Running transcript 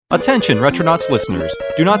Attention, Retronauts listeners,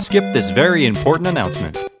 do not skip this very important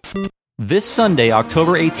announcement. This Sunday,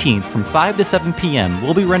 October 18th, from 5 to 7 p.m.,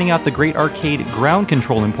 we'll be renting out the Great Arcade Ground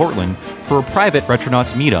Control in Portland for a private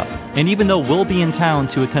Retronauts meetup. And even though we'll be in town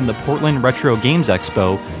to attend the Portland Retro Games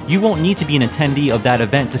Expo, you won't need to be an attendee of that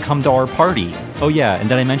event to come to our party. Oh yeah, and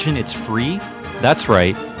did I mention it's free? That's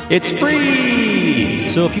right, it's free!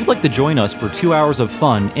 So if you'd like to join us for 2 hours of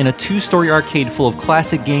fun in a 2-story arcade full of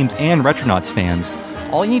classic games and Retronauts fans,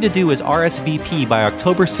 all you need to do is RSVP by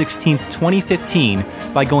October 16th, 2015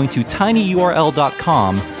 by going to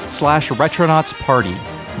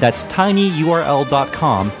tinyurl.com/retronautsparty. That's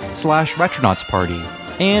tinyurl.com/retronautsparty.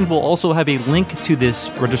 And we'll also have a link to this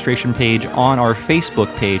registration page on our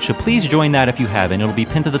Facebook page, so please join that if you haven't. It'll be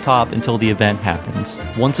pinned to the top until the event happens.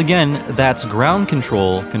 Once again, that's Ground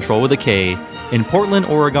Control, control with a K, in Portland,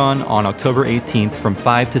 Oregon on October 18th from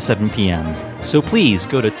 5 to 7 p.m. So please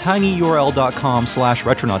go to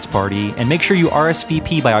tinyurl.com/retronautsparty and make sure you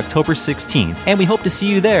RSVP by October 16th, and we hope to see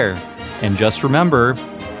you there. And just remember,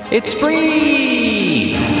 it's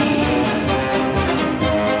free!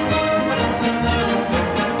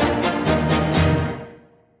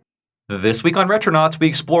 This week on Retronauts, we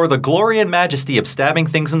explore the glory and majesty of stabbing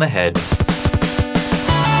things in the head.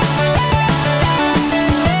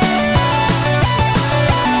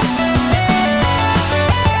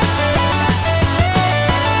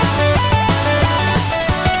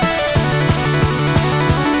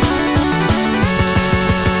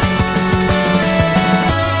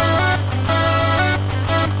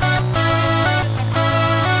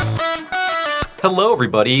 Hello,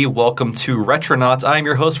 everybody. Welcome to Retronauts. I'm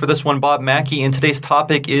your host for this one, Bob Mackey, and today's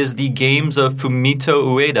topic is the games of Fumito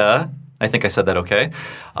Ueda. I think I said that okay.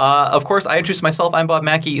 Of course, I introduced myself. I'm Bob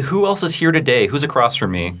Mackey. Who else is here today? Who's across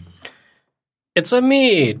from me? It's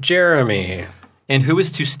me, Jeremy. And who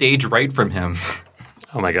is to stage right from him?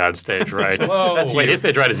 Oh my God, stage right. Whoa. That's Wait, you.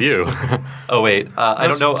 stage right is you. Oh, wait. I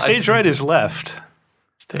don't know. Stage right is left.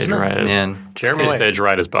 Stage right is... Man. Jeremy's stage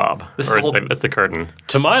right is Bob. This or is it's the curtain.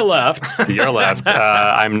 To my left. To your left,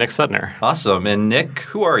 I'm Nick Suttner. Awesome. And Nick,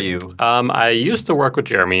 who are you? I used to work with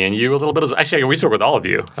Jeremy and you a little bit. Actually, we used to work with all of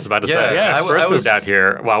you. I was about to say. Yeah, I first moved out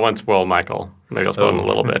here. Well, Mikel. Maybe I'll spoil him a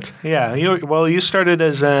little bit. Yeah, you started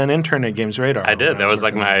as an intern at Games Radar. I did. That was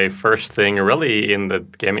like my first thing really in the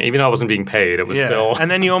game. Even though I wasn't being paid, it was still...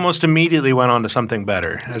 And then you almost immediately went on to something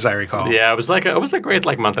better, as I recall. Yeah, it was a great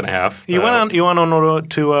month and a half. You went on to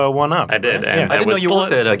 1UP. I did. Right? And I didn't know you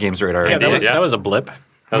worked at Games Radar. Yeah, that was a blip.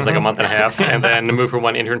 That was like a month and a half, and then moved from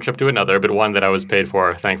one internship to another, but one that I was paid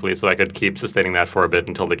for, thankfully, so I could keep sustaining that for a bit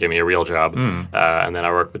until they gave me a real job. And then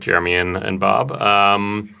I worked with Jeremy and Bob.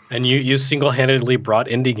 And you single-handedly brought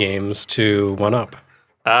indie games to 1UP.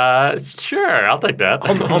 Sure, I'll take that.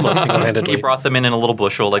 Almost single-handedly. He brought them in a little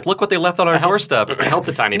bushel. Like, look what they left on our doorstep. I helped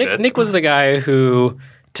a tiny bit. Nick was the guy who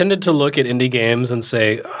tended to look at indie games and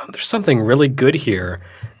say, oh, there's something really good here,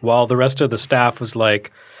 while the rest of the staff was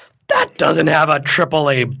like, that doesn't have a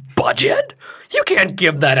AAA budget. You can't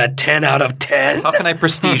give that a 10 out of 10. How can I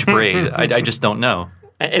prestige Braid? I just don't know.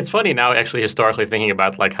 It's funny now, actually, historically thinking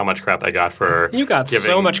about like how much crap I got for You got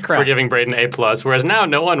so much crap for giving Braden A+, whereas now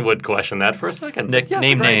no one would question that for a second. Nick, Yeah,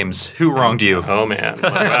 name great. names. Who wronged you? Oh man!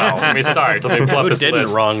 Well, let me start. Let me pull up Who this didn't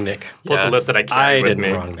list. wrong Nick? Pull up the list that I carried I with didn't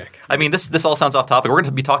me. wrong Nick. I mean, this all sounds off topic. We're going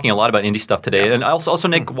to be talking a lot about indie stuff today. And also,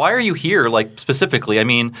 Nick, why are you here, like, specifically? I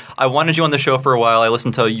mean, I wanted you on the show for a while. I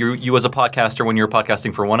listened to you as a podcaster when you were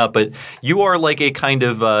podcasting for 1UP, but you are like a kind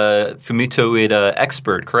of Fumito Ueda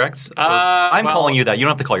expert, correct? I'm calling you that. You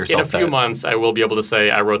don't have to call yourself that. In a few months, I will be able to say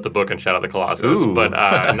I wrote the book and shout out the Colossus, Ooh. but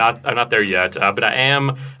I'm not there yet. But I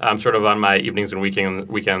am sort of on my evenings and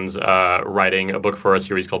weekends writing a book for a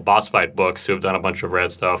series called Boss Fight Books, who have done a bunch of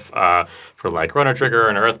rad stuff for like Chrono Trigger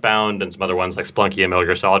and Earthbound and some other ones like Splunky and Metal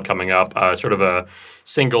Gear Solid coming up. Sort of a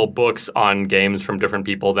single books on games from different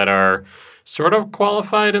people that are sort of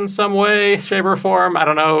qualified in some way, shape, or form. I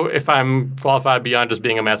don't know if I'm qualified beyond just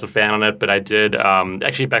being a massive fan on it, but I did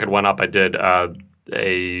actually back at 1UP, I did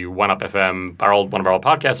a 1UP FM, one of our old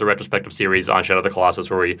podcasts, a retrospective series on Shadow of the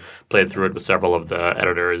Colossus, where we played through it with several of the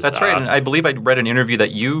editors. That's right, and I believe I read an interview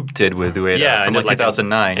that you did with Ueda from like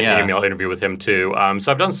 2009. An email interview with him too.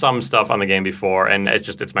 So I've done some stuff on the game before, and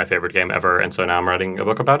it's my favorite game ever, and so now I'm writing a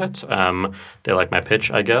book about it. They like my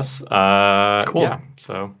pitch, I guess. Cool. Yeah,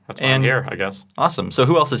 so that's why I'm here, I guess. Awesome. So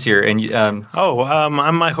who else is here? And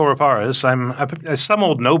I'm Mikel Reparaz. I'm some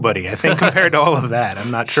old nobody, I think, compared to all of that.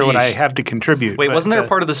 I'm not sure what I have to contribute. Wait, wasn't there a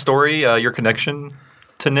part of the story, your connection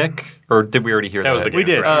to Nick? Or did we already hear that? That was the game. We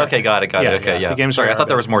did. Okay, got it. Okay, the game's Sorry, I are thought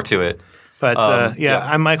there better. was more to it. But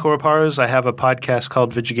I'm Mikel Reparaz. I have a podcast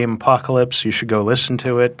called Video Game Apocalypse. You should go listen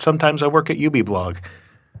to it. Sometimes I work at UbiBlog.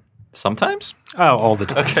 Sometimes? Oh, all the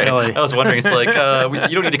time. Okay. Really. I was wondering. It's like,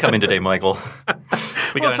 you don't need to come in today, Michael.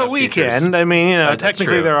 Well, it's a weekend. Features. I mean, That's technically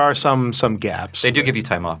true. there are some gaps. They do give you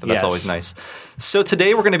time off, and that's Yes. always nice. So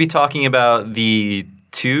today we're going to be talking about the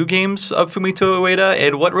 2 games of Fumito Ueda,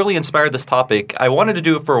 and what really inspired this topic. I wanted to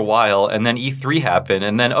do it for a while, and then E3 happened,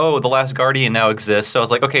 and then The Last Guardian now exists. So I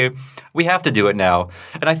was like, okay, we have to do it now.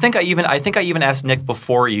 And I think I even asked Nick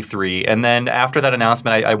before E3, and then after that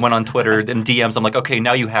announcement, I went on Twitter and DMs. I'm like, okay,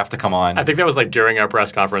 now you have to come on. I think that was like during our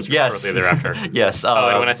press conference or Yes. shortly thereafter. Yes.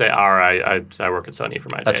 And when I say our, I work at Sony for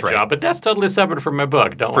my That's day right. job, but that's totally separate from my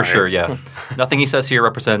book. Don't worry. For sure, yeah. Nothing he says here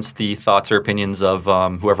represents the thoughts or opinions of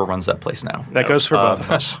whoever runs that place now. That goes for both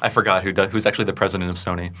of us. I forgot who's actually the president of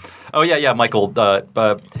Sony. Oh yeah, Michael.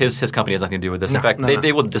 His company has nothing to do with this. In fact,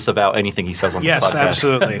 they will disavow anything he says on this podcast. Yes,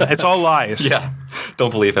 absolutely. It's all lies. Yeah, don't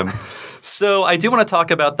believe him. So I do want to talk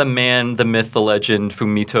about the man, the myth, the legend,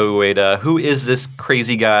 Fumito Ueda. Who is this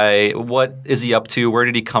crazy guy? What is he up to? Where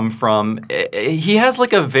did he come from? He has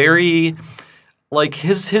like a very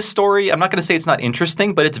his story, I'm not going to say it's not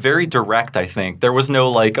interesting, but it's very direct, I think. There was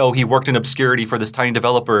no he worked in obscurity for this tiny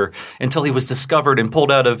developer until he was discovered and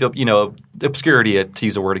pulled out of, obscurity, to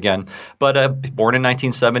use a word again. But born in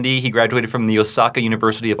 1970, he graduated from the Osaka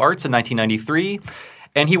University of Arts in 1993.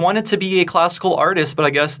 And he wanted to be a classical artist, but I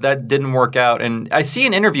guess that didn't work out. And I see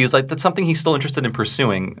in interviews that's something he's still interested in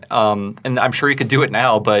pursuing. And I'm sure he could do it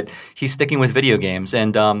now, but he's sticking with video games.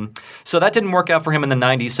 And so that didn't work out for him in the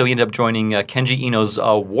 90s, so he ended up joining Kenji Ino's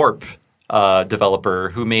Warp developer,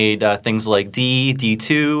 who made things like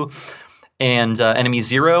D2, and Enemy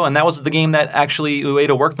Zero, and that was the game that actually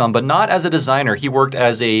Ueda worked on, but not as a designer. He worked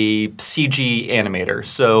as a CG animator.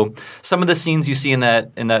 So some of the scenes you see in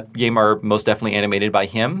that game are most definitely animated by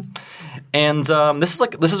him. And this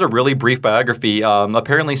is a really brief biography.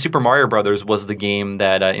 Apparently, Super Mario Brothers was the game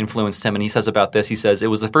that influenced him, and he says about this. He says, "It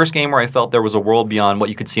was the first game where I felt there was a world beyond what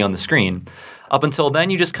you could see on the screen. Up until then,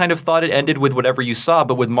 you just kind of thought it ended with whatever you saw,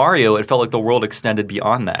 but with Mario, it felt like the world extended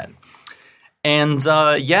beyond that." And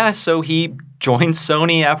so he joined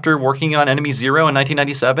Sony after working on Enemy Zero in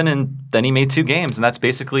 1997, and then he made 2 games, and that's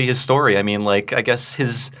basically his story. I mean, I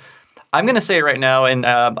guess I'm going to say it right now, and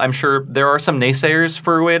I'm sure there are some naysayers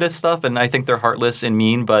for Ueda stuff, and I think they're heartless and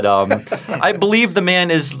mean, but I believe the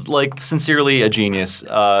man is sincerely a genius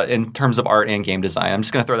in terms of art and game design. I'm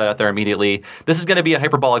just going to throw that out there immediately. This is going to be a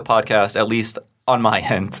hyperbolic podcast, at least on my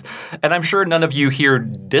end. And I'm sure none of you here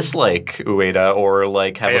dislike Ueda or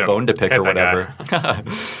have a bone to pick or whatever.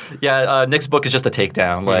 Yeah, Nick's book is just a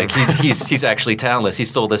takedown. He's actually talentless. He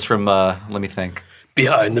stole this from let me think.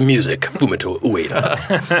 Behind the music, Fumito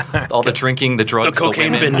Ueda. All the drinking, the drugs, The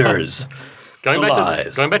cocaine benders. Going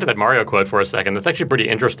back to that Mario quote for a second, that's actually pretty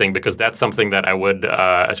interesting because that's something that I would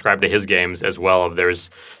ascribe to his games as well.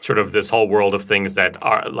 There's sort of this whole world of things that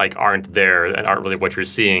aren't there and aren't really what you're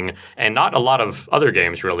seeing, and not a lot of other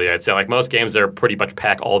games really. I'd say most games are pretty much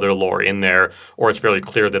pack all their lore in there, or it's fairly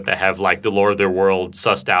clear that they have the lore of their world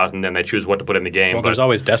sussed out, and then they choose what to put in the game. Well, there's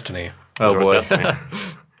always Destiny. Oh boy.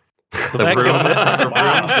 The room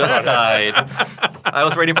just died. I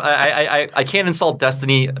was waiting for I can't install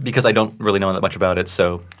Destiny because I don't really know that much about it,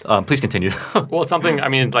 so please continue. Well, it's something,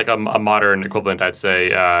 a modern equivalent, I'd say,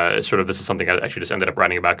 this is something I actually just ended up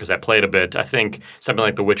writing about because I played a bit. I think something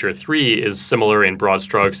like The Witcher 3 is similar in broad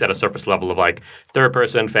strokes at a surface level of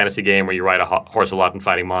third-person fantasy game where you ride a horse a lot and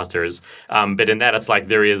fighting monsters. But in that, it's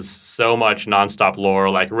there is so much nonstop lore,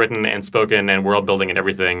 written and spoken and world building and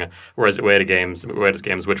everything, whereas Ueda's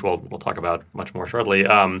games, which we'll talk about much more shortly,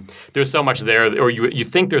 there's so much there, or you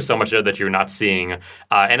think there's so much there that you're not seeing.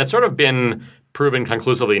 And it's sort of been proven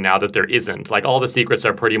conclusively now that there isn't. All the secrets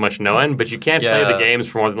are pretty much known, but you can't play the games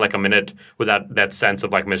for more than a minute without that sense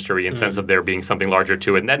of mystery and sense of there being something larger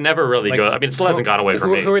to it. And that never really goes. It still hasn't gone away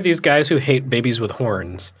from me. Who are these guys who hate babies with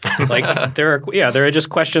horns? There are just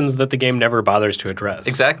questions that the game never bothers to address.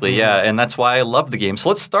 Exactly, yeah, and that's why I love the game. So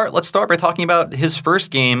let's start by talking about his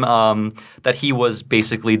first game that he was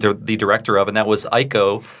basically the director of, and that was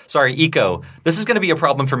Ico. This is going to be a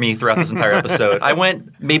problem for me throughout this entire episode. I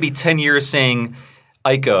went maybe 10 years saying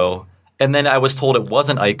Ico, and then I was told it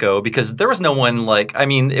wasn't Ico because there was no one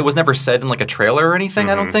it was never said in a trailer or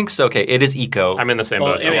anything, I don't think. So, okay, it is Ico. I'm in the same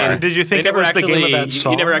boat. Did you think it was the game of that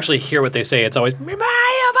song? You never actually hear what they say. It's always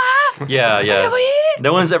Yeah.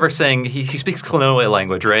 No one's ever saying he speaks Klonoa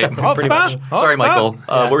language, right? Pretty much. Sorry, Michael.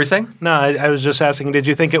 What were you saying? No, I was just asking, did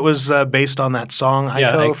you think it was based on that song,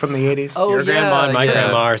 Ico, from the 80s? Oh, Your grandma and my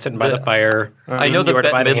grandma are sitting by the fire. I know the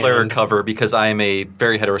Yorda by Bette the Midler hand. cover because I am a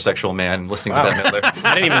very heterosexual man listening to Bette Midler.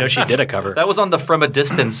 I didn't even know she did a cover. That was on the From a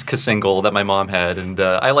Distance single that my mom had, and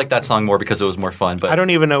I like that song more because it was more fun. But I don't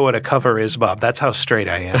even know what a cover is, Bob. That's how straight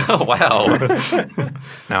I am. Oh, wow.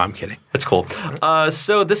 No, I'm kidding. That's cool.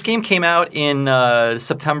 So this game came out in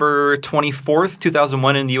September 24th,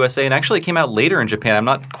 2001 in the USA, and actually it came out later in Japan. I'm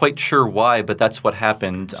not quite sure why, but that's what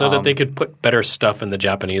happened. So that they could put better stuff in the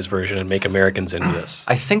Japanese version and make Americans envious.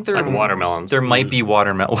 I think there Like watermelons. There might be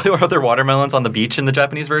watermelon. Are there watermelons on the beach in the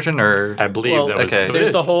Japanese version, or I believe that was okay.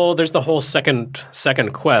 There's the whole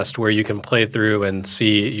second quest where you can play through and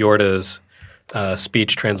see Yorda's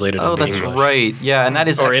speech translated into that's English. right. Yeah, and that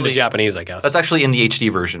is Or actually, into Japanese, I guess. That's actually in the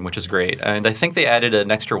HD version, which is great. And I think they added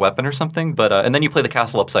an extra weapon or something. But and then you play the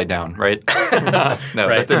castle upside down, right? No,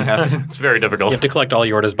 that didn't happen. It's very difficult. You have to collect all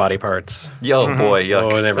Yorda's body parts. Oh boy,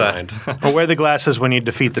 yuck. Oh, never mind. Or wear the glasses when you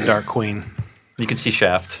defeat the Dark Queen. You can see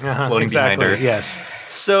Shaft floating Exactly, behind her. yes.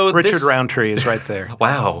 So Richard Roundtree is right there.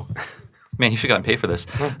 Wow. Man, he should have gotten paid for this.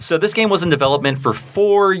 So this game was in development for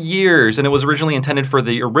 4 years, and it was originally intended for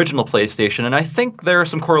the original PlayStation. And I think there are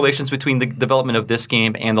some correlations between the development of this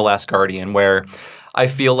game and The Last Guardian, where I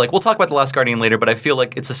feel like – we'll talk about The Last Guardian later, but I feel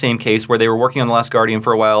like it's the same case where they were working on The Last Guardian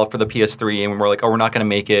for a while for the PS3, and we're like, oh, we're not going to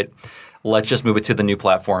make it. Let's just move it to the new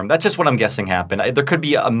platform. That's just what I'm guessing happened. There could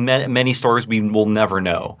be many stories we will never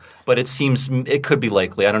know, but it seems it could be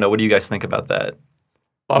likely. I don't know. What do you guys think about that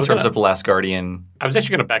in terms of The Last Guardian? I was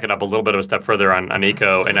actually going to back it up a little bit of a step further on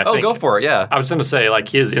Ico. And I think, go for it, yeah. I was going to say, like,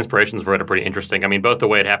 his inspirations for it are pretty interesting. I mean, both the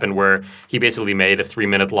way it happened where he basically made a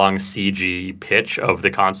 3-minute-long CG pitch of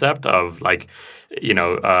the concept of, like, you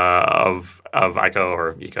know, of Ico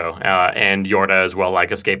or Eco and Yorda as well,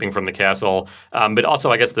 like escaping from the castle. But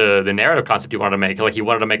also, I guess the narrative concept he wanted to make, like he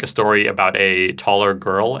wanted to make a story about a taller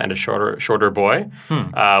girl and a shorter boy,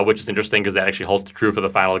 which is interesting because that actually holds true for the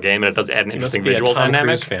final game, and it does add an interesting visual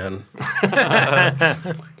dynamic. Fan.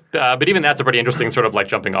 But even that's a pretty interesting sort of like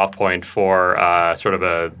jumping off point for sort of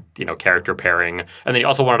a character pairing. And then he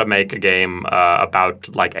also wanted to make a game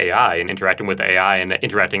about like AI and interacting with AI and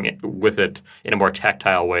interacting with it in a more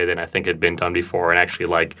tactile way than I think had been done before. And actually,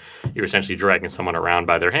 like you're essentially dragging someone around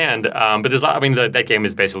by their hand. But that game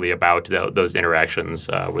is basically about those interactions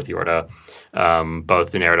with Yorda,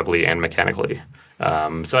 both narratively and mechanically.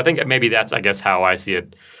 So I think maybe that's how I see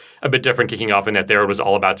it. A bit different kicking off in that there was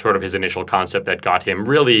all about sort of his initial concept that got him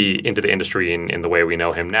really into the industry in the way we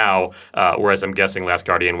know him now, whereas I'm guessing Last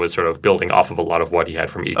Guardian was sort of building off of a lot of what he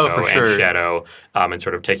had from Eco and Shadow and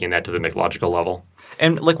sort of taking that to the mythological level.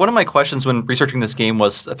 And like one of my questions when researching this game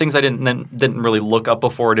was things I didn't really look up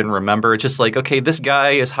before, didn't remember. It's just like, okay, this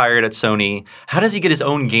guy is hired at Sony. How does he get his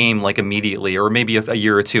own game like immediately or maybe a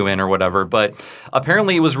year or two in or whatever? But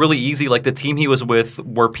apparently it was really easy. Like the team he was with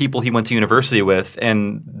were people he went to university with,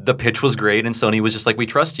 and the pitch was great, and Sony was just like, we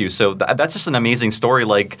trust you. So that's just an amazing story,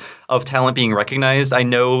 like of talent being recognized. I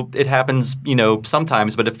know it happens,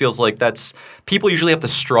 sometimes, but it feels like that's people usually have to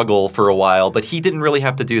struggle for a while, but he didn't really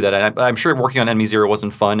have to do that. And I'm sure working on Enemy Zero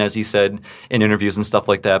wasn't fun, as he said in interviews and stuff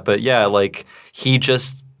like that. But yeah, like he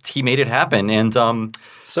made it happen. And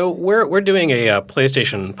so we're doing a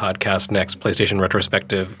PlayStation podcast next, PlayStation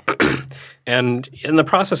retrospective, and in the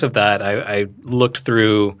process of that, I looked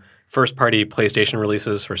through first-party PlayStation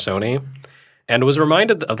releases for Sony and was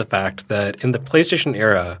reminded of the fact that in the PlayStation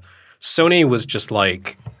era, Sony was just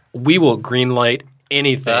like, we will greenlight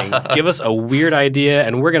anything. Give us a weird idea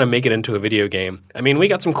and we're going to make it into a video game. I mean, we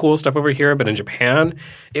got some cool stuff over here, but in Japan,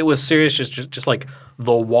 it was serious. Just like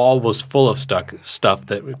the wall was full of stuff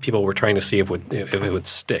that people were trying to see if it would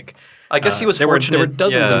stick. I guess he was fortunate. There were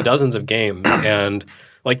dozens and dozens of games. And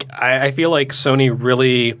like I feel like Sony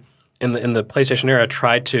really – in the PlayStation era,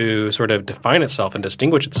 tried to sort of define itself and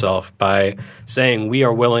distinguish itself by saying we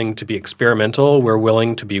are willing to be experimental, we're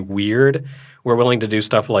willing to be weird, we're willing to do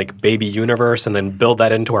stuff like Baby Universe and then build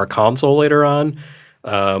that into our console later on.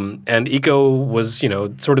 And Eco was,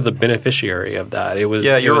 sort of the beneficiary of that.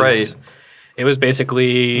 Right. It was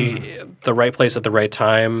basically the right place at the right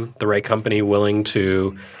time, the right company willing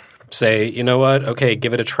to say, you know what, okay,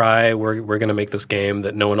 give it a try. We're going to make this game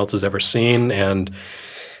that no one else has ever seen, and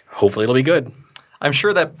hopefully it'll be good. I'm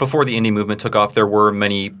sure that before the indie movement took off, there were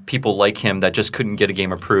many people like him that just couldn't get a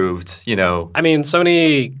game approved, I mean,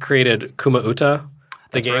 Sony created Kuma Uta,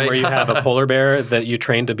 the game right. where you have a polar bear that you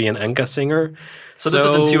train to be an enka singer. So this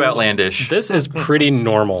isn't too outlandish. This is pretty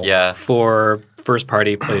normal for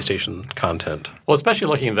first-party PlayStation content. Well, especially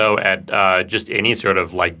looking, though, at just any sort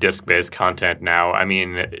of like disc-based content now. I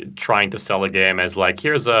mean, trying to sell a game as like,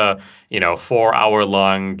 here's a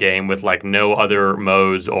 4-hour-long game with like no other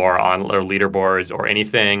modes or leaderboards or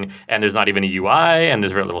anything, and there's not even a UI, and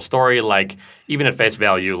there's very little story. Like, even at face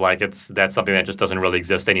value, like that's something that just doesn't really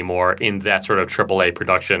exist anymore in that sort of AAA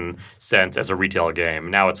production sense as a retail game.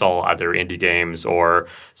 Now it's all either indie games or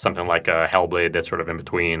something like a Hellblade that's sort of in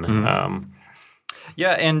between.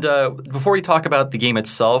 Yeah, and before we talk about the game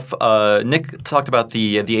itself, Nick talked about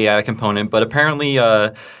the AI component, but apparently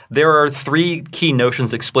there are 3 key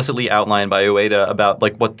notions explicitly outlined by Ueda about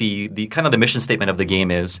like what the kind of the mission statement of the game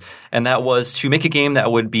is, and that was to make a game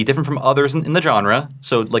that would be different from others in the genre,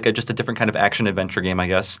 so like just a different kind of action adventure game, I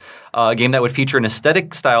guess. A game that would feature an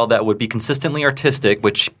aesthetic style that would be consistently artistic,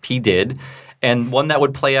 which he did, and one that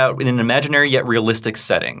would play out in an imaginary yet realistic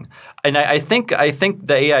setting. And I think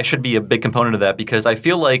the AI should be a big component of that because I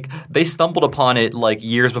feel like they stumbled upon it like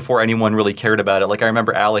years before anyone really cared about it. Like I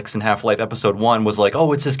remember Alex in Half-Life Episode 1 was like,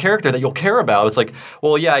 oh, it's this character that you'll care about. It's like,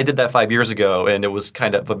 well, yeah, I did that 5 years ago and it was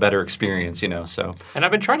kind of a better experience, so. And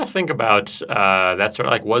I've been trying to think about that sort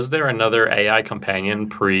of like, was there another AI companion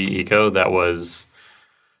pre-Eco that was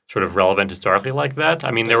sort of relevant historically like that?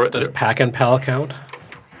 I mean, Does Pack and Pal count?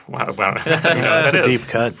 Wow. That's a deep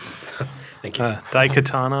cut. Thank you.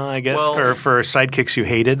 Daikatana, I guess, Well, for sidekicks you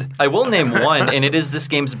hated. I will name one, and it is this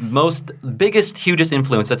game's biggest, hugest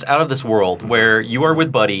influence that's out of this world, where you are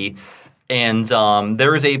with Buddy, and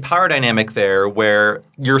there is a power dynamic there where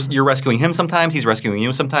you're rescuing him sometimes, he's rescuing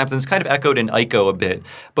you sometimes, and it's kind of echoed in Ico a bit.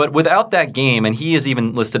 But without that game, and he has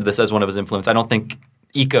even listed this as one of his influences, I don't think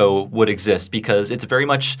Eco would exist because it's very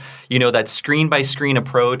much, that screen-by-screen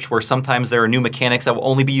approach where sometimes there are new mechanics that will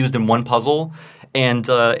only be used in one puzzle. And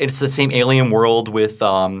it's the same alien world with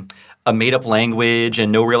a made-up language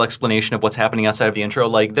and no real explanation of what's happening outside of the intro.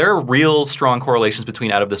 Like, there are real strong correlations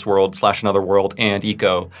between Out of This World / Another World and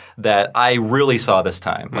Eco that I really saw this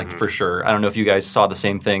time, like, for sure. I don't know if you guys saw the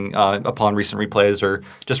same thing upon recent replays or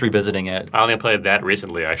just revisiting it. I only played that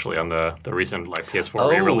recently, actually, on the recent PS4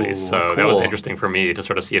 re-release. So cool. That was interesting for me to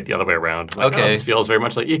sort of see it the other way around. Like, okay. This feels very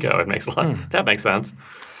much like Eco. It makes a lot. That makes sense.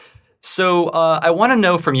 So I want to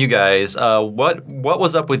know from you guys what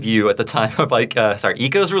was up with you at the time of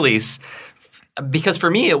Eco's release, because for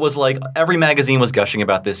me it was like every magazine was gushing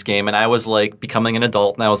about this game, and I was like becoming an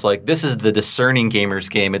adult, and I was like, this is the discerning gamer's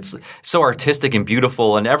game. It's so artistic and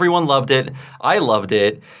beautiful, and everyone loved it. I loved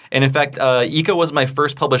it, and in fact, Eco was my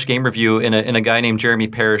first published game review in a guy named Jeremy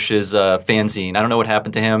Parish's fanzine. I don't know what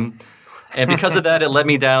happened to him. And because of that, it led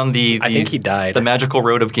me down I think he died. The magical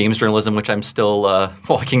road of games journalism, which I'm still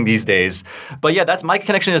walking these days. But yeah, my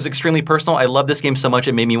connection is extremely personal. I love this game so much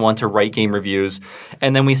it made me want to write game reviews.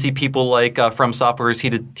 And then we see people like From Software's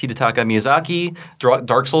Hidetaka Miyazaki,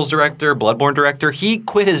 Dark Souls director, Bloodborne director. He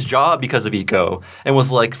quit his job because of Eco and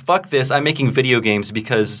was like, fuck this, I'm making video games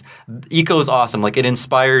because Eco is awesome. Like, it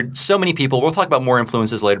inspired so many people. We'll talk about more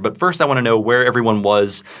influences later. But first, I want to know where everyone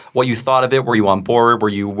was, what you thought of it. Were you on board? Were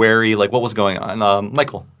you wary? Like, what was going on?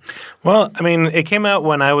 Michael. Well, I mean, it came out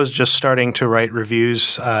when I was just starting to write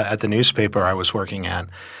reviews at the newspaper I was working at.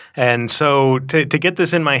 And so to get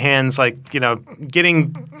this in my hands,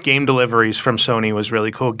 getting game deliveries from Sony was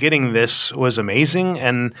really cool. Getting this was amazing.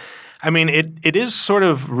 And I mean, it is sort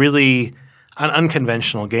of really an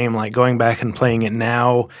unconventional game. Like, going back and playing it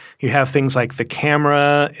now, you have things like the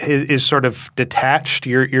camera is sort of detached.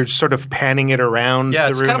 You're sort of panning it around. Yeah, the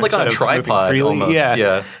it's room kind of like on a tripod almost.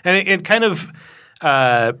 Yeah. And it kind of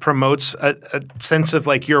promotes a sense of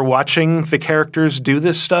like you're watching the characters do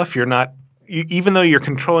this stuff. You're not even though you're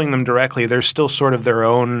controlling them directly, they're still sort of their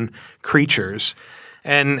own creatures.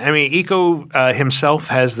 And I mean, Eco himself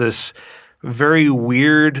has this very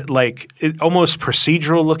weird, almost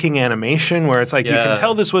procedural-looking animation where it's like you can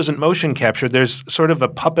tell this wasn't motion captured. There's sort of a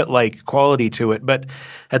puppet-like quality to it, but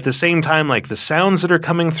at the same time, like the sounds that are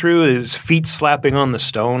coming through, his feet slapping on the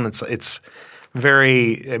stone. It's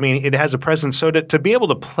very. I mean, it has a presence. So to be able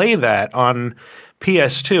to play that on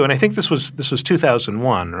PS2, and I think this was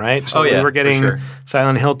 2001, right? So we were getting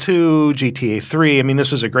Silent Hill 2, GTA 3. I mean,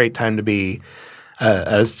 this was a great time to be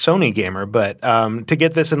a Sony gamer, but to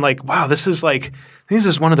get this and wow, this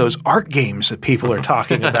is one of those art games that people are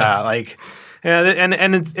talking about,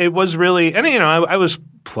 and it was really, and I was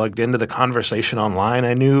plugged into the conversation online.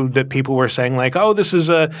 I knew that people were saying oh, this is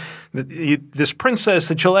this princess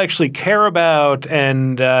that you'll actually care about,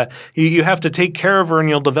 and you have to take care of her, and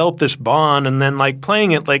you'll develop this bond, and then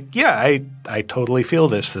playing it, I totally feel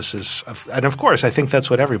this. This is, and of course, I think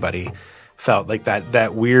that's what everybody felt, like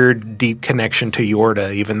that weird deep connection to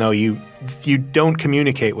Yorda, even though you don't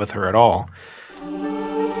communicate with her at all.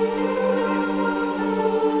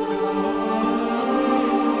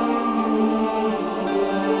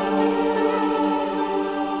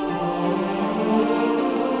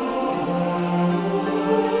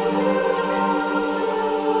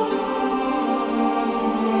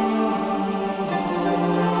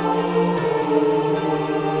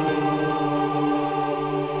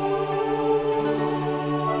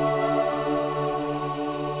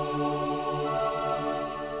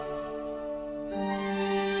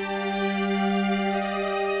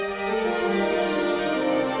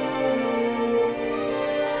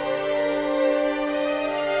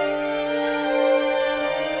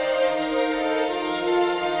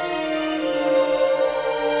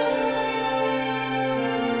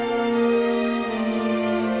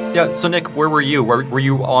 Yeah. So Nick, where were you? Were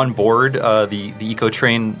you on board the Eco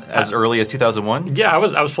train as early as 2001? Yeah, I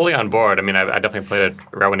was fully on board. I mean, I definitely played it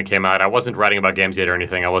right when it came out. I wasn't writing about games yet or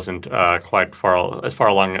anything. I wasn't quite as far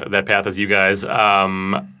along that path as you guys.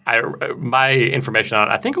 My information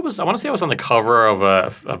on it, I want to say I was on the cover of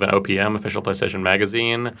an OPM, official PlayStation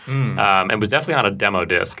magazine, and was definitely on a demo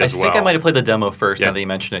disc as well. I think I might have played the demo first now that you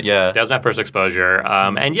mention it. Yeah. That was my first exposure.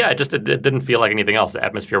 And yeah, it didn't feel like anything else. The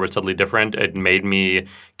atmosphere was totally different. It made me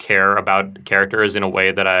care about characters in a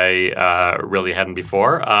way that I really hadn't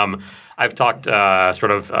before. I've talked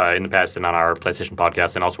sort of in the past and on our PlayStation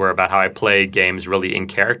podcast and elsewhere about how I play games really in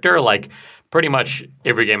character. Like pretty much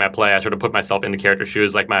every game I play, I sort of put myself in the character's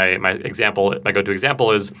shoes. Like my go-to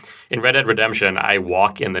example is in Red Dead Redemption, I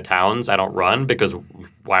walk in the towns. I don't run because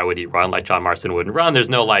why would he run? Like John Marston wouldn't run. There's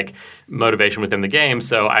no like motivation within the game.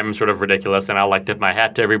 So I'm sort of ridiculous and I'll like tip my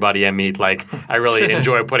hat to everybody I meet. Like I really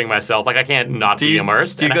enjoy putting myself, like I can't not be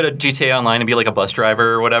immersed. Do you go to GTA Online and be like a bus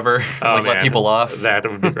driver or whatever? Let people off? That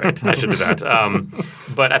would be great. I should do that.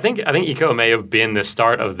 But I think Eco may have been the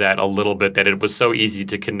start of that a little bit, that it was so easy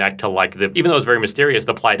to connect to like even though it's very mysterious,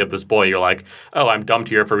 the plight of this boy. You're like, oh, I'm dumped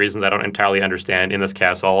here for reasons I don't entirely understand in this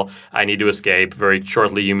castle. I need to escape. Very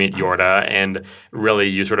shortly you meet Yorda and really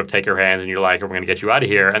you sort of take her hand and you're like, we're going to get you out of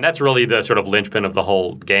here. And that's really the sort of linchpin of the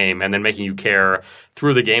whole game. And then making you care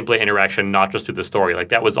through the gameplay interaction, not just through the story. Like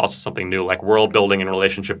that was also something new, like world building and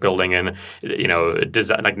relationship building and,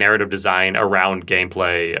 like narrative design around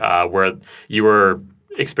gameplay where you were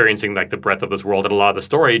experiencing like the breadth of this world and a lot of the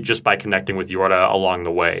story just by connecting with Yorda along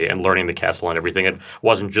the way and learning the castle and everything. It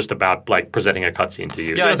wasn't just about like presenting a cutscene to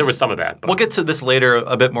you. Yeah, there was some of that. But. We'll get to this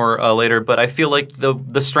a bit more later, but I feel like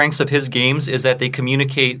the strengths of his games is that they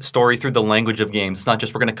communicate story through the language of games. It's not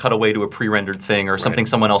just we're going to cut away to a pre-rendered thing or something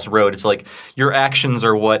someone else wrote. It's like your actions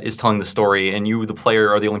are what is telling the story and you, the player,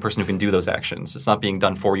 are the only person who can do those actions. It's not being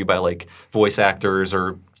done for you by like voice actors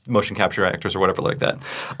or motion capture actors or whatever like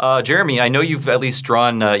that. Jeremy, I know you've at least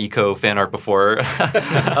drawn Eco fan art before.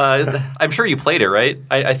 I'm sure you played it, right?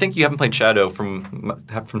 I think you haven't played Shadow from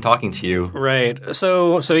talking to you. Right.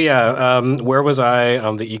 So yeah, where was I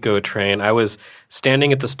on the Eco train? I was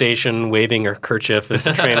standing at the station waving a kerchief as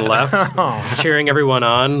the train left, cheering everyone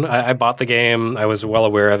on. I bought the game. I was well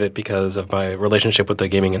aware of it because of my relationship with the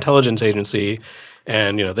gaming intelligence agency.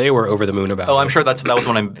 And, they were over the moon about it. Oh, I'm sure that was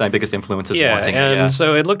one of my biggest influences wanting it. And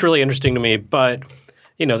so it looked really interesting to me. But,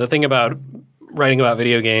 the thing about writing about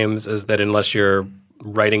video games is that unless you're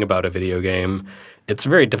writing about a video game, it's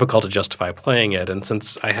very difficult to justify playing it. And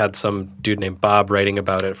since I had some dude named Bob writing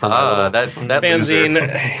about it for my that fanzine,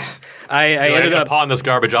 I ended up pawing this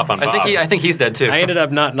garbage off on Bob. I think he's dead too. I ended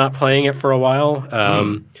up not playing it for a while.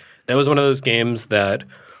 That was one of those games that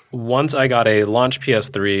once I got a launch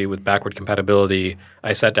PS3 with backward compatibility,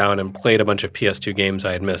 I sat down and played a bunch of PS2 games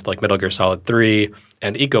I had missed, like Metal Gear Solid 3,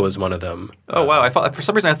 and Eco was one of them. Oh, wow. For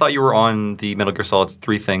some reason, I thought you were on the Metal Gear Solid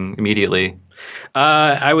 3 thing immediately.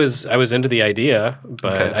 I was into the idea,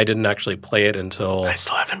 but I didn't actually play it until I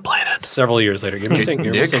still haven't played it. Several years later. You're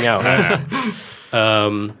missing out.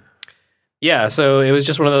 Yeah, so it was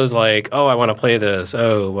just one of those like, oh, I want to play this.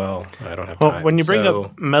 Oh, well, I don't have time. Well, when you bring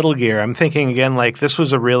up Metal Gear, I'm thinking again like this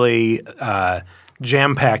was a really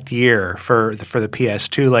jam-packed year for the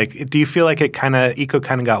PS2. Like, do you feel like Eco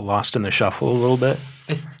kind of got lost in the shuffle a little bit?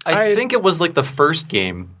 I think it was like the first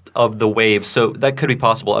game of the wave, so that could be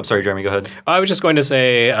possible. I'm sorry, Jeremy, go ahead. I was just going to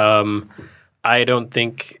say I don't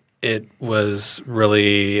think it was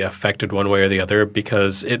really affected one way or the other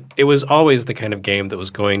because it was always the kind of game that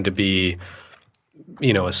was going to be,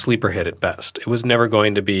 a sleeper hit at best. It was never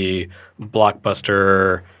going to be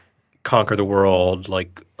blockbuster, conquer the world,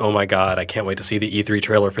 like, oh my God, I can't wait to see the E3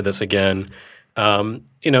 trailer for this again.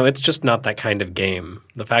 It's just not that kind of game.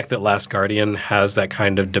 The fact that Last Guardian has that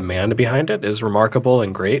kind of demand behind it is remarkable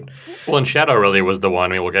and great. Well, and Shadow really was the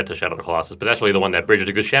one. I mean, we'll get to Shadow of the Colossus, but that's really the one that bridged it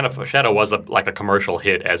because Shadow was like a commercial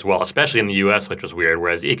hit as well, especially in the U.S., which was weird,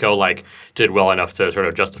 whereas Eco did well enough to sort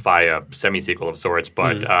of justify a semi-sequel of sorts,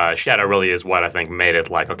 but Shadow really is what I think made it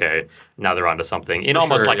like, okay, now they're onto something in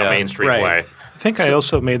almost a mainstream way. I think I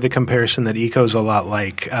also made the comparison that Eco's a lot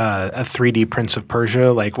like a 3D Prince of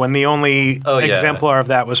Persia. Like when the only exemplar of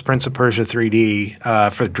that was Prince of Persia 3D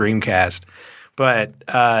for Dreamcast. But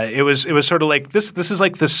it was sort of like this is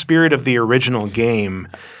like the spirit of the original game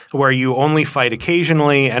where you only fight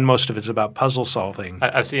occasionally and most of it's about puzzle solving.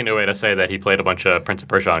 I've seen Ueda say that he played a bunch of Prince of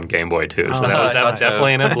Persia on Game Boy too, so that was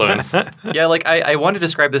definitely an influence. Yeah, like I want to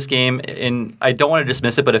describe this game, and I don't want to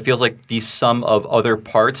dismiss it, but it feels like the sum of other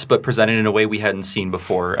parts, but presented in a way we hadn't seen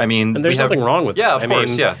before. I mean, and there's nothing wrong with that. Yeah, of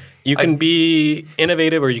course, yeah. You can be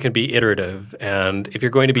innovative or you can be iterative, and if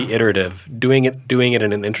you're going to be iterative, doing it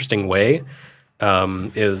in an interesting way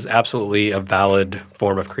is absolutely a valid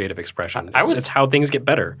form of creative expression. It's how things get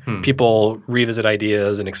better. People revisit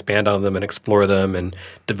ideas and expand on them and explore them and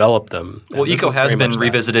develop them. Well, Eco has been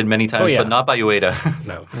revisited many times, but not by Ueda.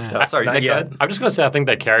 No. Sorry, Nick, go ahead. I'm just going to say I think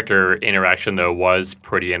that character interaction, though, was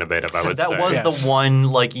pretty innovative, I would say. That was the one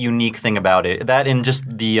unique thing about it. That and just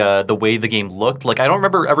the way the game looked. I don't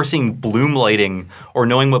remember ever seeing bloom lighting or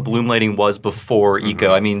knowing what bloom lighting was before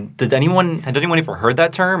Eco. I mean, had anyone ever heard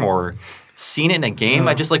that term or seen it in a game?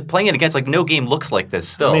 I just playing it again. It's no game looks like this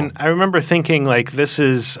still. I mean, I remember thinking this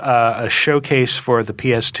is a showcase for the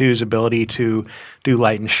PS2's ability to do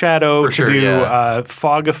light and shadow, do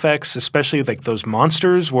fog effects, especially those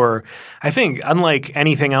monsters were, I think, unlike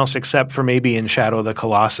anything else except for maybe in Shadow of the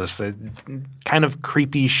Colossus, the kind of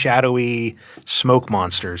creepy, shadowy smoke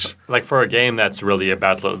monsters. For a game that's really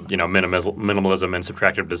about minimalism and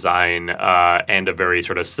subtractive design and a very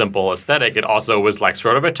sort of simple aesthetic, it also was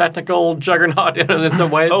sort of a technical juggernaut in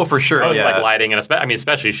some ways. Oh, for sure. Lighting and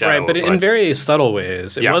especially shadow. Right, but in very subtle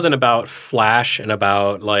ways. It wasn't about flash and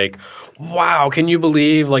about wow, can you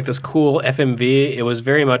believe this cool FMV? It was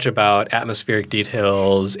very much about atmospheric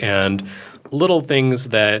details and little things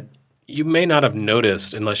that you may not have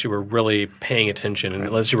noticed unless you were really paying attention and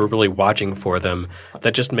unless you were really watching for them,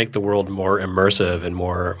 that just make the world more immersive and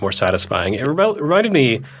more satisfying. It reminded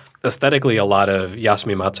me aesthetically a lot of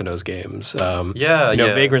Yasumi Matsuno's games.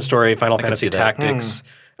 Vagrant Story, Final Fantasy Tactics,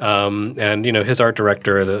 and his art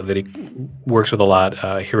director that he works with a lot,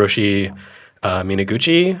 Hiroshi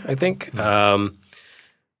Minaguchi, I think.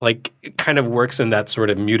 It kind of works in that sort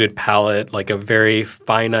of muted palette, a very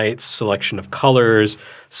finite selection of colors,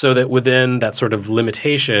 so that within that sort of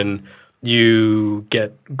limitation, you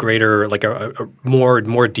get greater, a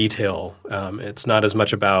more detail. It's not as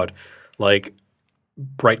much about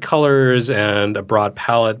bright colors and a broad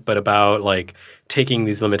palette, but about taking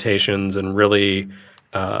these limitations and really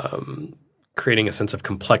creating a sense of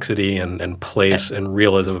complexity and place and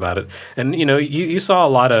realism about it. And, you saw a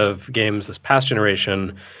lot of games this past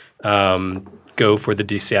generation go for the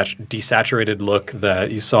desaturated look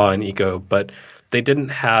that you saw in Eco, but they didn't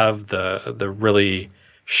have the really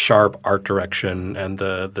sharp art direction and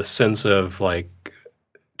the sense of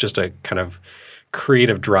just a kind of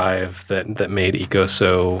creative drive that made Eco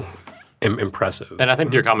so impressive. And I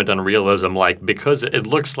think your comment on realism, because it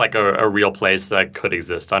looks like a real place that could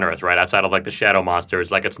exist on Earth, right? Outside of the shadow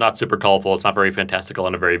monsters, it's not super colorful, it's not very fantastical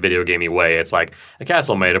in a very video gamey way. It's a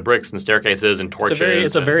castle made of bricks and staircases and torches.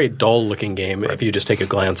 It's a very dull looking game if you just take a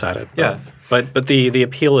glance at it. Yeah. But the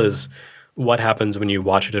appeal is what happens when you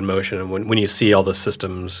watch it in motion and when you see all the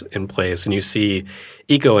systems in place and you see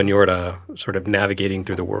Eco and Yorda sort of navigating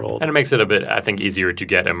through the world. And it makes it a bit, I think, easier to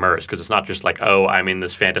get immersed because it's not just I'm in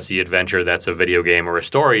this fantasy adventure that's a video game or a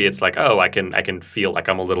story. It's I can feel like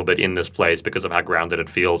I'm a little bit in this place because of how grounded it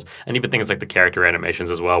feels. And even things like the character animations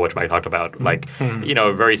as well, which Mike talked about,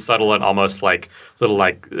 very subtle and almost little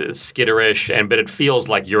skitterish, but it feels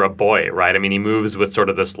like you're a boy, right? I mean, he moves with sort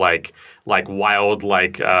of this wild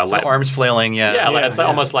arms flailing, it's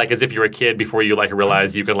almost as if you're a kid before you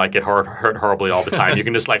realize you can get hurt horribly all the time. You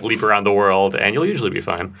can just leap around the world and you'll usually be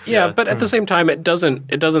fine. Yeah, but at the same time, it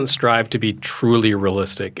doesn't strive to be truly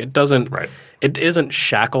realistic. It doesn't. Right. It isn't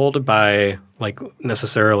shackled by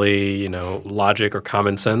necessarily logic or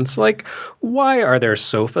common sense. Why are there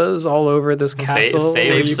sofas all over this castle?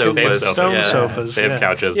 Safe sofas, stone sofas, safe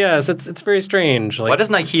couches. Yes, it's very strange. Why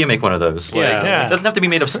doesn't IKEA make one of those? It doesn't have to be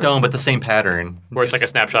made of stone, but the same pattern. Where it's a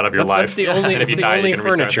snapshot of your life. That's the only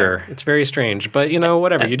furniture. It's very strange, but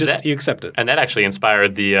whatever. You accept it. And that actually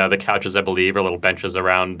inspired the couches, I believe, or little benches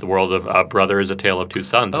around the world of Brothers: A Tale of Two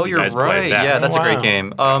Sons. Oh, you're right. Yeah, that's a great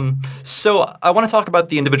game. So I want to talk about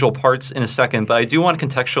the individual parts in a second, but I do want to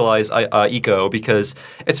contextualize Eco because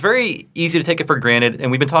it's very easy to take it for granted,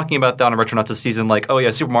 and we've been talking about that on Retronauts this season,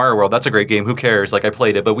 Super Mario World, that's a great game, who cares? I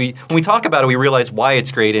played it, but when we talk about it, we realize why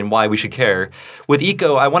it's great and why we should care. With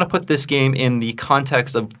Eco, I want to put this game in the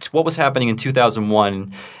context of what was happening in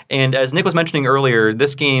 2001, and as Nick was mentioning earlier,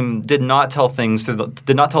 this game did not tell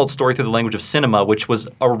its story through the language of cinema, which was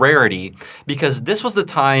a rarity, because this was the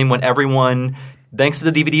time when everyone, thanks to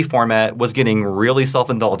the DVD format, was getting really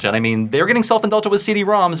self-indulgent. I mean, they were getting self-indulgent with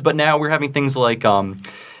CD-ROMs, but now we're having things like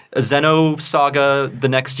Xeno Saga the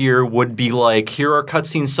next year would be like, here are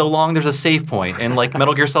cutscenes so long, there's a save point. And like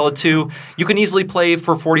Metal Gear Solid 2, you can easily play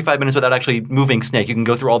for 45 minutes without actually moving Snake. You can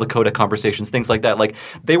go through all the codec conversations, things like that. Like,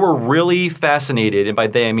 they were really fascinated, and by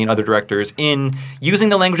they I mean other directors, in using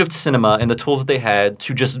the language of cinema and the tools that they had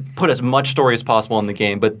to just put as much story as possible in the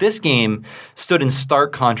game. But this game stood in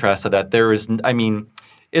stark contrast to that.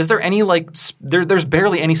 Is there any there's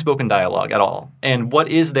barely any spoken dialogue at all, and what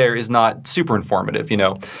is there is not super informative.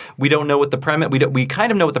 We don't know what the premise. We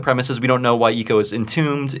kind of know what the premise is. We don't know why Iko is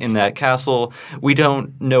entombed in that castle. We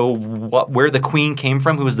don't know where the queen came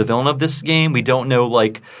from, who was the villain of this game. We don't know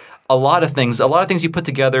a lot of things. A lot of things you put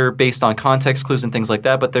together based on context clues and things like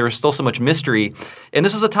that. But there is still so much mystery. And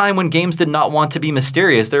this was a time when games did not want to be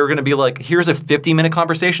mysterious. They were going to be like, here's a 50-minute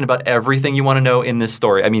conversation about everything you want to know in this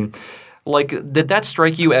story. I mean, did that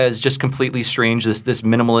strike you as just completely strange, this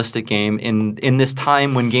minimalistic game in this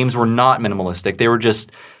time when games were not minimalistic? They were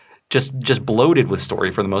just bloated with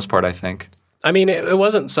story for the most part, I think. I mean, it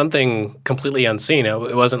wasn't something completely unseen.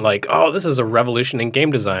 It wasn't like, oh, this is a revolution in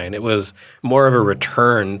game design. It was more of a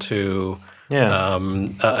return to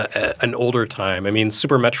an older time. I mean,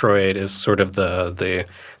 Super Metroid is sort of the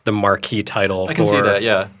marquee title. I can see that,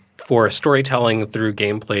 yeah. For storytelling through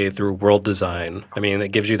gameplay, through world design. I mean, it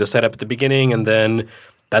gives you the setup at the beginning, and then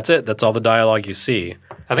that's it. That's all the dialogue you see.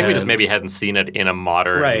 I think we just maybe hadn't seen it in a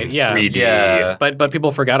modern 3D. Yeah. But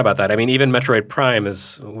people forgot about that. I mean, even Metroid Prime,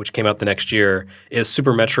 which came out the next year, is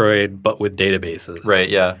Super Metroid, but with databases. Right,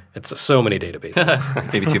 yeah. It's so many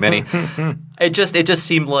databases. Maybe too many. It just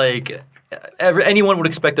seemed like anyone would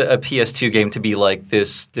expect a PS2 game to be like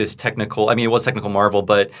this technical. I mean, it was technical marvel,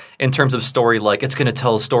 but in terms of story, it's going to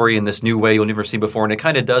tell a story in this new way you'll never see before, and it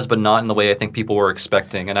kind of does, but not in the way I think people were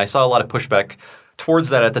expecting. And I saw a lot of pushback towards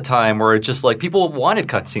that at the time, where it's just people wanted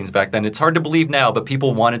cutscenes back then. It's hard to believe now, but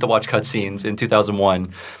people wanted to watch cutscenes in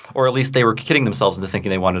 2001, or at least they were kidding themselves into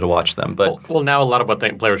thinking they wanted to watch them. But well, now a lot of what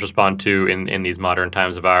players respond to in these modern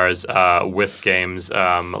times of ours with games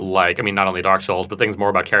not only Dark Souls, but things more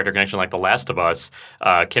about character connection like The Last of Us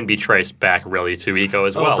can be traced back really to Iko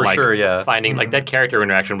as well. Oh, for sure, yeah. Finding that character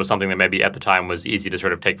interaction was something that maybe at the time was easy to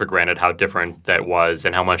sort of take for granted how different that was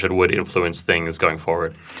and how much it would influence things going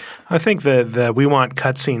forward. I think that we want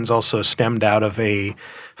cutscenes also stemmed out of a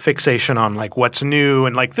fixation on what's new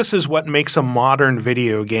and this is what makes a modern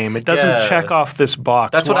video game. It doesn't check off this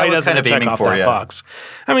box. That's what I was kind of aiming for. That box?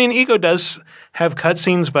 I mean, Iko does have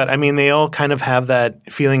cutscenes, but I mean they all kind of have that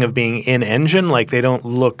feeling of being in engine. They don't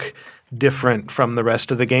look different from the rest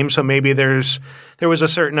of the game. So maybe there was a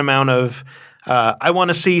certain amount of I want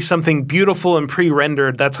to see something beautiful and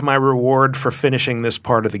pre-rendered. That's my reward for finishing this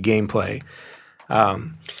part of the gameplay.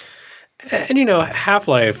 And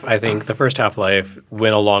Half-Life, I think the first Half-Life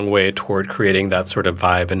went a long way toward creating that sort of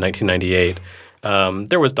vibe in 1998.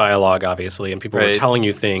 There was dialogue, obviously, and people were telling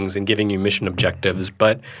you things and giving you mission objectives,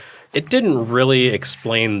 but it didn't really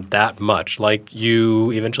explain that much.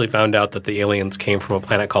 You eventually found out that the aliens came from a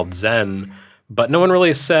planet called Zen, but no one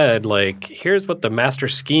really said, here's what the master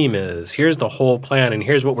scheme is, here's the whole plan, and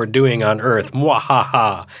here's what we're doing on Earth.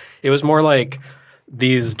 Mwahaha. It was more like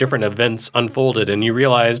these different events unfolded and you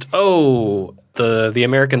realized, oh, the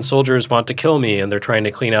American soldiers want to kill me and they're trying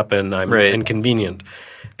to clean up and I'm inconvenient.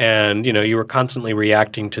 And, you were constantly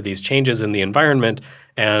reacting to these changes in the environment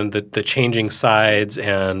and the changing sides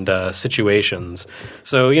and situations.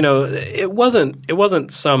 So, it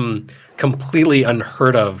wasn't some completely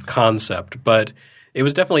unheard of concept, but it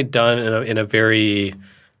was definitely done in a very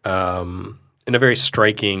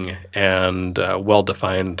striking and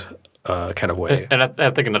well-defined kind of way. And I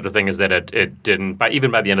think another thing is that it didn't, even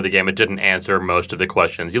by the end of the game, it didn't answer most of the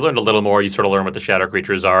questions. You learned a little more. You sort of learn what the shadow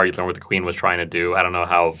creatures are. You learn what the queen was trying to do. I don't know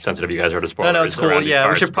how sensitive you guys are to spoilers. No, it's cool. Yeah,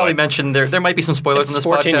 we should probably mention there might be some spoilers in this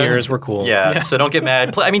 14 podcast. 14 years, we're cool. Yeah, so don't get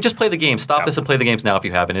mad. Just play the game. Stop this and play the games now if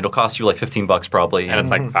you haven't. It'll cost you $15 probably. And it's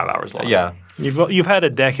 5 hours long. Yeah. You've had a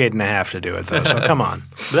decade and a half to do it, though, so come on.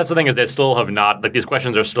 But that's the thing is they still have not – these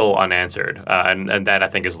questions are still unanswered. And that I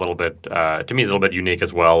think is a little bit to me is a little bit unique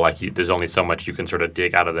as well. There's only so much you can sort of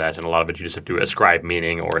dig out of that, and a lot of it you just have to ascribe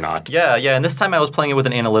meaning or not. Yeah. And this time I was playing it with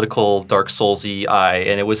an analytical Dark Souls-y eye,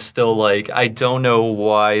 and it was still I don't know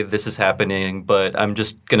why this is happening, but I'm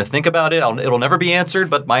just going to think about it. It'll never be answered,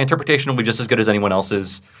 but my interpretation will be just as good as anyone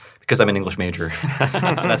else's. Because I'm an English major.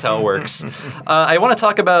 That's how it works. I want to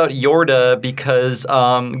talk about Yorda because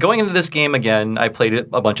going into this game again, I played it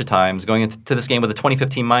a bunch of times. Going into this game with a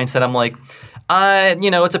 2015 mindset, I'm like,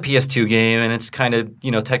 it's a PS2 game and it's kind of,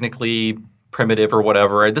 technically primitive or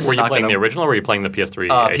whatever. Were you playing the original or were you playing the PS3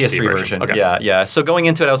 PS3 version? Okay. Yeah. So going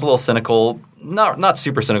into it, I was a little cynical. not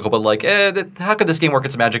super cynical, but like, how could this game work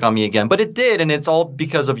its magic on me again? But it did, and it's all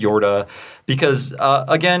because of Yorda. Because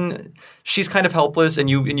again, she's kind of helpless, and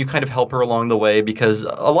you kind of help her along the way. Because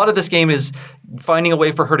a lot of this game is finding a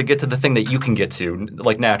way for her to get to the thing that you can get to,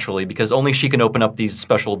 like naturally, because only she can open up these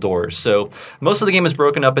special doors. So most of the game is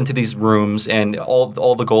broken up into these rooms, and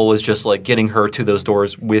all the goal is just like getting her to those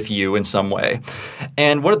doors with you in some way.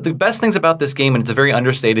 And one of the best things about this game, and it's very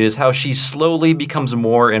understated, is how she slowly becomes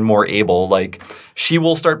more and more able. Like she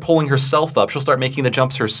will start pulling herself up. She'll start making the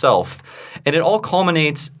jumps herself, and it all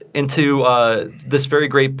culminates into this very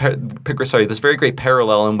great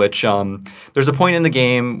parallel in which there's a point in the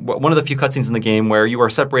game, one of the few cutscenes in the game, where you are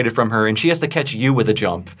separated from her and she has to catch you with a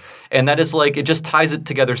jump, and that is like it just ties it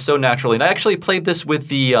together so naturally. And I actually played this with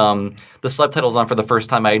the subtitles on for the first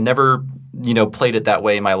time. I never played it that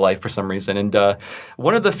way in my life for some reason. And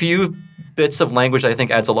one of the few bits of language I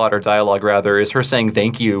think adds a lot, or dialogue rather, is her saying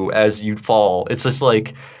thank you as you fall. It's just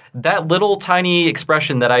like that little tiny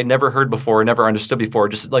expression that I never heard before, never understood before,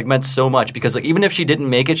 just like meant so much, because like even if she didn't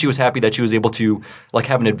make it, she was happy that she was able to like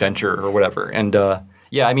have an adventure or whatever. And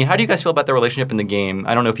yeah, I mean, how do you guys feel about the relationship in the game?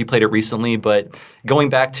 I don't know if you played it recently, but going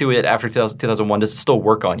back to it after 2001, does it still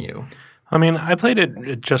work on you? I mean, I played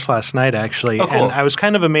it just last night actually, Oh, cool. and I was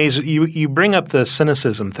kind of amazed. You bring up the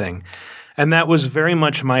cynicism thing. And that was very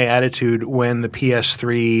much my attitude when the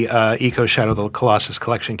PS3 Eco Shadow of the Colossus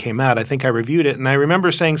collection came out. I think I reviewed it, and I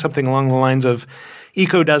remember saying something along the lines of,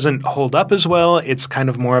 Eco doesn't hold up as well. It's kind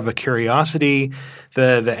of more of a curiosity.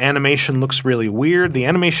 The animation looks really weird. The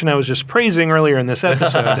animation I was just praising earlier in this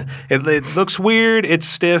episode, it looks weird. It's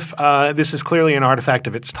stiff. This is clearly an artifact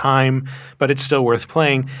of its time, but it's still worth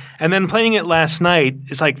playing. And then playing it last night,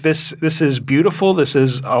 it's like this is beautiful. This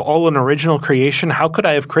is all an original creation. How could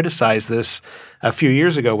I have criticized this a few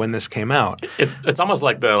years ago when this came out? It's almost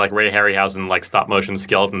like the Ray Harryhausen stop motion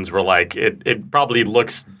skeletons were like it probably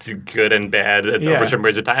looks good and bad over certain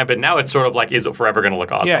periods of time, but now it's sort of like, is it forever going to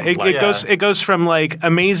look awesome? Yeah, it goes from like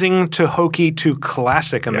amazing to hokey to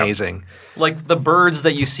classic amazing. Like the birds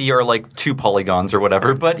that you see are like 2 polygons or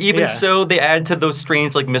whatever, but even so, they add to those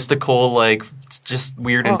strange like mystical just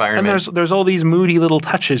weird environment. And there's all these moody little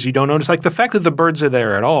touches you don't notice, like the fact that the birds are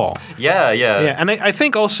there at all. Yeah. And I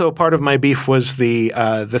think also part of my beef was the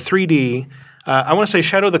 3D. I want to say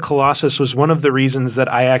Shadow of the Colossus was one of the reasons that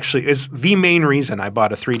is the main reason I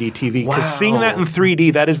bought a 3D TV. Because seeing that in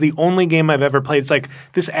 3D, that is the only game I've ever played. It's like,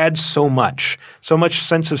 this adds so much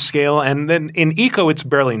sense of scale. And then in Eco, it's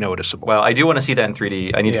barely noticeable. Wow, I do want to see that in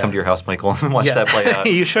 3D. I need to come to your house, Michael, and watch that play out.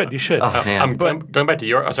 You should. Oh, man. I'm going back to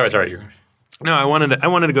your – sorry. No, I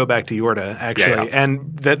wanted to go back to Yorda, actually. Yeah.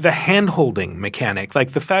 And the hand-holding mechanic,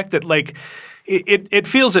 like the fact that like – It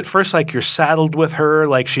feels at first like you're saddled with her,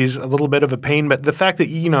 like she's a little bit of a pain, but the fact that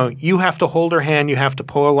you have to hold her hand, you have to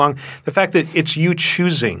pull her along, the fact that it's you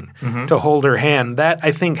choosing to hold her hand, that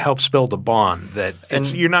I think helps build a bond, that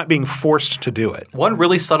you're not being forced to do it. One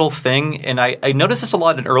really subtle thing, and I noticed this a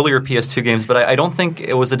lot in earlier PS2 games, but I don't think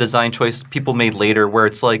it was a design choice people made later, where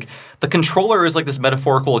it's like the controller is like this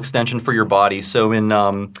metaphorical extension for your body. So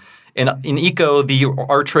in Eco, the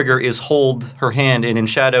R trigger is hold her hand, and in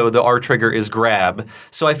Shadow, the R trigger is grab.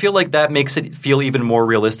 So I feel like that makes it feel even more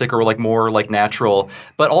realistic, or like more like natural.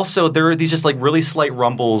 But also there are these just like really slight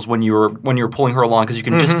rumbles when you're pulling her along, because you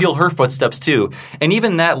can just feel her footsteps too. And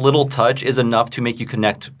even that little touch is enough to make you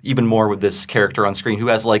connect even more with this character on screen, who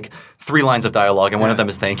has like 3 lines of dialogue, and one of them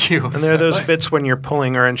is thank you. And there are those bits when you're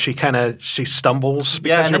pulling her and she stumbles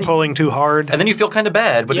because you're pulling too hard. And then you feel kind of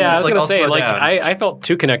bad. But yeah, it's just I was going to say, down. I felt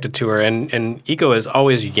too connected to her, and Eco is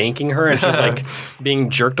always yanking her, and she's like being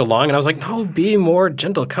jerked along, and I was like, no, be more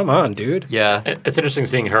gentle. Come on, dude. Yeah. It's interesting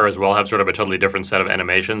seeing her as well have sort of a totally different set of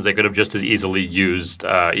animations. They could have just as easily used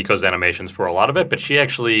Eco's animations for a lot of it, but she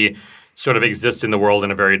actually sort of exists in the world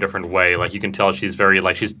in a very different way. Like you can tell she's very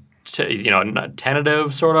not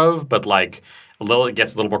tentative sort of, but like it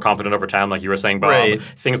gets a little more confident over time, like you were saying, Bob. Right.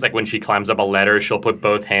 Things like when she climbs up a ladder, she'll put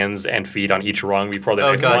both hands and feet on each rung before the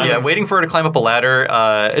next one. Yeah, waiting for her to climb up a ladder.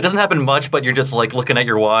 It doesn't happen much, but you're just like looking at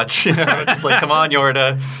your watch. Just like, come on,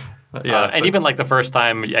 Yorda. And even like the first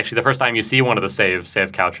time you see one of the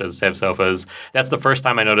save couches, save sofas, that's the first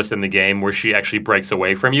time I noticed in the game where she actually breaks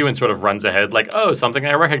away from you and sort of runs ahead like, oh, something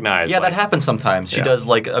I recognize. Yeah, that happens sometimes. She does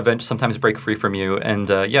like sometimes break free from you, and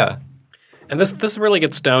And this really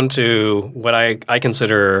gets down to what I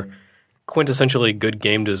consider quintessentially good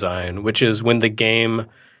game design, which is when the game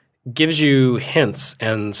gives you hints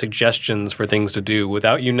and suggestions for things to do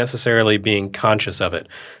without you necessarily being conscious of it.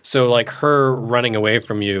 So like her running away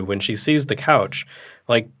from you when she sees the couch,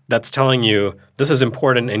 Like, that's telling you this is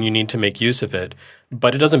important and you need to make use of it.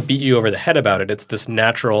 But it doesn't beat you over the head about it. It's this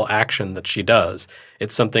natural action that she does.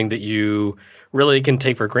 It's something that you really can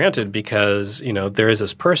take for granted because, there is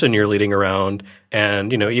this person you're leading around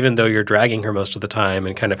and, even though you're dragging her most of the time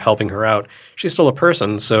and kind of helping her out, she's still a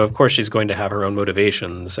person. So, of course, she's going to have her own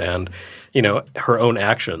motivations and, her own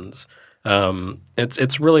actions.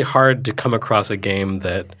 It's really hard to come across a game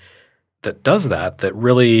that does that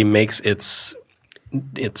really makes its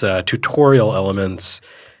tutorial elements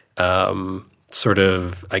sort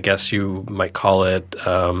of, I guess you might call it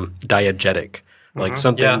diegetic. Like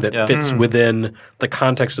something that fits within the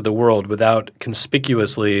context of the world without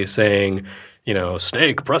conspicuously saying,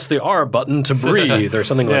 Snake, press the R button to breathe or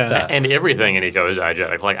something like that. And everything in Eco is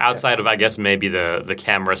diegetic. Like outside of, I guess, maybe the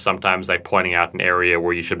camera sometimes like pointing out an area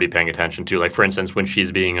where you should be paying attention to. Like, for instance, when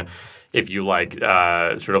she's being – if you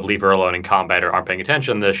sort of leave her alone in combat or aren't paying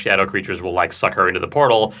attention, the shadow creatures will suck her into the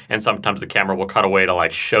portal, and sometimes the camera will cut away to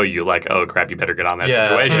show you oh crap, you better get on that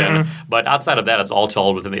situation. But outside of that, it's all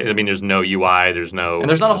told within there's no UI, there's no and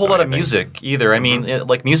there's not a whole lot of music either. I mean,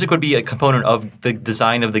 music would be a component of the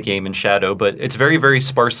design of the game in Shadow, but it's very, very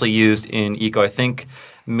sparsely used in Eco. I think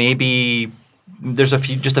maybe there's a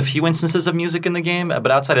few instances of music in the game, but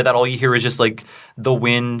outside of that, all you hear is just the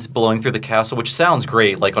wind blowing through the castle, which sounds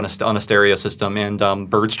great, on a stereo system, and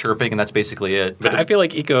birds chirping, and that's basically it. But I feel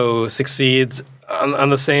like Eco succeeds on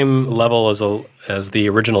the same level as the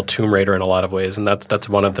original Tomb Raider in a lot of ways, and that's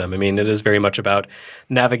one of them. I mean, it is very much about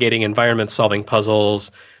navigating environments, solving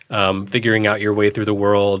puzzles, figuring out your way through the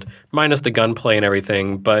world, minus the gunplay and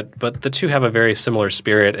everything. But the two have a very similar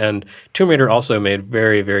spirit. And Tomb Raider also made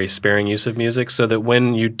very, very sparing use of music so that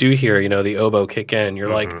when you do hear, the oboe kick in,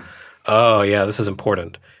 you're like, oh, yeah, this is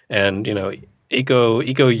important. And, Eco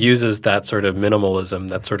uses that sort of minimalism,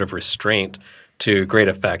 that sort of restraint to great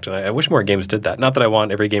effect. And I wish more games did that. Not that I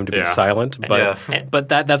want every game to be silent, but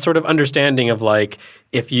that sort of understanding of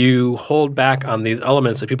if you hold back on these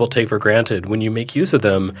elements that people take for granted, when you make use of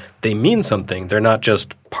them, they mean something. They're not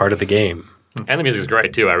just part of the game. And the music is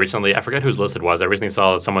great, too. I forget whose list it was. I recently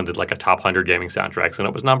saw that someone did a top 100 gaming soundtracks, and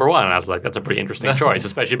it was number one. And I was like, that's a pretty interesting choice,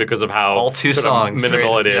 especially because of how all two songs,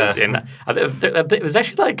 minimal right? it is. Yeah. And there's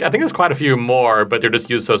actually, I think there's quite a few more, but they're just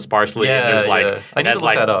used so sparsely. Yeah, and there's I need to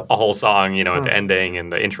look that up. A whole song, at the ending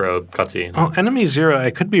and the intro cutscene. Oh, Enemy Zero,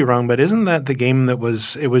 I could be wrong, but isn't that the game that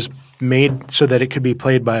was made so that it could be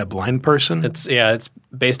played by a blind person? It's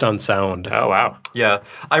based on sound. Oh, wow. Yeah.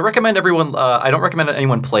 I recommend everyone I don't recommend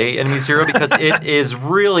anyone play Enemy Zero because it is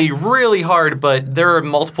really, really hard, but there are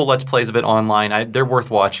multiple Let's Plays of it online. They're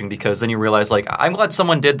worth watching because then you realize, I'm glad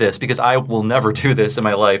someone did this because I will never do this in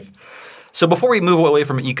my life. So before we move away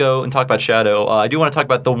from Eco and talk about Shadow, I do want to talk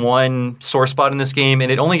about the one sore spot in this game,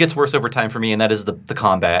 and it only gets worse over time for me, and that is the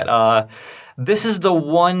combat. This is the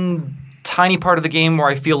one tiny part of the game where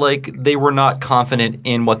I feel like they were not confident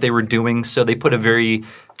in what they were doing, so they put a very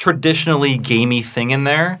traditionally gamey thing in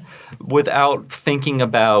there without thinking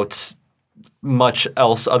about much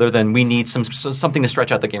else other than we need something to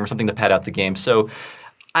stretch out the game or something to pad out the game. So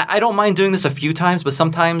I don't mind doing this a few times, but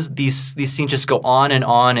sometimes these scenes just go on and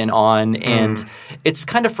on and on, and it's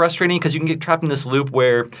kind of frustrating because you can get trapped in this loop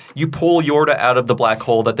where you pull Yorda out of the black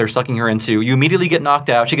hole that they're sucking her into. You immediately get knocked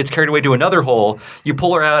out. She gets carried away to another hole. You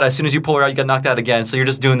pull her out. As soon as you pull her out, you get knocked out again. So you're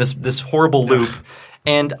just doing this horrible loop.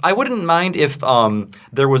 And I wouldn't mind if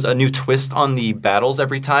there was a new twist on the battles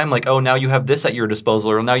every time, now you have this at your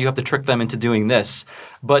disposal, or now you have to trick them into doing this.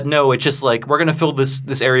 But no, it's just we're going to fill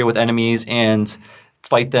this area with enemies and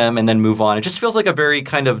fight them and then move on. It just feels like a very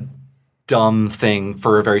kind of dumb thing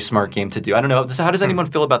for a very smart game to do. I don't know. How does anyone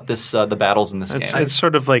feel about this? The battles in this game? It's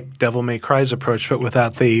sort of like Devil May Cry's approach, but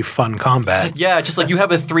without the fun combat. Yeah, just you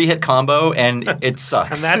have a 3-hit combo and it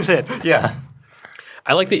sucks. And that's it. Yeah.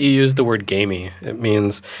 I like that you use the word gamey. It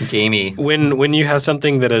means gamey. When you have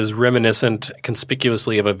something that is reminiscent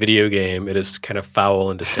conspicuously of a video game, it is kind of foul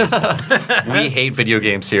and distasteful. We hate video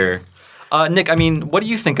games here. Nick, what do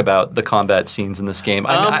you think about the combat scenes in this game?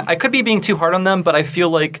 I could be being too hard on them, but I feel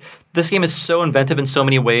like this game is so inventive in so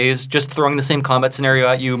many ways. Just throwing the same combat scenario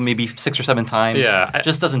at you maybe 6 or 7 times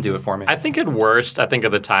just doesn't do it for me. I think at worst, at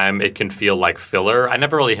the time, it can feel like filler. I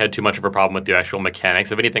never really had too much of a problem with the actual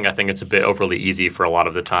mechanics. If anything, I think it's a bit overly easy for a lot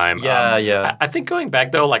of the time. Yeah. I think going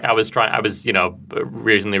back, though, I was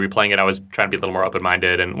recently replaying it, I was trying to be a little more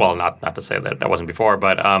open-minded. And, well, not to say that wasn't before,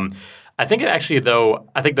 but I think it actually, though,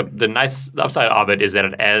 I think the nice upside of it is that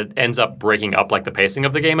it ends up breaking up the pacing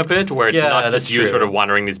of the game a bit, where it's not just you sort of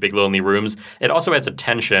wandering these big lonely rooms. It also adds a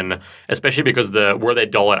tension, especially because where they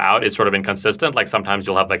dull it out is sort of inconsistent. Sometimes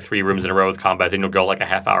you'll have 3 rooms in a row with combat, and you'll go a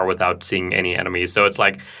half hour without seeing any enemies. So it's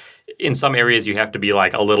in some areas you have to be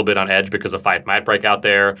like a little bit on edge because a fight might break out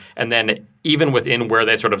there. And then even within where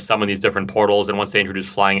they sort of summon these different portals, and once they introduce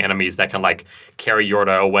flying enemies that can like carry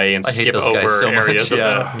Yorda away and skip over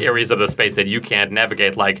areas of the space that you can't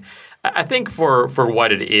navigate, like I think for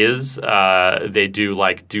what it is, they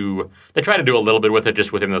try to do a little bit with it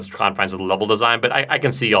just within the confines of the level design, but I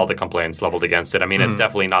can see all the complaints leveled against it. I mean, it's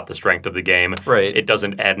definitely not the strength of the game. Right. It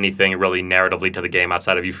doesn't add anything really narratively to the game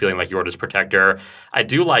outside of you feeling like Yorda's protector. I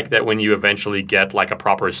do like that when you eventually get like a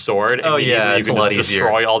proper sword, and you can just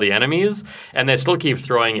destroy all the enemies, and they still keep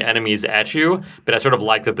throwing enemies at you, but I sort of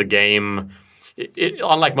like that the game...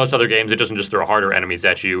 unlike most other games, it doesn't just throw harder enemies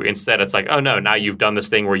at you. Instead, it's like, oh no, now you've done this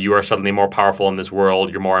thing where you are suddenly more powerful in this world.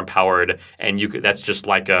 You're more empowered, and that's just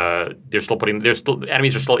like enemies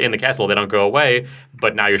are still in the castle. They don't go away,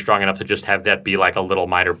 but now you're strong enough to just have that be like a little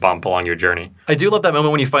minor bump along your journey. I do love that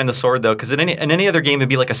moment when you find the sword, though, because in any other game it'd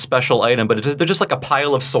be like a special item, but they're just like a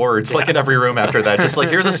pile of swords, like in every room after that. Just like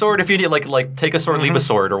here's a sword if you need, like take a sword, leave a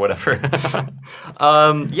sword, or whatever.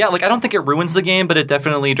 I don't think it ruins the game, but it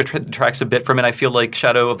definitely detracts a bit from it. I feel like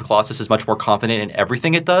Shadow of the Colossus is much more confident in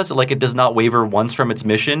everything it does. Like, it does not waver once from its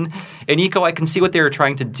mission. In Ico, I can see what they were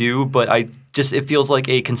trying to do, but it feels like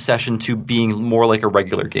a concession to being more like a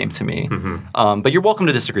regular game to me. But you're welcome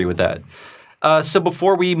to disagree with that. So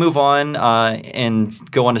before we move on and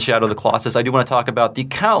go on to Shadow of the Colossus, I do want to talk about the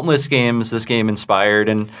countless games this game inspired,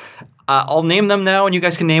 and I'll name them now, and you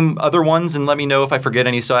guys can name other ones and let me know if I forget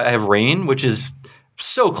any. So I have Rain, which is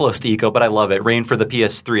so close to Ico, but I love it. Rain for the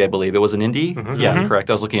PS3, I believe. It was an indie? Yeah, correct.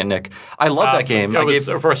 I was looking at Nick. I love that game. It was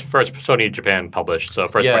first Sony Japan published, so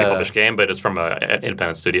first Sony published game, but it's from an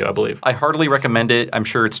independent studio, I believe. I heartily recommend it. I'm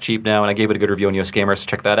sure it's cheap now, and I gave it a good review on US Gamer, so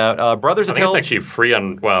check that out. Brothers of I think it's actually free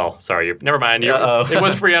on, never mind. It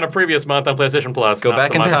was free on a previous month on PlayStation Plus. Go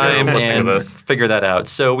back in time and figure that out.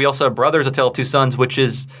 So we also have Brothers, A Tale of Two Sons, which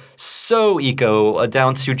is so Ico,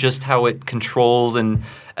 down to just how it controls and...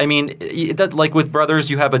 I mean, like with Brothers,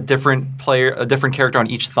 you have a different character on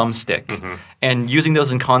each thumbstick. And using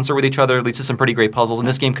those in concert with each other leads to some pretty great puzzles, and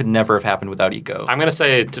this game could never have happened without Ico. I'm going to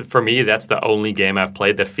say, for me, that's the only game I've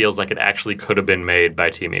played that feels like it actually could have been made by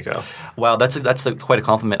Team Ico. Wow, that's quite a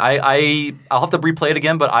compliment. I'll have to replay it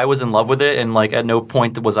again, but I was in love with it, and like at no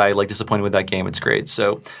point was I like disappointed with that game. It's great.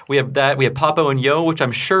 So we have that. We have Papo and Yo, which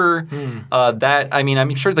I'm sure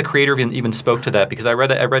I'm sure the creator even spoke to that, because I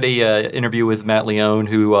read a interview with Matt Leone,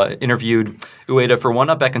 who interviewed Ueda for One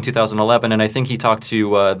Up back in 2011, and I think he talked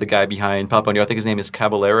to the guy behind Papo and Yo. I think his name is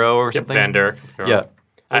Caballero or something. Van Der. Yeah.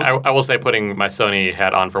 I will say, putting my Sony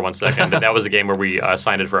hat on for 1 second, that was a game where we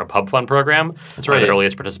signed it for a pub fund program. That's right. One of the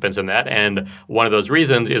earliest participants in that. And one of those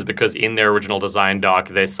reasons is because in their original design doc,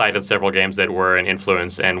 they cited several games that were an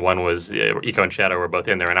influence, and one was Ico and Shadow were both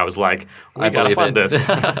in there. And I was like, we got to fund this.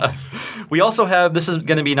 We also have, this is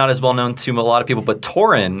going to be not as well known to a lot of people, but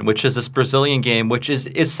Torin, which is this Brazilian game, which is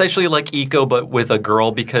essentially like Ico but with a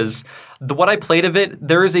girl, because what I played of it,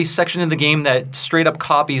 there is a section in the game that straight up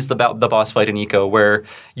copies the boss fight in Ico, where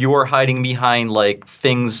you are hiding behind like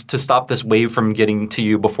things to stop this wave from getting to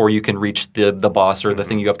you before you can reach the boss or the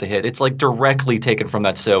thing you have to hit. It's like directly taken from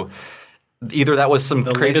that. So either that was some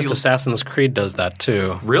the crazy... latest Assassin's Creed does that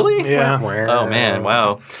too. Really? Yeah. Oh, man.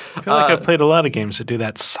 Wow. I feel like I've played a lot of games that do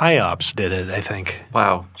that. Psyops did it, I think.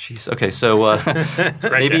 Wow. Jeez. Okay, so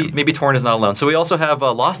maybe Torn is not alone. So we also have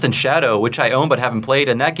Lost in Shadow, which I own but haven't played,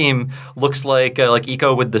 and that game looks like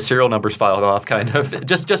Ico with the serial numbers filed off, kind of.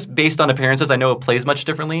 just based on appearances, I know it plays much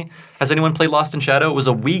differently. Has anyone played Lost in Shadow? It was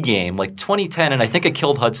a Wii game, like 2010, and I think it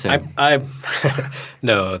killed Hudson.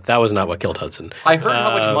 No, that was not what killed Hudson. I heard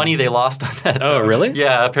how much money they lost on that. Oh, really?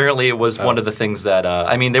 Yeah, apparently it was one of the things that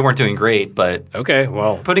they weren't doing great, but okay,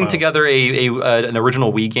 well, putting together an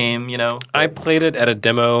original Wii game, I played it at a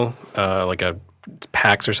demo, like a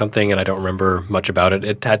PAX or something, and I don't remember much about it.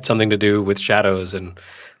 It had something to do with shadows and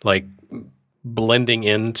like blending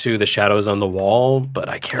into the shadows on the wall, but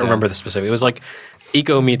I can't remember the specific. It was like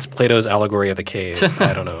Ico meets Plato's Allegory of the Cave.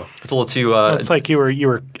 I don't know. It's a little too. It's like you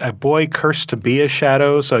were a boy cursed to be a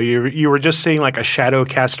shadow, so you were just seeing like a shadow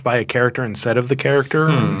cast by a character instead of the character.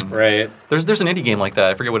 Right. There's an indie game like that.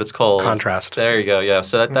 I forget what it's called. Contrast. There you go. Yeah.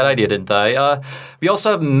 So that idea didn't die. We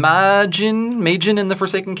also have Majin in the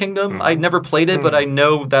Forsaken Kingdom. I never played it, but I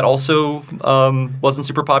know that also wasn't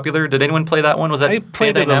super popular. Did anyone play that one? Was that I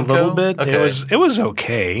played it a little bit. Okay. It was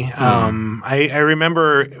okay. I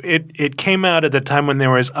remember it came out at the time when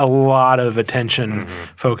there was a lot of attention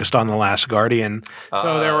focused on The Last Guardian.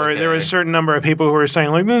 So there were a certain number of people who were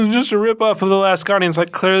saying like, this is just a ripoff of The Last Guardian. It's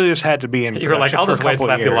like, clearly this had to be in production. You were like, I'll just wait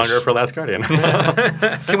slightly longer for Last Guardian.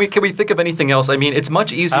 Can we think of anything else? I mean, it's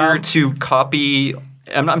much easier to copy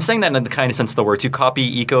I'm saying that in the kindest sense of the word, to copy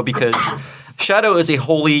Eco because Shadow is a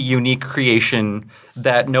wholly unique creation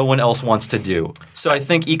that no one else wants to do. So I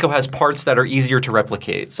think Eco has parts that are easier to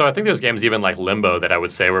replicate. So I think there's games even like Limbo that I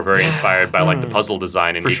would say were very inspired by like the puzzle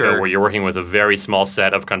design in Eco, where you're working with a very small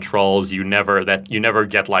set of controls. You never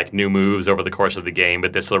get like new moves over the course of the game,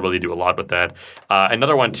 but they still really do a lot with that.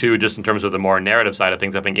 Another one too, just in terms of the more narrative side of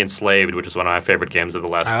things, I think Enslaved, which is one of my favorite games of the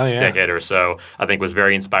last decade or so, I think was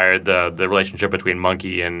very inspired. The relationship between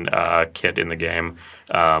Monkey and Kit in the game.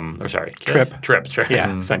 Trip. Yeah.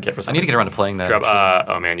 I need to get around to playing that. Trip.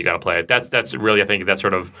 Oh man, you got to play it. That's really, I think that's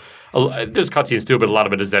sort of there's cutscenes too, but a lot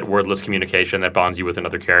of it is that wordless communication that bonds you with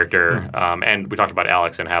another character. And we talked about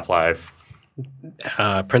Alex in Half-Life.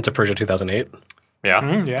 Prince of Persia 2008.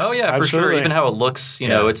 Yeah. Yeah. Oh yeah, for sure. Even how it looks,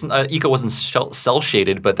 know, it's Eco wasn't cell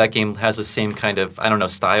shaded, but that game has the same kind of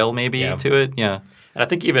style maybe to it. Yeah. And I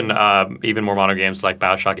think even more modern games like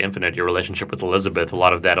BioShock Infinite, your relationship with Elizabeth, a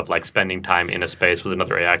lot of that of like spending time in a space with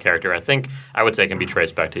another AI character, I would say can be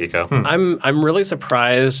traced back to Eco. I'm really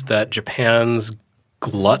surprised that Japan's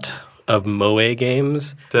glut of moe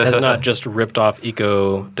games has not just ripped off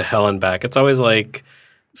Eco to hell and back. It's always like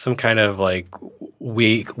some kind of like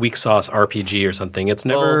weak sauce RPG or something. It's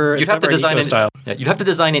never you'd have to design style. You'd have to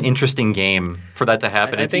design an interesting game for that to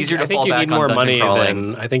happen. It's easier to fall back on dungeon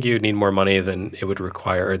crawling. I think you need more money than it would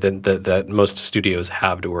require, or than that most studios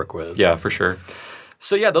have to work with. Yeah, for sure.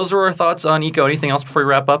 So yeah, those were our thoughts on Eco. Anything else before we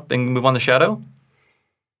wrap up and move on to Shadow?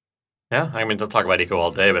 Yeah, I mean, I'll talk about Eco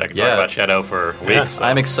all day, but I can talk about Shadow for weeks. So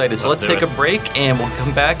I'm excited. So let's take a break, and we'll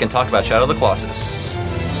come back and talk about Shadow of the Colossus.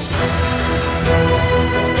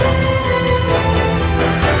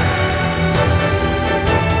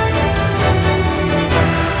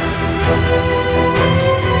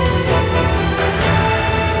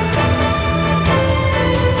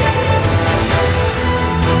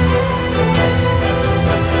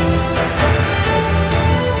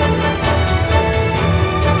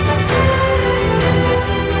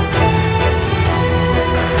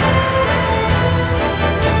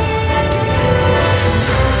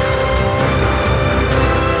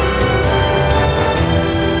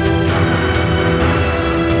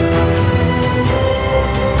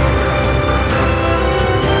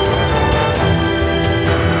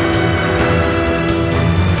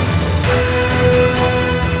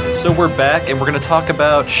 So we're back, and we're going to talk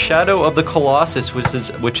about Shadow of the Colossus, which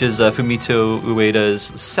is Fumito Ueda's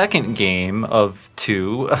second game of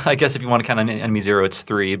 2. I guess if you want to count on Enemy Zero, it's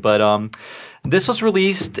 3. But this was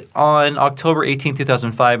released on October 18,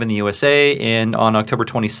 2005 in the USA, and on October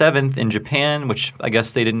 27th in Japan, which I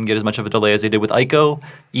guess they didn't get as much of a delay as they did with Eco.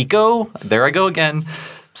 There I go again.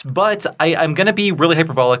 But I'm going to be really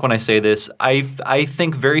hyperbolic when I say this. I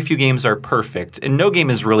think very few games are perfect, and no game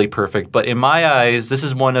is really perfect. But in my eyes, this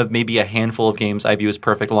is one of maybe a handful of games I view as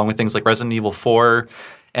perfect, along with things like Resident Evil 4,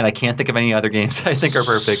 and I can't think of any other games I think are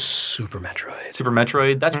perfect. Super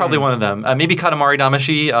Metroid. That's probably one of them. Maybe Katamari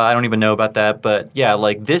Damacy. I don't even know about that. But yeah,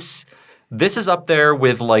 like this is up there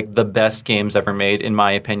with like the best games ever made, in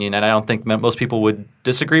my opinion. And I don't think most people would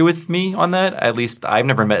disagree with me on that. At least I've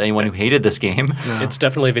never met anyone who hated this game. No. It's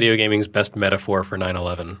definitely video gaming's best metaphor for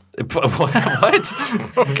 9/11.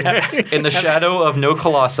 What? Okay. In the shadow of no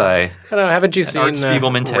Colossi. I don't know. Haven't you seen Art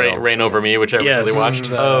Spiegelman tale. Rain Over Me, which I recently watched?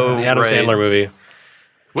 The Adam Sandler movie.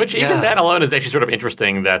 Which even that alone is actually sort of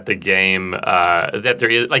interesting that the game that there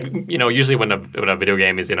is like usually when a video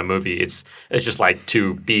game is in a movie it's just like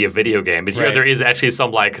to be a video game, but here there is actually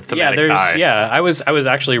some like thematic tie. Yeah, I was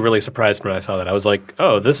actually really surprised when I saw that. I was like,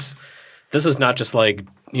 oh, this is not just like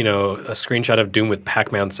a screenshot of Doom with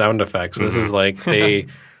Pac-Man sound effects. This is like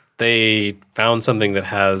they found something that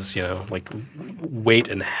has like weight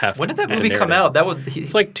and heft. When did that movie come out?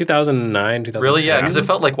 It's like 2009, 2010. Really? Yeah, because it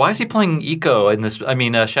felt like, why is he playing Eco in this? I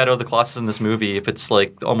mean, Shadow of the Colossus in this movie if it's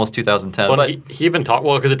like almost 2010. Well, but he even talked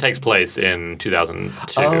because it takes place in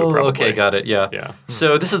 2002. Oh, probably. Okay, got it. Yeah.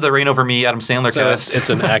 So this is the Rain Over Me Adam Sandler cast.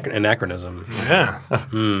 It's an anachronism. Yeah.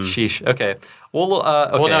 Sheesh. Okay. Well,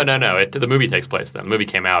 okay. Well, no. The movie takes place then. The movie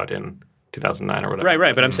came out in 2009 or whatever.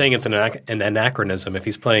 Right. But I'm saying it's an anachronism if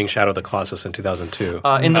he's playing Shadow of the Colossus in 2002.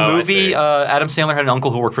 In the movie, Adam Sandler had an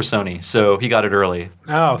uncle who worked for Sony, so he got it early.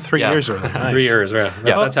 Oh, 3 years early. Nice. 3 years, yeah.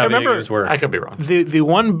 That's how video games work. I could be wrong. The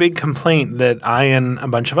one big complaint that I and a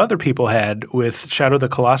bunch of other people had with Shadow of the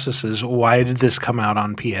Colossus is, why did this come out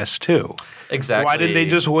on PS2? Exactly. Why did they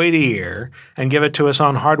just wait a year and give it to us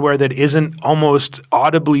on hardware that isn't almost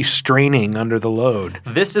audibly straining under the load?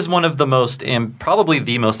 This is one of the most, probably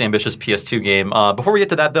the most ambitious PS2 PS2 game. Before we get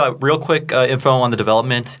to that, though, real quick info on the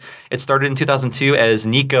development. It started in 2002 as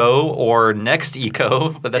Nico or Next Eco.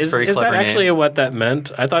 That's very clever Is that name. actually what that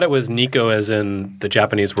meant? I thought it was Nico as in the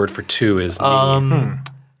Japanese word for two is ni.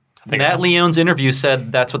 Matt Leone's interview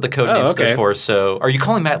said that's what the code name stood okay. for. So, are you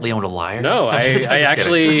calling Matt Leone a liar? No,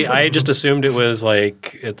 I just assumed it was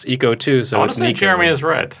like it's Eco 2, so I want it's to say Nico. Jeremy is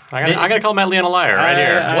right. I'm gonna call Matt Leon a liar right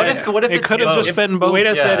here. What if It it's could have both? just been both.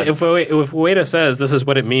 Ueda said, if Ueda says this is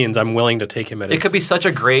what it means, I'm willing to take him at his It could be such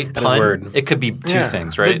a great his pun. word. It could be two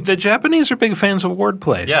things, right? The Japanese are big fans of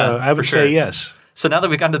wordplay, Yeah, so I for would sure. say yes. So now that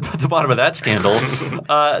we've gotten to the bottom of that scandal,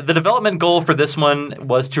 the development goal for this one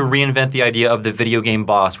was to reinvent the idea of the video game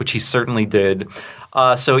boss, which he certainly did.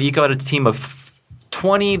 So Eco had a team of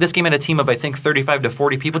 20. This game had a team of, I think, 35 to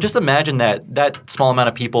 40 people. Just imagine that small amount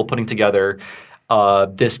of people putting together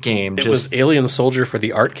this game. It was Alien Soldier for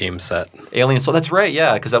the art game set. Alien. So that's right,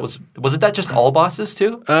 yeah, because that was it that just all bosses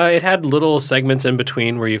too? It had little segments in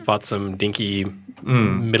between where you fought some dinky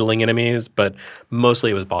middling enemies, but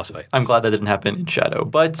mostly it was boss fights. I'm glad that didn't happen in Shadow.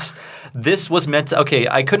 But this was meant to – okay,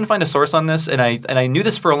 I couldn't find a source on this, and I knew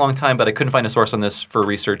this for a long time, but I couldn't find a source on this for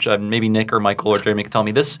research. Maybe Nick or Michael or Jeremy can tell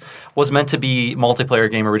me. This was meant to be a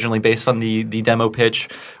multiplayer game originally based on the demo pitch,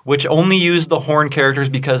 which only used the horn characters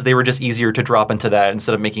because they were just easier to drop into that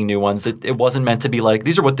instead of making new ones. It wasn't meant to be like,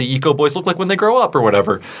 these are what the Eco Boys look like when they grow up or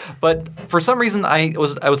whatever. But for some reason, I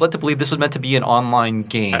was led to believe this was meant to be an online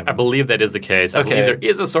game. I believe that is the case. I believe there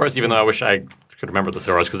is a source, even though I wish I could remember the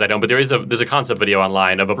source because I don't. But there's a concept video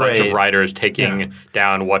online of a bunch of writers taking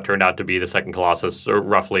down what turned out to be the second Colossus, or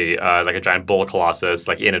roughly like a giant bull Colossus,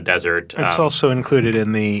 like in a desert. It's also included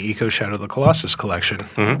in the Eco Shadow the Colossus collection.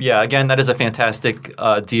 Yeah, again, that is a fantastic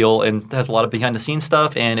deal and has a lot of behind-the-scenes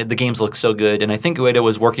stuff, and the games look so good. And I think Ueda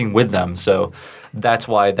was working with them, so that's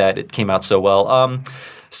why it came out so well.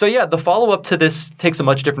 So yeah, the follow-up to this takes a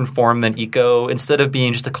much different form than Eco. Instead of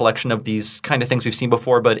being just a collection of these kind of things we've seen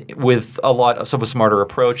before, but with a lot of a smarter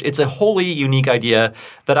approach, it's a wholly unique idea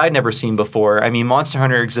that I'd never seen before. I mean, Monster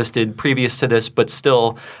Hunter existed previous to this, but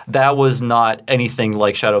still, that was not anything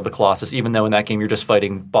like Shadow of the Colossus, even though in that game you're just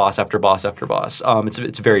fighting boss after boss after boss.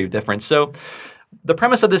 It's very different. So the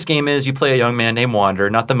premise of this game is you play a young man named Wander,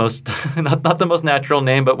 not the most not the most natural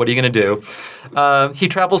name, but what are you going to do? He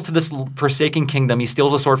travels to this forsaken kingdom. He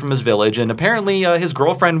steals a sword from his village, and apparently his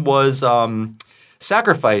girlfriend was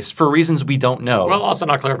sacrificed for reasons we don't know. Well, also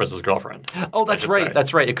not Clarice's girlfriend. Oh, that's right.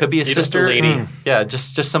 That's right. It could be a sister. Just a lady. Yeah,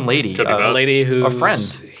 just some lady. Could be A both. lady who a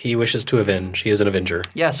friend. he wishes to avenge. He is an avenger.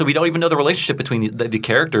 Yeah, so we don't even know the relationship between the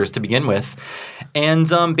characters to begin with. And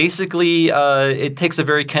basically, it takes a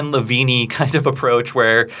very Ken Levine kind of approach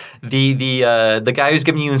where the guy who's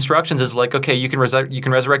giving you instructions is like, okay, you can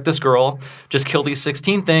resurrect this girl, just kill these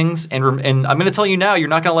 16 things, and I'm going to tell you now, you're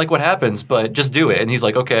not going to like what happens, but just do it. And he's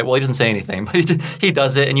like, okay, well, he doesn't say anything, but he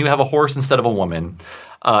does it, and you have a horse instead of a woman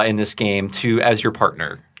in this game as your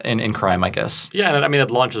partner in crime, I guess. Yeah, and I mean, it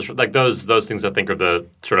launches like those things. I think are the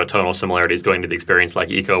sort of tonal similarities going to the experience like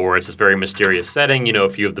Eco, where it's this very mysterious setting. You know a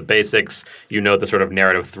few of the basics. You know the sort of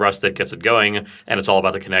narrative thrust that gets it going, and it's all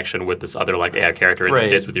about the connection with this other like AI character in this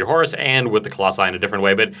case with your horse and with the Colossi in a different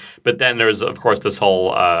way. But then there's of course this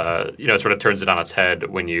whole it sort of turns it on its head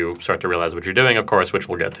when you start to realize what you're doing. Of course, which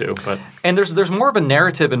we'll get to. But and there's more of a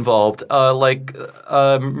narrative involved.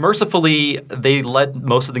 Mercifully, they let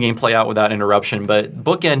most of the game play out without interruption, but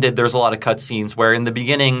bookended. There's a lot of cutscenes where in the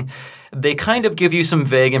beginning they kind of give you some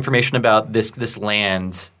vague information about this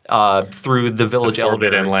land through the village elder.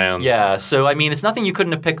 Forbidden lands. Yeah, so I mean, it's nothing you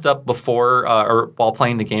couldn't have picked up before or while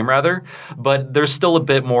playing the game, rather. But there's still a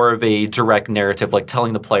bit more of a direct narrative, like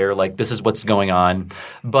telling the player, like this is what's going on.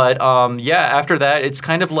 But after that, it's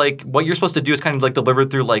kind of like what you're supposed to do is kind of like delivered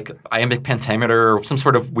through like iambic pentameter or some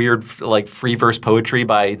sort of weird like free verse poetry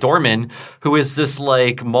by Dorman, who is this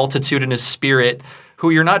like multitudinous spirit who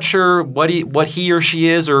you're not sure what he or she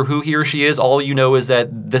is or who he or she is. All you know is that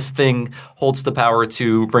this thing holds the power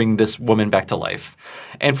to bring this woman back to life.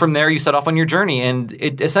 And from there, you set off on your journey. And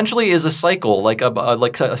it essentially is a cycle, like a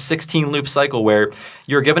 16-loop cycle where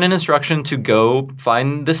you're given an instruction to go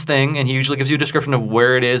find this thing, and he usually gives you a description of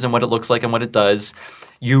where it is and what it looks like and what it does.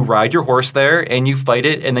 You ride your horse there, and you fight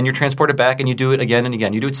it, and then you're transported back, and you do it again and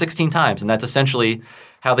again. You do it 16 times, and that's essentially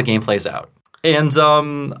how the game plays out. And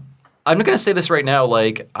I'm going to say this right now.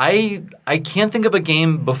 Like I can't think of a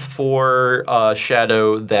game before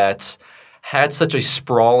Shadow that had such a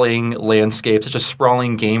sprawling landscape, such a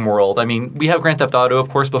sprawling game world. I mean, we have Grand Theft Auto, of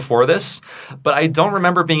course, before this, but I don't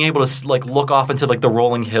remember being able to like look off into like the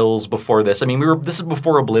rolling hills before this. I mean, this is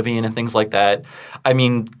before Oblivion and things like that. I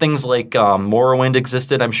mean, things like Morrowind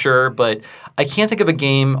existed, I'm sure, but I can't think of a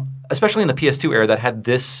game, especially in the PS2 era, that had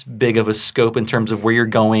this big of a scope in terms of where you're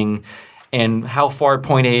going and how far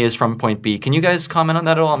point A is from point B. Can you guys comment on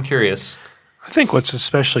that at all? I'm curious. I think what's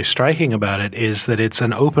especially striking about it is that it's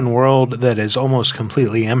an open world that is almost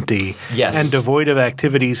completely empty and devoid of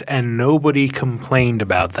activities, and nobody complained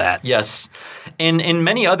about that. Yes. In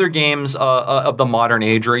many other games of the modern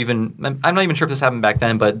age, or even – I'm not even sure if this happened back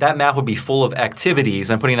then, but that map would be full of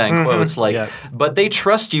activities. I'm putting that in quotes. But they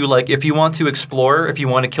trust you. Like if you want to explore, if you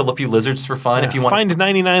want to kill a few lizards for fun, if you want – Find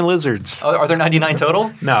 99 lizards. Are there 99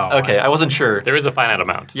 total? No. Okay, I wasn't sure. There is a finite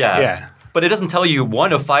amount. Yeah. But it doesn't tell you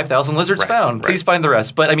 1 of 5,000 lizards found. Please find the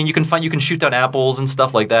rest. But I mean, you can shoot down apples and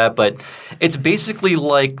stuff like that. But it's basically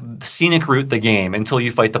like scenic route the game until you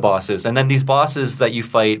fight the bosses. And then these bosses that you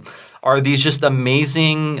fight are these just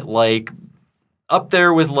amazing, like up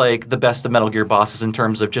there with like the best of Metal Gear bosses in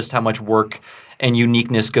terms of just how much work and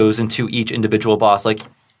uniqueness goes into each individual boss. Like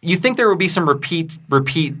you think there would be some repeat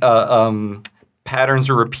patterns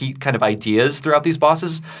or repeat kind of ideas throughout these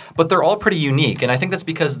bosses, but they're all pretty unique. And I think that's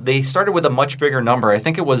because they started with a much bigger number. I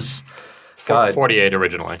think it was 48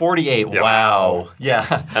 originally. 48. Yep. Wow. Yeah.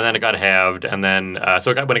 And then it got halved, and then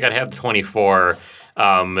when it got halved to 24.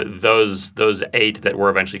 Those 8 that were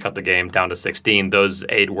eventually cut the game down to 16, those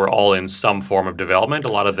 8 were all in some form of development.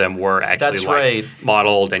 A lot of them were actually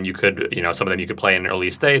modeled, and you could, some of them you could play in early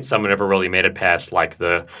states. Some never really made it past like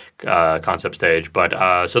the concept stage.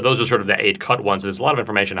 But so those are sort of the 8 cut ones. There's a lot of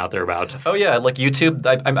information out there about. Oh yeah, like YouTube.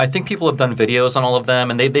 I think people have done videos on all of them,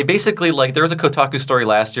 and they basically like there was a Kotaku story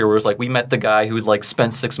last year where it was like we met the guy who like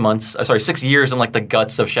spent 6 years in like the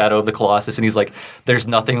guts of Shadow of the Colossus, and he's like, there's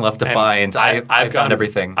nothing left to find. I've found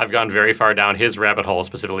everything. I've gone very far down his rabbit hole,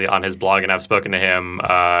 specifically on his blog, and I've spoken to him.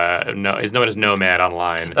 He's known as Nomad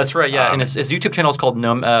online. That's right, yeah. And his YouTube channel is called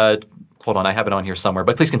hold on, I have it on here somewhere,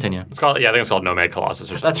 but please continue. I think it's called Nomad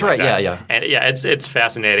Colossus or something. That's right, like that. yeah. And it's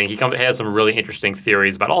fascinating. He has some really interesting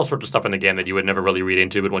theories about all sorts of stuff in the game that you would never really read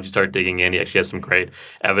into, but once you start digging in, he actually has some great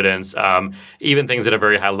evidence. Even things at a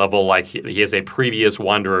very high level, like he has a previous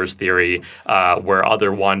Wanderers theory where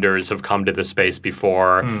other Wanderers have come to this space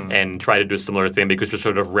before and tried to do a similar thing because there's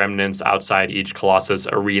sort of remnants outside each Colossus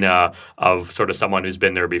arena of sort of someone who's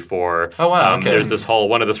been there before. Oh, wow, okay. There's this whole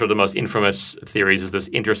 – one of the sort of the most infamous theories is this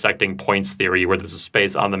intersecting points theory, where there's a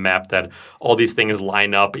space on the map that all these things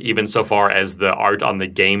line up, even so far as the art on the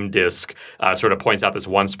game disc sort of points out this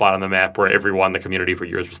one spot on the map where everyone in the community for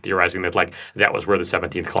years was theorizing that like that was where the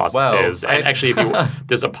 17th Colossus is. And actually,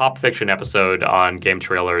 there's a Pop Fiction episode on Game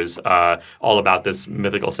Trailers all about this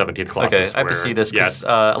mythical 17th Colossus. Okay, I have to see this because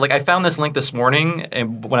I found this link this morning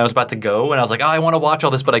and when I was about to go, and I was like, I want to watch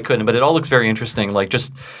all this, but I couldn't. But it all looks very interesting. Like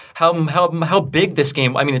just how big this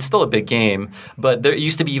game. I mean, it's still a big game, but there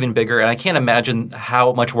used to be even bigger. And I can't imagine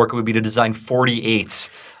how much work it would be to design 48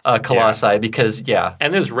 Colossi because,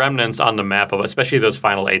 And there's remnants on the map of especially those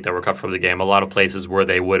final 8 that were cut from the game, a lot of places where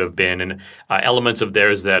they would have been, and elements of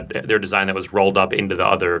their design that was rolled up into the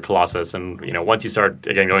other Colossus. And, once you start,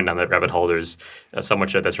 again, going down that rabbit hole, there's so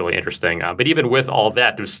much that's really interesting. But even with all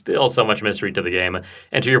that, there's still so much mystery to the game.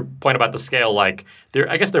 And to your point about the scale, like,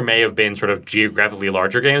 I guess there may have been sort of geographically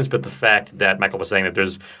larger games, but the fact that Mikel was saying that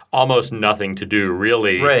there's almost nothing to do,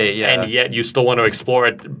 really. Right, yeah. And yet you still want to explore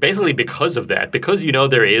it basically because of that, because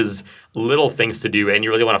there is little things to do and you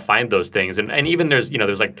really want to find those things. And even there's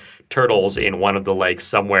like turtles in one of the lakes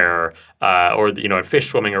somewhere or and fish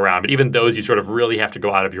swimming around. But even those you sort of really have to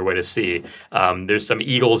go out of your way to see. There's some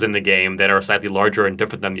eagles in the game that are slightly larger and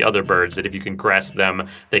different than the other birds that if you can grasp them,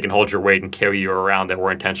 they can hold your weight and carry you around that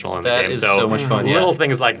were intentional in the game. That is so much fun, little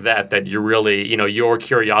things like that you really, your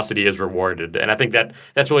curiosity is rewarded. And I think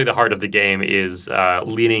that's really the heart of the game is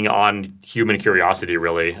leaning on human curiosity,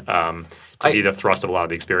 really. To be the thrust of a lot of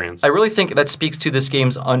the experience. I really think that speaks to this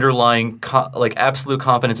game's underlying absolute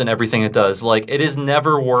confidence in everything it does. Like it is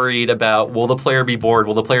never worried about will the player be bored,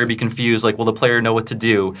 will the player be confused, like will the player know what to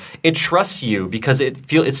do. It trusts you because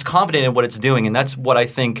it's confident in what it's doing, and that's what I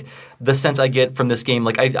think the sense I get from this game.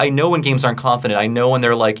 Like I know when games aren't confident. I know when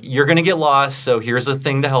they're like, you're going to get lost, so here's a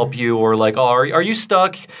thing to help you, or like, oh, are you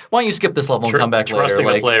stuck? Why don't you skip this level and come back later? Trusting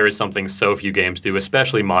the player is something so few games do,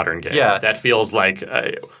 especially modern games. Yeah. That feels like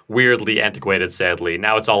weirdly antiquated, sadly.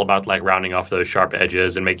 Now it's all about like rounding off those sharp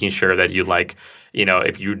edges and making sure that you like,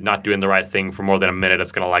 if you're not doing the right thing for more than a minute,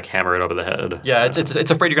 it's going to like hammer it over the head. Yeah, it's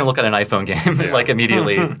afraid you're going to look at an iPhone game like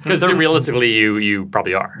immediately. Because realistically, you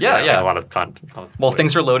probably are. Yeah. A lot of content. Well,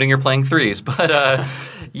 things are loading, you're playing threes. But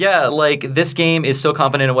yeah, like this game is so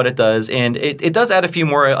confident in what it does. And it does add a few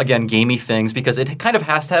more, again, gamey things because it kind of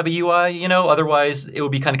has to have a UI, Otherwise, it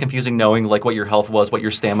would be kind of confusing knowing like what your health was, what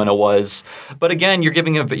your stamina was. But again, you're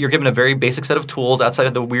given a very basic set of tools outside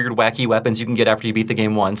of the weird, wacky weapons you can get after you beat the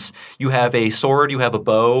game once. You have a sword, you have a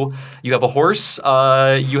bow, you have a horse,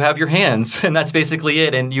 you have your hands, and that's basically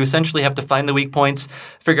it. And you essentially have to find the weak points,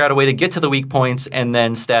 figure out a way to get to the weak points, and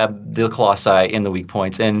then stab the Colossi in the weak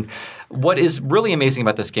points. And what is really amazing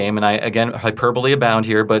about this game, and I, again, hyperbole abound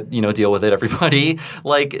here, but, deal with it, everybody.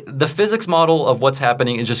 Like, the physics model of what's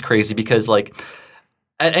happening is just crazy because, like,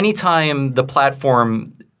 at any time the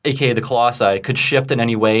platform, aka the Colossi, could shift in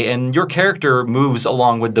any way, and your character moves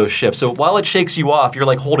along with those shifts. So while it shakes you off, you're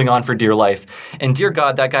like holding on for dear life. And dear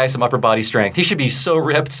God, that guy has some upper body strength. He should be so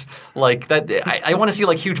ripped. Like that, I want to see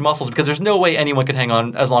like huge muscles because there's no way anyone could hang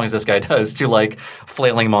on as long as this guy does to like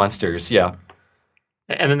flailing monsters. Yeah.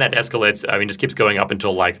 And then that escalates. I mean, just keeps going up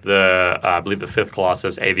until like I believe the fifth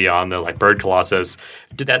Colossus, Avion, the like bird Colossus.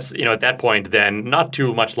 That's at that point. Then not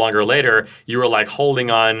too much longer later, you were like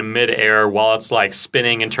holding on midair while it's like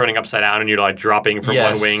spinning and turning upside down, and you're like dropping from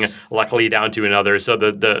one wing, luckily down to another. So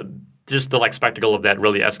just the like spectacle of that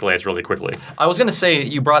really escalates really quickly. I was going to say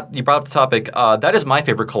you brought up the topic. That is my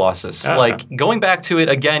favorite Colossus. Like going back to it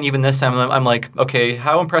again, even this time, I'm like, okay,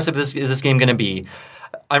 how impressive is this game going to be?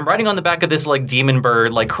 I'm riding on the back of this like demon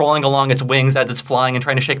bird, like crawling along its wings as it's flying and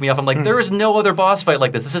trying to shake me off. I'm like, there is no other boss fight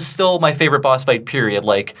like this. This is still my favorite boss fight, period.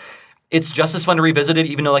 Like, it's just as fun to revisit it,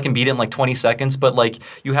 even though I can beat it in like 20 seconds. But like,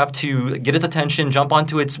 you have to get its attention, jump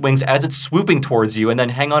onto its wings as it's swooping towards you, and then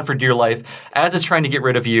hang on for dear life as it's trying to get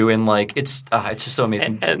rid of you. And like, it's just so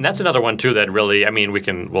amazing. And that's another one too that really, I mean,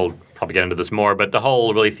 we'll probably get into this more, but the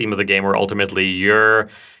whole really theme of the game where ultimately you're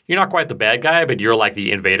not quite the bad guy, but you're like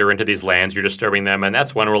the invader into these lands. You're disturbing them, and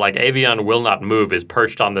that's one where like Avion will not move, is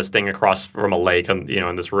perched on this thing across from a lake, and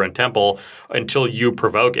in this ruined temple, until you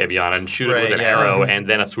provoke Avion and shoot it with an arrow, and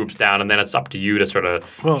then it swoops down, and then it's up to you to sort of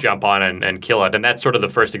jump on and kill it. And that's sort of the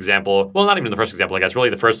first example. Well, not even the first example. I guess really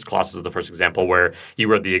the first Colossus is the first example where you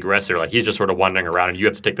were the aggressor. Like he's just sort of wandering around, and you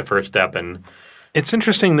have to take the first step and. It's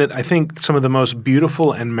interesting that I think some of the most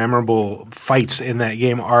beautiful and memorable fights in that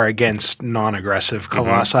game are against non-aggressive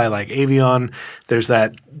Colossi like Avion. There's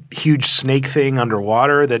that huge snake thing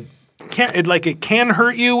underwater that it can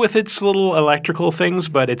hurt you with its little electrical things,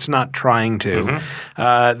 but it's not trying to.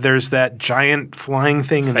 There's that giant flying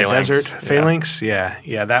thing in the desert. Phalanx?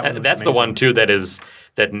 Yeah, that one. That's amazing. The one too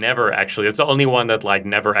that never actually – it's the only one that like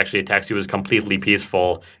never actually attacks you, is completely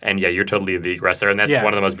peaceful, and you're totally the aggressor, and that's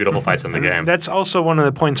one of the most beautiful fights in the game. That's also one of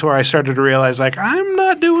the points where I started to realize like I'm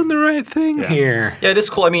not doing the right thing here. Yeah, it is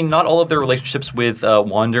cool. I mean, not all of their relationships with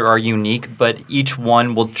Wander are unique, but each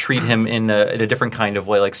one will treat him in a different kind of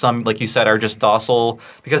way. Like some, like you said, are just docile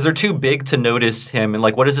because they're too big to notice him, and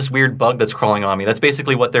like, what is this weird bug that's crawling on me? That's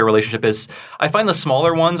basically what their relationship is. I find the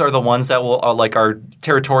smaller ones are the ones that are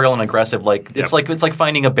territorial and aggressive. Like it's like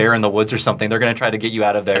finding a bear in the woods or something. They're going to try to get you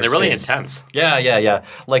out of there. And they're really intense. Yeah.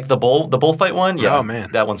 Like the bullfight one. Yeah. Oh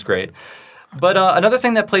man, that one's great. But another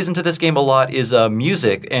thing that plays into this game a lot is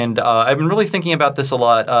music, and I've been really thinking about this a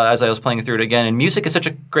lot as I was playing through it again. And music is such a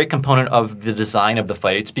great component of the design of the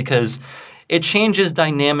fights because it changes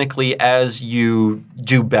dynamically as you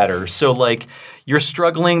do better. So like, you're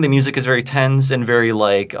struggling, the music is very tense and very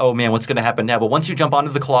like, oh man, what's going to happen now? But once you jump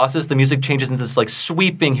onto the Colossus, the music changes into this like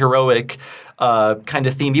sweeping, heroic kind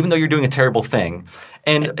of theme, even though you're doing a terrible thing.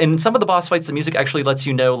 And in some of the boss fights, the music actually lets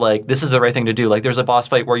you know, like, this is the right thing to do. Like, there's a boss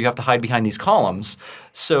fight where you have to hide behind these columns.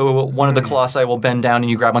 So one of the Colossi will bend down and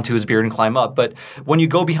you grab onto his beard and climb up. But when you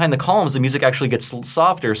go behind the columns, the music actually gets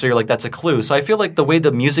softer. So you're like, that's a clue. So I feel like the way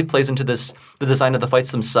the music plays into the design of the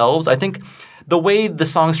fights themselves, I think the way the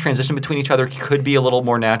songs transition between each other could be a little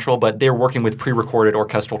more natural, but they're working with pre-recorded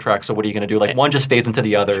orchestral tracks, so what are you going to do? Like, one just fades into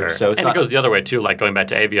the other. Sure. So it goes the other way, too, like going back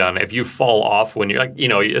to Avion. If you fall off when you're, like,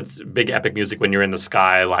 it's big epic music when you're in the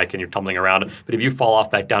sky, like, and you're tumbling around. But if you fall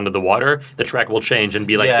off back down to the water, the track will change and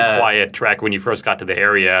be like the quiet track when you first got to the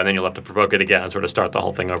area, and then you'll have to provoke it again and sort of start the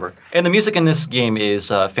whole thing over. And the music in this game is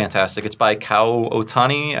fantastic. It's by Kao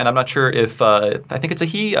Otani, and I'm not sure if, I think it's a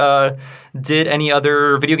he, did any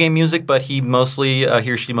other video game music, but he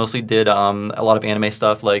or she mostly did a lot of anime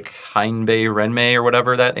stuff like Heinbei Renmei or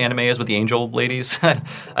whatever that anime is with the angel ladies.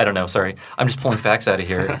 I don't know, sorry. I'm just pulling facts out of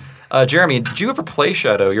here. Jeremy, did you ever play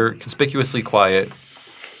Shadow? You're conspicuously quiet.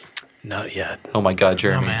 Not yet. Oh my God,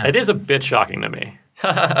 Jeremy. It is a bit shocking to me.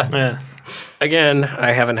 Yeah. Again,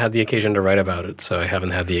 I haven't had the occasion to write about it, so I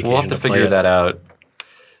haven't had the occasion We'll have to play figure it. that out.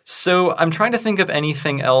 So I'm trying to think of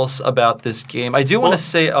anything else about this game. I do want to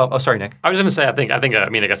say. Oh, sorry, Nick. I was going to say,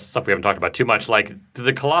 I guess stuff we haven't talked about too much. Like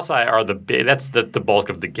the Colossi are that's the bulk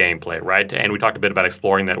of the gameplay, right? And we talked a bit about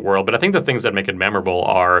exploring that world. But I think the things that make it memorable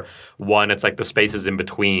are one, it's like the spaces in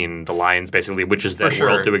between the lines, basically, which is that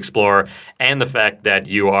world to explore, and the fact that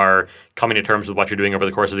you are coming to terms with what you're doing over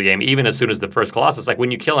the course of the game. Even as soon as the first Colossus, like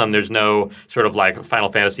when you kill him, there's no sort of like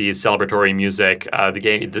Final Fantasy celebratory music. The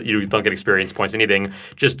game, you don't get experience points, anything.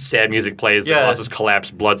 Just sad music plays. The Colossus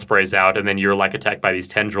collapse, blood sprays out, and then you're like attacked by these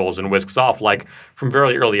tendrils and whisks off. Like from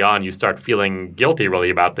very early on, you start feeling guilty really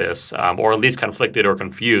about this, or at least conflicted or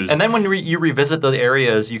confused. And then when you revisit the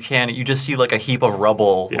areas, you just see like a heap of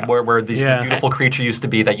rubble where this beautiful creature used to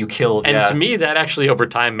be that you killed. And to me, that actually over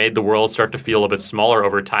time made the world start to feel a bit smaller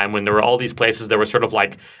over time when there were all these places that were sort of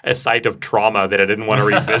like a site of trauma that I didn't want to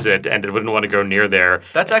revisit and I wouldn't want to go near there.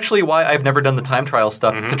 That's actually why I've never done the time trial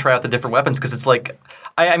stuff to try out the different weapons, because it's like,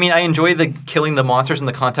 I mean, I enjoy the killing the monsters in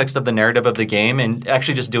the context of the narrative of the game and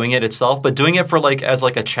actually just doing it itself, but doing it for like as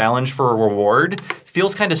like a challenge for a reward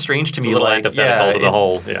feels kind of strange to me. A little like, antithetical to the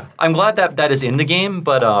whole. Yeah, I'm glad that is in the game,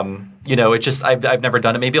 but it just I've never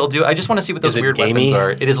done it. Maybe I'll do. I just want to see what those weird weapons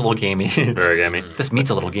are. It is a little gamey. Very gamey. This meat's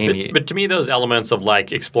a little gamey. But to me, those elements of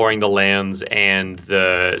like exploring the lands and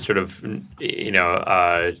the sort of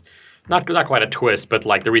not quite a twist, but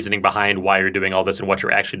like the reasoning behind why you're doing all this and what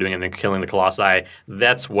you're actually doing and then killing the Colossi,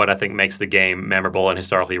 that's what I think makes the game memorable and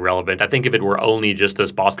historically relevant. I think if it were only just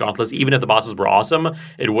this boss gauntlets, even if the bosses were awesome,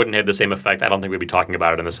 it wouldn't have the same effect. I don't think we'd be talking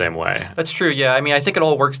about it in the same way. That's true, yeah. I mean, I think it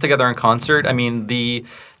all works together in concert. I mean, the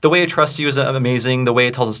way it trusts you is amazing. The way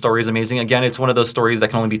it tells a story is amazing. Again, it's one of those stories that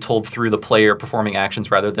can only be told through the player performing actions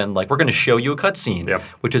rather than like, we're going to show you a cutscene,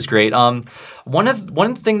 which is great. One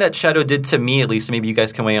thing that Shadow did to me, at least, maybe you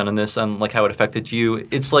guys can weigh in on this, on like how it affected you.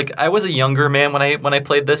 It's like I was a younger man when I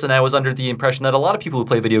played this, and I was under the impression that a lot of people who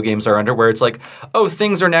play video games are under, where it's like, oh,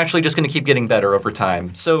 things are naturally just going to keep getting better over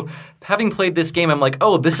time. So having played this game, I'm like,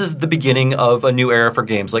 oh, this is the beginning of a new era for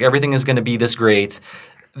games. Like everything is going to be this great.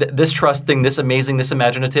 This trusting, this amazing, this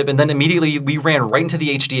imaginative, and then immediately we ran right into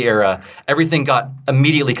the HD era. Everything got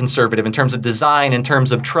immediately conservative in terms of design, in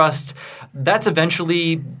terms of trust. That's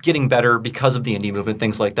eventually getting better because of the indie movement,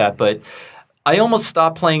 things like that. But I almost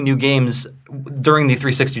stopped playing new games during the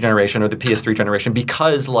 360 generation or the PS3 generation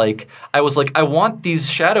because I was like, I want these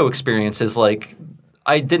Shadow experiences. Like,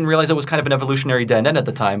 I didn't realize it was kind of an evolutionary dead end at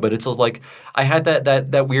the time, but it's like I had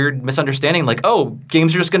that weird misunderstanding, like, oh,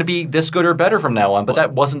 games are just going to be this good or better from now on, but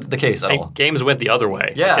that wasn't the case at all. Games went the other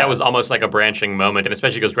way. Yeah. Like, that was almost like a branching moment, and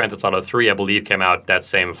especially because Grand Theft Auto 3, I believe, came out that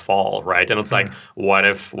same fall, right? And it's like, what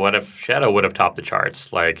if Shadow would have topped the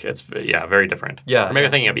charts? Like, it's, very different. Yeah. Or maybe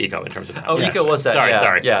I'm thinking of Eco in terms of that. Oh, yes. Eco was that,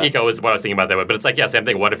 Sorry. Yeah. Eco was what I was thinking about that way. But it's like, same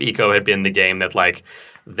thing. What if Eco had been the game that, like,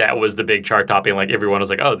 that was the big chart topping, like everyone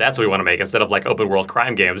was like, oh, that's what we want to make. Instead of like open world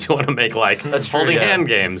crime games, you want to make like holding hand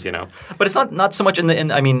games, you know. But it's not so much in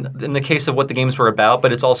the case of what the games were about,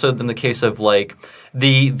 but it's also in the case of like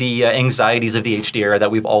the anxieties of the HD era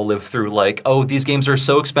that we've all lived through. Like, oh, these games are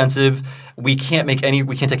so expensive. We can't take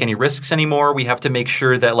any risks anymore. We have to make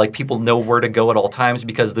sure that like people know where to go at all times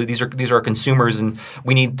because these are consumers and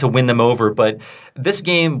we need to win them over. But this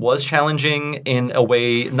game was challenging in a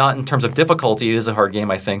way, not in terms of difficulty. It is a hard game,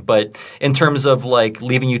 I think, but in terms of like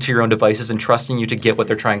leaving you to your own devices and trusting you to get what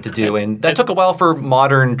they're trying to do. And that took a while for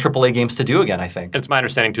modern AAA games to do again, I think. It's my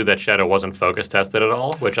understanding too that Shadow wasn't focus tested at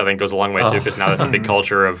all, which I think goes a long way too, because now that's a big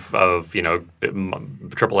culture of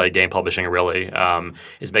AAA game publishing really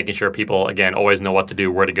is making sure people again always know what to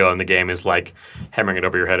do, where to go, and the game is like hammering it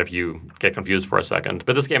over your head if you get confused for a second.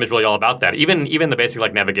 But this game is really all about that. Even the basic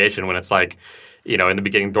like navigation when it's like, you know, in the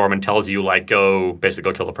beginning, Dorman tells you, like, go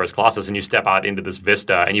kill the first Colossus, and you step out into this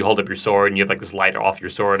vista, and you hold up your sword, and you have, like, this light off your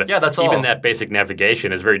sword. Yeah, that's all. Even that basic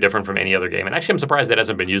navigation is very different from any other game. And actually, I'm surprised that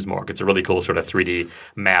hasn't been used more. It's a really cool sort of 3D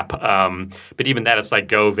map. But even that, it's like,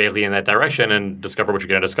 go vaguely in that direction and discover what you're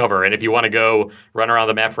going to discover. And if you want to go run around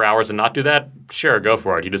the map for hours and not do that, sure, go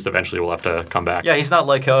for it. You just eventually will have to come back. Yeah, he's not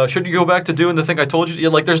like, should you go back to doing the thing I told you?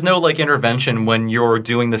 Like, there's no, like, intervention when you're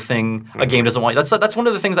doing the thing a game doesn't want. That's one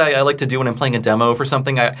of the things I like to do when I'm playing a demo for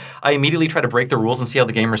something. I immediately try to break the rules and see how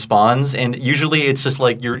the game responds, and usually it's just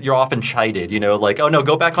like you're often chided, you know, like, oh no,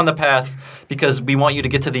 go back on the path because we want you to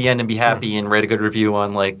get to the end and be happy and write a good review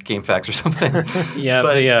on like GameFAQs or something.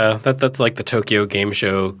 Yeah, but that's like the Tokyo Game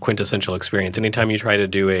Show quintessential experience. Anytime you try to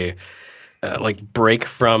do break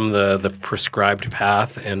from the prescribed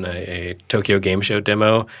path in a Tokyo Game Show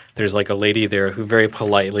demo. There's like a lady there who very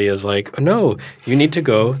politely is like, oh, no, you need to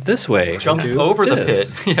go this way. Jump over the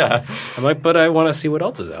pit. Yeah. I'm like, but I want to see what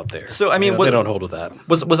else is out there. So, I mean, they don't hold with that.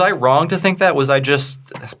 Was I wrong to think that? Was I just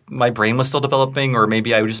 – my brain was still developing, or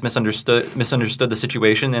maybe I just misunderstood the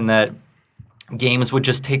situation in that games would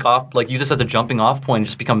just take off, like use this as a jumping off point and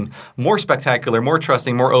just become more spectacular, more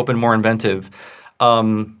trusting, more open, more inventive.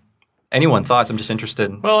 Anyone thoughts? I'm just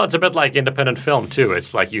interested. Well, it's a bit like independent film, too.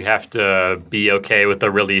 It's like you have to be okay with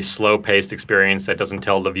a really slow-paced experience that doesn't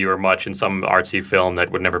tell the viewer much in some artsy film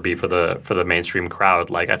that would never be for the mainstream crowd.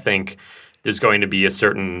 Like, I think there's going to be a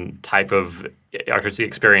certain type of artsy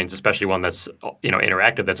experience, especially one that's,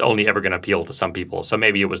 interactive, that's only ever going to appeal to some people. So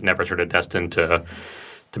maybe it was never sort of destined to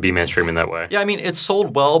be mainstream in that way. Yeah, I mean, it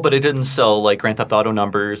sold well, but it didn't sell like Grand Theft Auto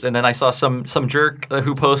numbers. And then I saw some jerk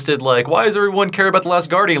who posted like, "Why does everyone care about The Last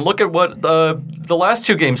Guardian? Look at what the last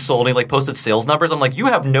two games sold." And he like posted sales numbers. I'm like, you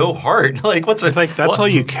have no heart. Like, that's all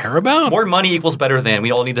you care about? More money equals better than.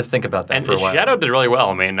 We all need to think about that for a while. Shadow did really well.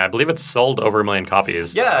 I mean, I believe it sold over 1 million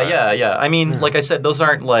copies. Yeah. I mean, like I said, those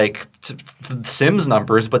aren't like Sims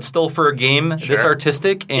numbers, but still for a game this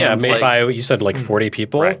artistic and made by you said like 40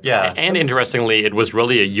 people. Right. Yeah, and interestingly, it was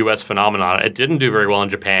really a U.S. phenomenon. It didn't do very well in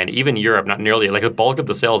Japan, even Europe, not nearly. Like the bulk of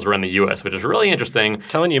the sales were in the U.S., which is really interesting.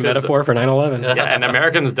 Telling you, metaphor for 9/11. Yeah, and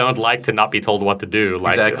Americans don't like to not be told what to do.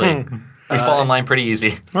 Like, exactly. We fall in line pretty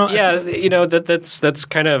easy. Well, yeah, that's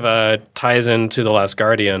kind of ties into The Last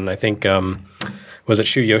Guardian. I think was it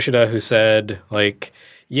Shu Yoshida who said like,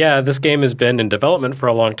 yeah, this game has been in development for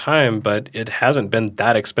a long time, but it hasn't been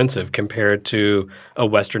that expensive compared to a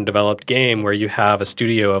Western-developed game where you have a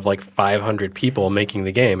studio of like 500 people making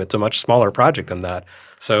the game. It's a much smaller project than that.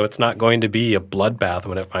 So it's not going to be a bloodbath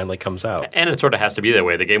when it finally comes out. And it sort of has to be that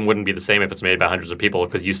way. The game wouldn't be the same if it's made by hundreds of people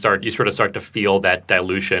because you sort of start to feel that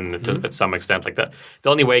dilution at some extent. Like the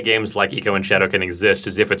only way games like Ico and Shadow can exist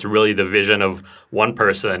is if it's really the vision of one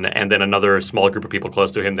person and then another small group of people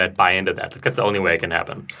close to him that buy into that. That's the only way it can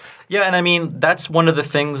happen. Yeah, and I mean, that's one of the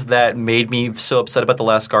things that made me so upset about The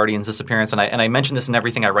Last Guardian's disappearance. And I mention this in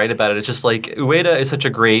everything I write about it. It's just like Ueda is such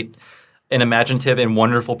a great an imaginative and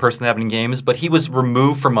wonderful person to have in games, but he was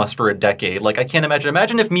removed from us for a decade. Like, I can't imagine.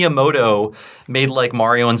 Imagine if Miyamoto made like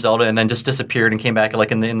Mario and Zelda and then just disappeared and came back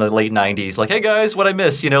like in the late 90s. Like, hey guys, what I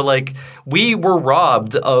miss? Like we were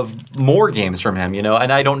robbed of more games from him,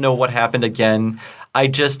 and I don't know what happened again. I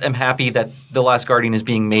just am happy that The Last Guardian is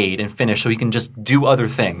being made and finished so he can just do other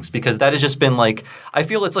things, because that has just been like – I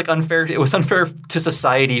feel it's like unfair – it was unfair to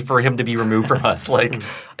society for him to be removed from us. Like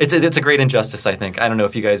it's a great injustice, I think. I don't know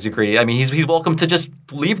if you guys agree. I mean, he's welcome to just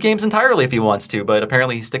leave games entirely if he wants to, but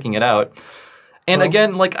apparently he's sticking it out. And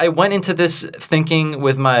again, like I went into this thinking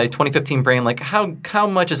with my 2015 brain, like how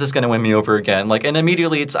much is this going to win me over again? Like, and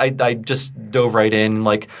immediately I just dove right in.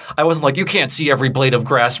 Like I wasn't like, you can't see every blade of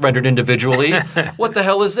grass rendered individually. What the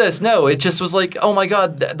hell is this? No, it just was like, oh my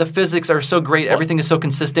god, the physics are so great, everything is so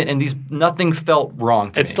consistent, and nothing felt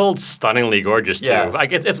wrong to me. It's still stunningly gorgeous too. Yeah.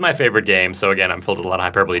 Like it's my favorite game. So again, I'm filled with a lot of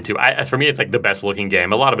hyperbole too. For me, it's like the best looking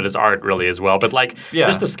game. A lot of it is art, really, as well. But like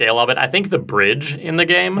just the scale of it, I think the bridge in the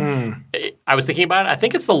game. I was thinking about it. I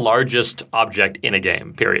think it's the largest object in a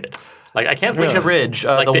game, period. Like I can't think of bridge,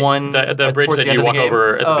 like the one the bridge that you walk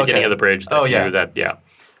over at the beginning of the bridge. Like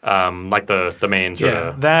the main sort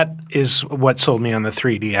of. That is what sold me on the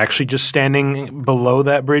 3D. Actually, just standing below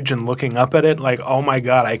that bridge and looking up at it, like, oh my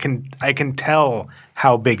god, I can tell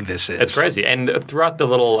how big this is. It's crazy. And throughout the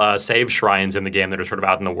little save shrines in the game that are sort of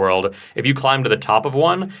out in the world, if you climb to the top of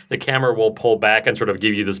one, the camera will pull back and sort of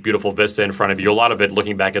give you this beautiful vista in front of you, a lot of it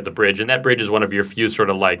looking back at the bridge. And that bridge is one of your few sort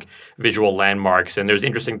of like visual landmarks. And there's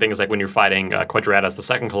interesting things like when you're fighting Quadratus, the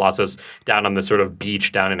second Colossus, down on the sort of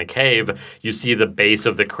beach down in a cave, you see the base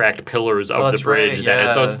of the cracked pillars of the bridge. Right,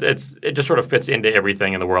 yeah. So it just sort of fits into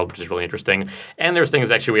everything in the world, which is really interesting. And there's things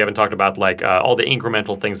actually we haven't talked about, like all the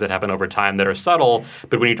incremental things that happen over time that are subtle.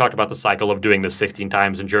 But when you talked about the cycle of doing this 16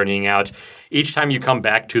 times and journeying out, each time you come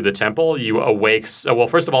back to the temple, you awake. Well,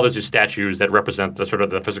 first of all, there's these statues that represent the sort of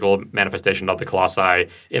the physical manifestation of the Colossi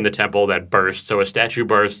in the temple that burst. So a statue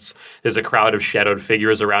bursts. There's a crowd of shadowed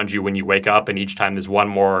figures around you when you wake up, and each time there's one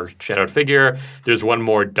more shadowed figure. There's one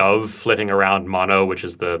more dove flitting around Mono, which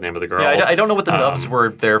is the name of the girl. Yeah, I don't know what the doves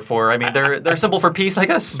were there for. I mean, they're a symbol for peace, I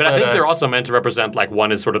guess. But I think they're also meant to represent, like,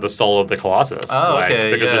 one is sort of the soul of the Colossus. Oh,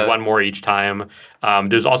 okay, because there's one more each time.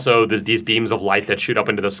 There's also these beams of light that shoot up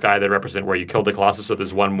into the sky that represent where you killed the Colossus, so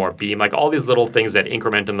there's one more beam. Like all these little things that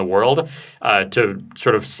increment in the world to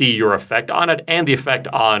sort of see your effect on it and the effect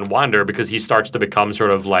on Wander, because he starts to become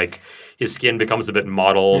sort of like his skin becomes a bit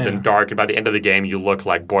mottled and dark, and by the end of the game, you look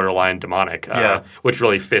like borderline demonic, which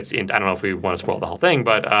really fits in. I don't know if we want to spoil the whole thing,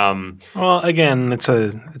 but well, again, it's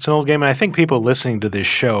an old game, and I think people listening to this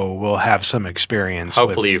show will have some experience.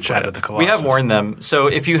 Hopefully, with Shadow of the Colossus. We have warned them, so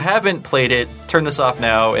if you haven't played it, turn this off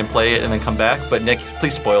now and play it, and then come back. But Nick,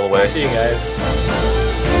 please spoil away. See you guys.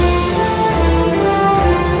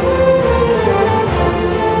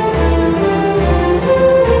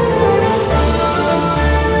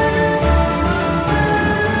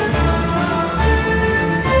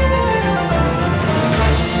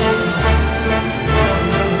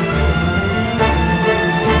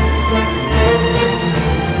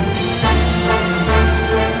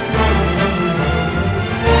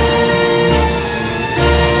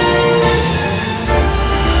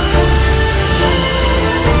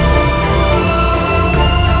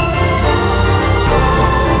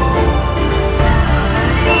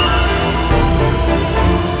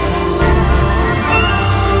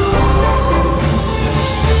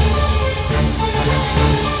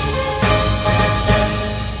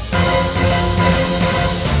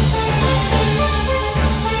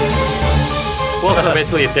 So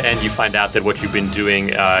basically, at the end, you find out that what you've been doing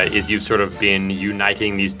is you've sort of been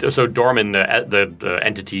uniting these. So Dorman, the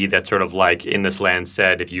entity that sort of like in this land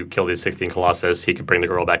said, if you kill these 16 Colossus, he could bring the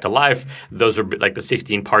girl back to life. Those are like the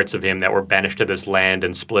 16 parts of him that were banished to this land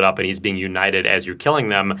and split up, and he's being united as you're killing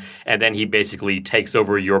them. And then he basically takes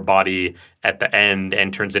over your body at the end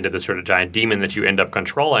and turns into this sort of giant demon that you end up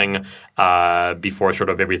controlling before sort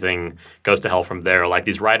of everything goes to hell from there. Like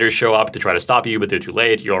these riders show up to try to stop you, but they're too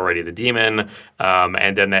late. You're already the demon.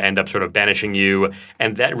 And then they end up sort of banishing you.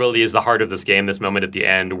 And that really is the heart of this game, this moment at the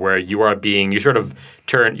end where you're sort of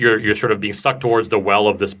being sucked towards the well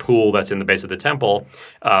of this pool that's in the base of the temple.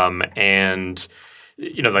 And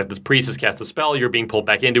like this priest has cast a spell, you're being pulled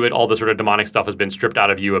back into it. All the sort of demonic stuff has been stripped out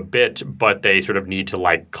of you a bit, but they sort of need to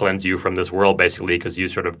like cleanse you from this world basically because you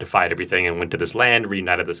sort of defied everything and went to this land,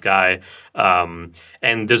 reunited this guy. And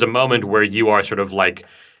there's a moment where you are sort of like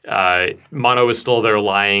Mono is still there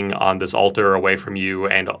lying on this altar away from you,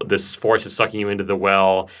 and this force is sucking you into the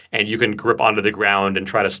well, and you can grip onto the ground and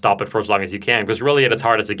try to stop it for as long as you can, because really at its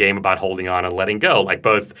heart it's a game about holding on and letting go, like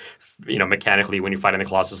both mechanically when you're fighting the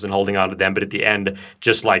Colossus and holding on to them, but at the end,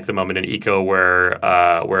 just like the moment in Eco where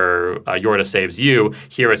Yorda saves you,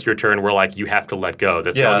 here it's your turn where like you have to let go.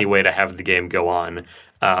 That's the only way to have the game go on.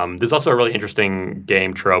 There's also a really interesting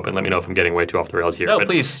game trope, and let me know if I'm getting way too off the rails here. No,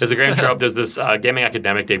 please. There's a game trope. There's this gaming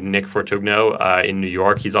academic named Nick Fortugno in New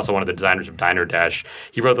York. He's also one of the designers of Diner Dash.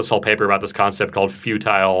 He wrote this whole paper about this concept called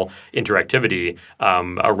futile interactivity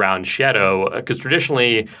around Shadow, because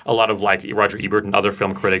traditionally a lot of like Roger Ebert and other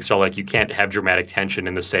film critics are like, you can't have dramatic tension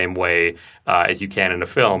in the same way as you can in a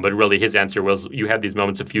film. But really his answer was you have these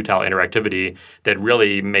moments of futile interactivity that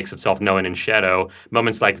really makes itself known in Shadow.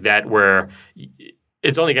 Moments like that where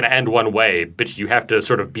it's only going to end one way, but you have to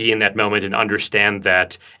sort of be in that moment and understand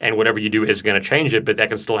that, and whatever you do is going to change it, but that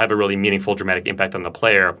can still have a really meaningful, dramatic impact on the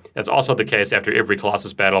player. That's also the case after every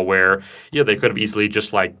Colossus battle where, they could have easily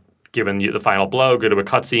just like given you the final blow, go to a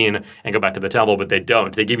cutscene, and go back to the temple, but they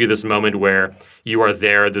don't. They give you this moment where you are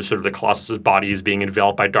there, the sort of the Colossus' body is being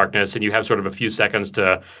enveloped by darkness, and you have sort of a few seconds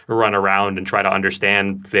to run around and try to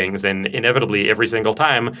understand things, and inevitably, every single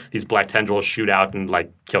time, these black tendrils shoot out and like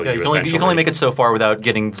kill you. You can only make it so far without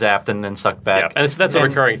getting zapped and then sucked back. Yeah, and that's a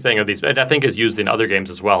recurring thing of these, and I think is used in other games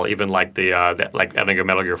as well, even like like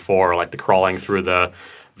Metal Gear 4, like the crawling through the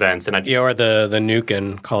vents, and or the nuke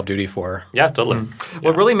in Call of Duty 4. Yeah, totally.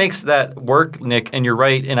 What really makes that work, Nick, and you're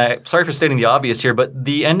right, and I'm sorry for stating the obvious here, but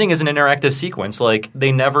the ending is an interactive sequence. Like,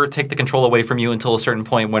 they never take the control away from you until a certain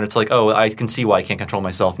point when it's like, oh, I can see why I can't control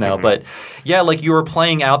myself now. Mm-hmm. But yeah, like you were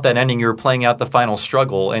playing out that ending, you were playing out the final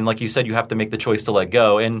struggle, and like you said, you have to make the choice to let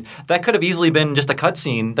go. And that could have easily been just a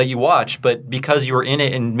cutscene that you watch, but because you were in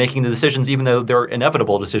it and making the decisions, even though they're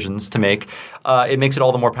inevitable decisions to make, it makes it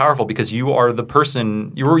all the more powerful because you are the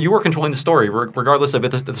person, you were controlling the story, regardless of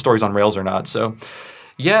if the story's on rails or not. So,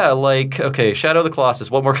 yeah, okay, Shadow of the Colossus,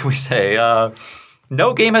 what more can we say?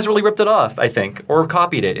 No game has really ripped it off, I think, or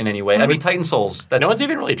copied it in any way. I mean, Titan Souls. No one's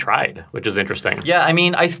even really tried, which is interesting. Yeah, I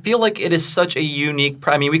mean, I feel like it is such a unique...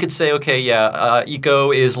 I mean, we could say, okay,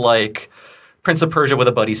 Eco is like Prince of Persia with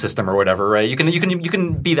a buddy system or whatever, right? You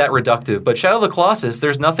can be that reductive, but Shadow of the Colossus,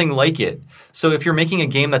 there's nothing like it. So if you're making a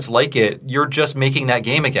game that's like it, you're just making that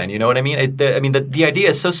game again. You know what I mean? The idea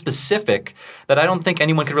is so specific that I don't think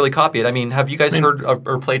anyone could really copy it. I mean, have you guys heard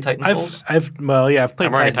or played Titan Souls? I've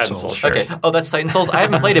played Titan Souls. Sure. Okay. Oh, that's Titan Souls. I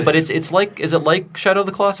haven't played it, but it's like, is it like Shadow of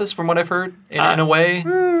the Colossus from what I've heard in a way?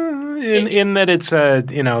 In that it's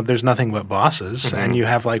there's nothing but bosses, and you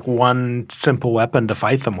have like one simple weapon to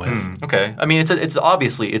fight them with. Okay. I mean, it's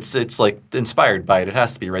obviously it's like inspired by it. It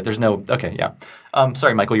has to be, right? There's no. Okay, yeah.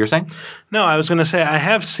 Sorry, Michael, you were saying? No, I was going to say I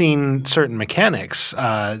have seen certain mechanics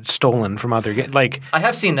stolen from other games. Like I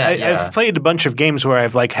have seen that. I've played a bunch of games where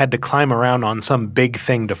I've like had to climb around on some big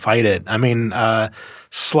thing to fight it. I mean,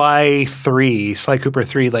 Sly Cooper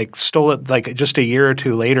 3, like stole it like just a year or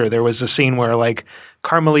two later. There was a scene where like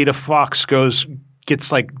Carmelita Fox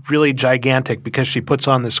gets like really gigantic because she puts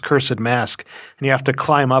on this cursed mask, and you have to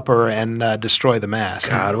climb up her and destroy the mask.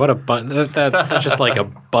 God, what a that's just like a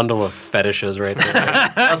bundle of fetishes right there.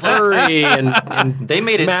 Hurry and they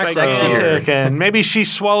made it sexier, and maybe she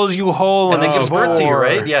swallows you whole, and then gives birth to you,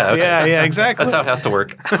 right? Yeah, okay. yeah, exactly. That's how it has to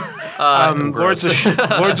work. Lords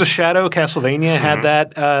of Shadow, Castlevania had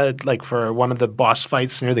that like for one of the boss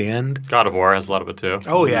fights near the end. God of War has a lot of it too.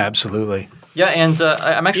 Oh yeah, absolutely. Yeah, and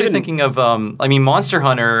I'm actually thinking of Monster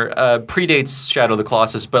Hunter predates Shadow of the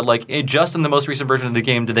Colossus, but like just in the most recent version of the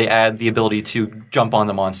game did they add the ability to jump on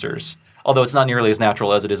the monsters. Although it's not nearly as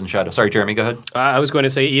natural as it is in Shadow. Sorry, Jeremy, go ahead. I was going to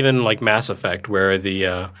say even like Mass Effect, where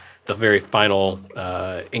the very final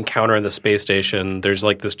encounter in the space station, there's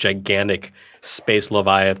like this gigantic space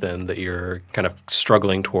leviathan that you're kind of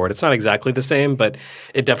struggling toward. It's not exactly the same, but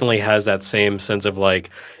it definitely has that same sense of like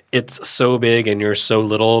it's so big and you're so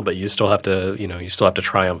little, but you still have to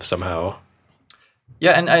triumph somehow.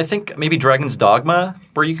 Yeah, and I think maybe Dragon's Dogma,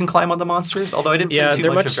 where you can climb on the monsters. Although I didn't play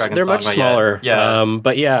too much of Dragon's Dogma. They're much smaller. Yet. Yeah,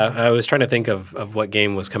 but yeah, I was trying to think of what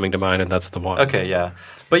game was coming to mind, and that's the one. Okay, yeah.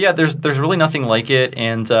 But yeah, there's really nothing like it,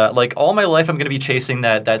 and like all my life, I'm going to be chasing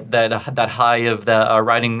that high of the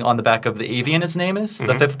riding on the back of the avian. Its name is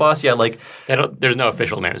the fifth boss. Yeah, like there's no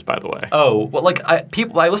official names, by the way. Oh well, like I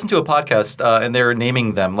listened to a podcast and they're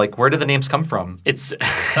naming them. Like, where do the names come from? It's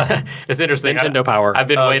interesting. Nintendo Power. I've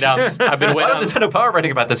been way down. Why is Nintendo Power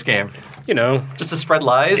writing about this game? Just to spread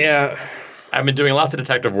lies. Yeah. I've been doing lots of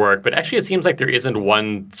detective work, but actually it seems like there isn't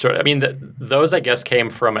one sort of – I mean, those I guess came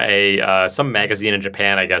from some magazine in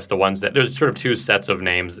Japan, I guess, the ones that – there's sort of two sets of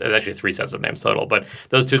names – there's actually three sets of names total, but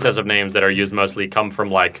those two sets of names that are used mostly come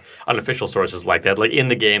from like unofficial sources like that. Like in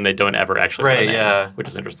the game, they don't ever actually have a name, which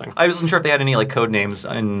is interesting. I wasn't sure if they had any like code names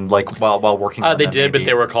in like while working on them. They did, maybe. But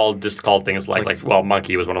they were called things like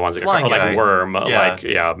Monkey was one of the ones that got called, like Worm,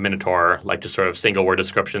 Minotaur, like just sort of single word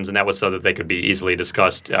descriptions, and that was so that they could be easily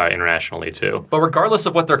discussed internationally too. But regardless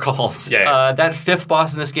of what they're called. That fifth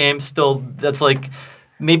boss in this game that's like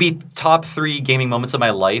maybe top 3 gaming moments of my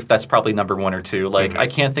life. That's probably number 1 or 2. Like I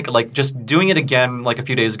can't think of like just doing it again like a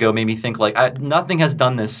few days ago made me think like nothing has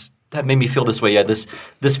done this that made me feel this way yet.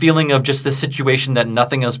 This feeling of just this situation that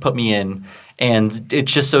nothing else put me in, and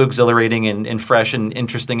it's just so exhilarating and fresh and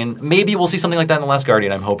interesting. And maybe we'll see something like that in The Last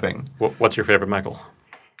Guardian. I'm hoping. What's your favorite, Michael?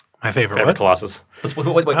 My favorite what? Colossus.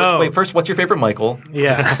 Wait, first, what's your favorite Michael?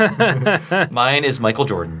 Yeah. Mine is Michael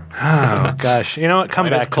Jordan. Oh, gosh. You know what? Come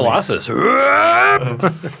back to Colossus.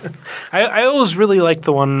 I always really liked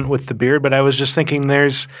the one with the beard, but I was just thinking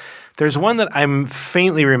there's one that I'm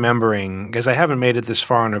faintly remembering because I haven't made it this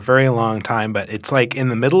far in a very long time, but it's like in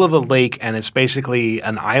the middle of a lake and it's basically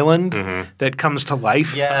an island that comes to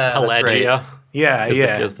life. Yeah, Pelagia. Right. Yeah,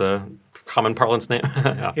 is the common parlance name.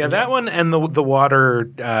 Yeah, that one and the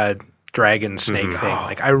water dragon snake thing.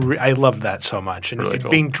 Like I loved that so much, and really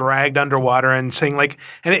cool. Being dragged underwater and saying like,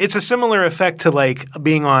 and it's a similar effect to like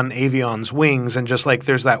being on Avion's wings, and just like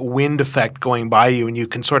there's that wind effect going by you, and you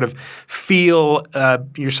can sort of feel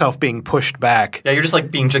yourself being pushed back. Yeah, you're just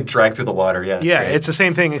like being dragged through the water. Yeah, great. It's the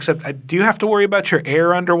same thing. Except, do you have to worry about your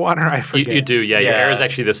air underwater? I forget. You do. Yeah, your air is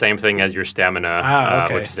actually the same thing as your stamina,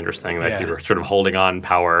 okay. which is interesting. Like you're sort of holding on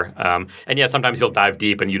power, and sometimes you'll dive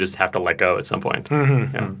deep, and you just have to let go at some point.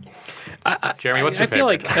 Mm-hmm. Yeah. Jeremy, what's your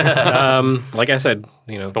favorite? I feel like, like I said,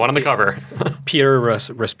 the one on the cover, Peter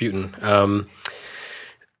Rasputin.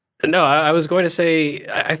 No, I was going to say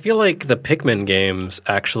I feel like the Pikmin games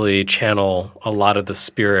actually channel a lot of the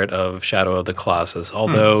spirit of Shadow of the Colossus.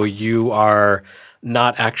 Although you are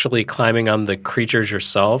not actually climbing on the creatures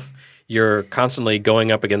yourself, you're constantly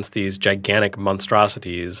going up against these gigantic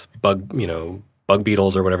monstrosities, bug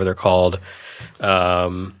beetles or whatever they're called.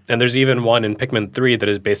 And there's even one in Pikmin 3 that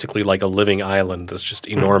is basically like a living island that's just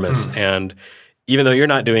enormous. And even though you're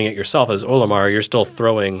not doing it yourself as Olimar, you're still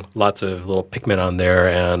throwing lots of little Pikmin on there.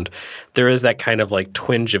 And there is that kind of like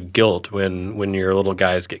twinge of guilt when your little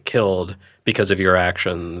guys get killed because of your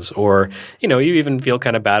actions. Or, you even feel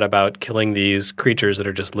kind of bad about killing these creatures that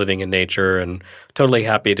are just living in nature and totally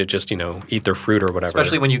happy to just, eat their fruit or whatever.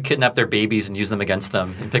 Especially when you kidnap their babies and use them against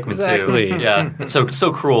them in Pikmin 2. Exactly. Yeah, it's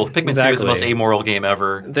so cruel. Pikmin 2 is the most amoral game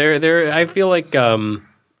ever. I feel like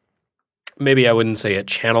maybe I wouldn't say it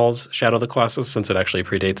channels Shadow of the Colossus since it actually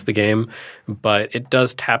predates the game, but it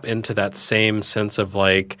does tap into that same sense of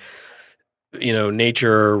like,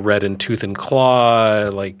 nature red in tooth and claw.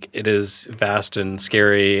 Like it is vast and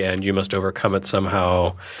scary, and you must overcome it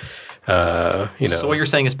somehow. So what you're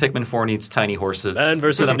saying is Pikmin 4 needs tiny horses. Man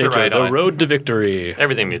versus nature, the road to victory.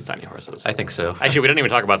 Everything needs tiny horses. I think so. Actually, we didn't even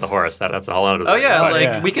talk about the horse. That's a whole other thing. Oh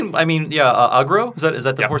yeah, we can. I mean, Agro is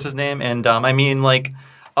that the horse's name? And I mean, like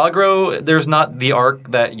Agro, there's not the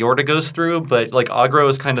arc that Yorda goes through, but like Agro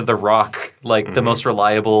is kind of the rock, like the most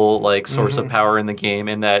reliable like source of power in the game.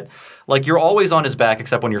 In that, like you're always on his back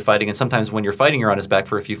except when you're fighting, and sometimes when you're fighting, you're on his back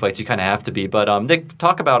for a few fights. You kind of have to be. But Nick,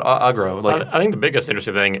 talk about Agro. Like I think the biggest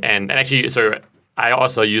interesting thing, and actually, so I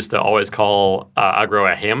also used to always call Agro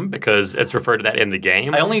a him because it's referred to that in the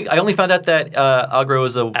game. I only found out that Agro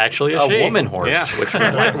is actually a woman horse, which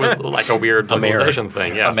was like a weird localization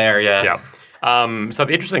thing. Yes. A mare, yeah. So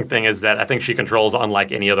the interesting thing is that I think she controls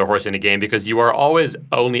unlike any other horse in the game because you are always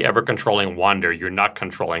only ever controlling Wander. You're not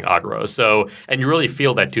controlling Agro. So, and you really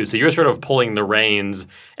feel that too. So you're sort of pulling the reins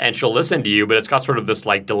and she'll listen to you, but it's got sort of this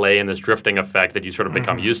like delay and this drifting effect that you sort of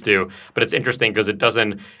become used to. But it's interesting because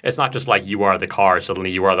it's not just like you are the car,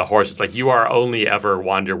 suddenly you are the horse. It's like you are only ever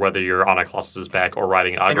Wander whether you're on a Colossus' back or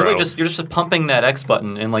riding Agro. And really you're just pumping that X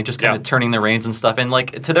button and like just kind of turning the reins and stuff. And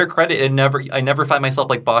like to their credit, I never find myself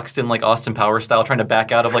like boxed in like Austin Power style trying to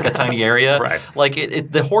back out of like a tiny area. Right. Like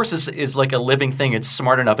the horse is like a living thing. It's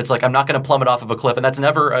smart enough. It's like I'm not going to plummet off of a cliff, and that's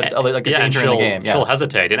never a danger in the game. She'll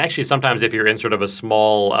hesitate. And actually sometimes if you're in sort of a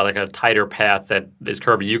small, like a tighter path that is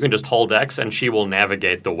curvy, you can just hold X and she will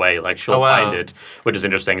navigate the way. Like she'll find it, which is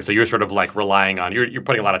interesting. So you're sort of like relying on, you're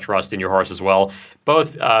putting a lot of trust in your horse as well,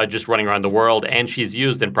 both just running around the world, and she's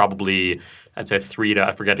used in probably I'd say 3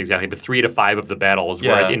 to 5 of the battles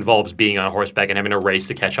where it involves being on horseback and having a race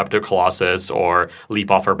to catch up to Colossus or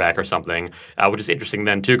leap off her back or something, which is interesting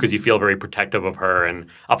then too because you feel very protective of her, and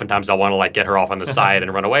oftentimes I'll want to like get her off on the side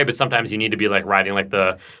and run away, but sometimes you need to be like riding like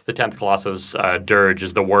the 10th Colossus. Dirge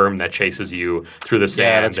is the worm that chases you through the sand.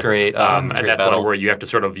 Yeah, that's great. And that's one where you have to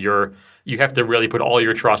sort of you have to really put all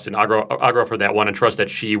your trust in Agro for that one and trust that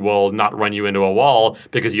she will not run you into a wall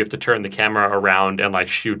because you have to turn the camera around and like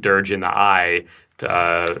shoot Dirge in the eye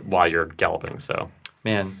while you're galloping. So.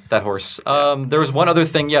 Man, that horse. There was one other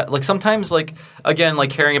thing. Yeah, like sometimes, like again, like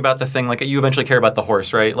caring about the thing. Like you eventually care about the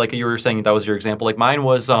horse, right? Like you were saying, that was your example. Like mine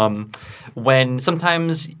was when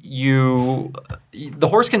sometimes the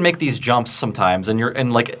horse can make these jumps sometimes,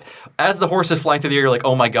 and like as the horse is flying through the air, you're like,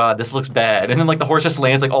 oh my god, this looks bad. And then like the horse just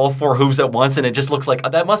lands like all 4 hooves at once, and it just looks like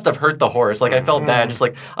that must have hurt the horse. Like I felt bad. Just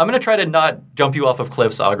like I'm gonna try to not jump you off of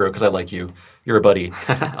cliffs, Agro, because I like you. You're a buddy.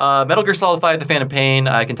 Metal Gear Solid 5: The Phantom Pain.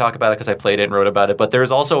 I can talk about it because I played it and wrote about it. But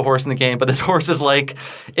there's also a horse in the game. But this horse is like,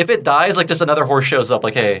 if it dies, like just another horse shows up.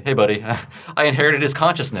 Like, hey, buddy, I inherited his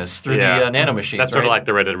consciousness through the nanomachines. That's sort of like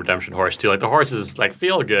the Red Dead Redemption horse too. Like the horses like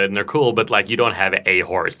feel good and they're cool, but like you don't have a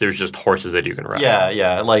horse. There's just horses that you can ride.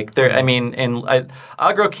 Yeah. Like there. I mean, and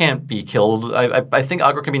Agro can't be killed. I think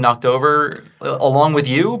Agro can be knocked over along with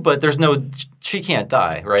you, but she can't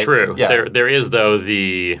die, right? True. Yeah. There is though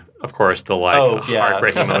of course, the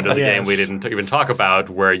heartbreaking moment of the game we didn't even talk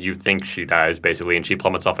about where you think she dies, basically, and she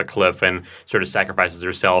plummets off a cliff and sort of sacrifices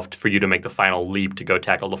herself for you to make the final leap to go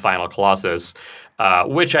tackle the final Colossus,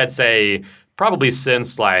 which I'd say probably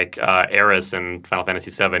since like Eris in Final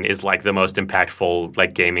Fantasy VII is like the most impactful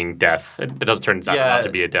like gaming death. It does turn out not to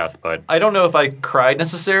be a death, but I don't know if I cried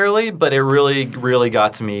necessarily, but it really, really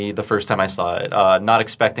got to me the first time I saw it. Not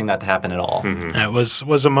expecting that to happen at all. Mm-hmm. It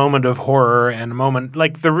was a moment of horror and a moment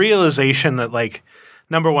like the realization that like.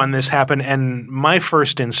 Number one, this happened, and my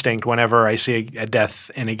first instinct whenever I see a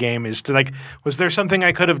death in a game is to like, was there something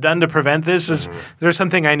I could have done to prevent this? Is there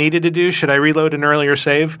something I needed to do? Should I reload an earlier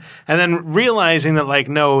save? And then realizing that like,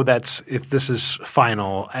 no, if this is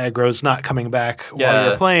final, Agro's not coming back while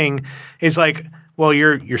you're playing, is like, well,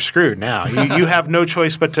 you're screwed now. You have no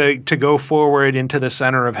choice but to go forward into the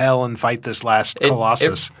center of hell and fight this last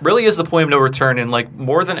Colossus. It really is the point of no return, and like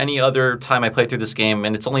more than any other time I played through this game,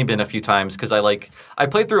 and it's only been a few times because I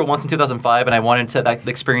played through it once in 2005, and I wanted that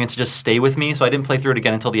experience to just stay with me, so I didn't play through it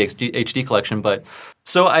again until the HD collection. But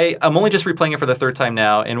so I'm only just replaying it for the 3rd time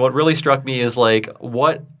now, and what really struck me is like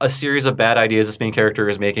what a series of bad ideas this main character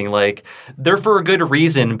is making. Like they're for a good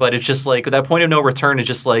reason, but it's just like that point of no return is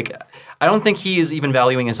just like I don't think he is even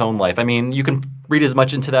valuing his own life. I mean, you can read as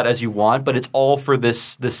much into that as you want, but it's all for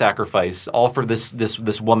this sacrifice, all for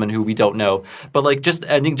this woman who we don't know. But like just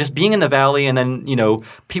being in the valley, and then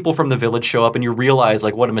people from the village show up, and you realize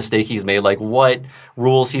like what a mistake he's made, like what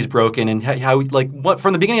rules he's broken, and how like what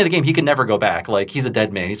from the beginning of the game he could never go back. Like he's a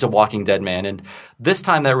dead man, he's a walking dead man, and this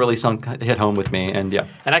time that really hit home with me. And yeah,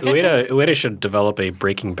 and Ueda should develop a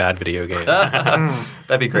Breaking Bad video game.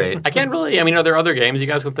 That'd be great. I can't really. I mean, are there other games you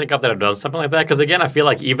guys can think of that have done something like that? Because again, I feel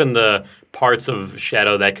like even the parts of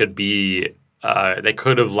Shadow that could be they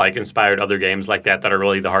could have like inspired other games like that are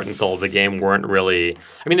really the heart and soul of the game weren't really.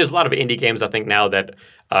 I mean, there's a lot of indie games I think now that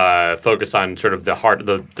focus on sort of the heart,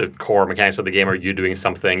 the core mechanics of the game. Are you doing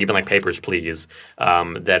something, even like Papers, Please,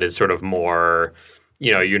 that is sort of more.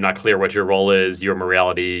 You're not clear what your role is, your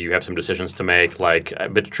morality, you have some decisions to make. Like,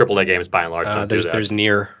 but AAA games by and large don't do that. There's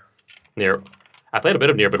Nier. I played a bit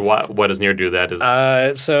of Nier, but what does Nier do that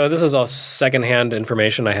is? So this is all secondhand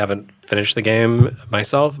information. I haven't finished the game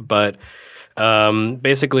myself, but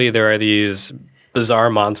basically there are these bizarre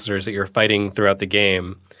monsters that you're fighting throughout the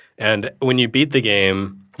game. And when you beat the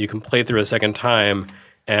game, you can play through a second time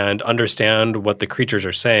and understand what the creatures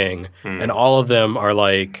are saying. And all of them are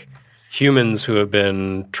like humans who have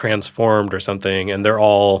been transformed or something, and they're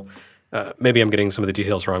all maybe I'm getting some of the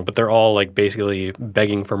details wrong, but they're all like basically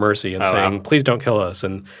begging for mercy and saying, please don't kill us.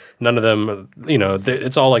 And none of them,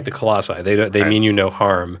 it's all like the Colossi. They mean you no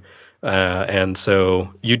harm. And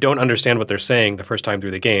so you don't understand what they're saying the first time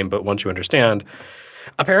through the game, but once you understand,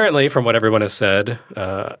 apparently from what everyone has said,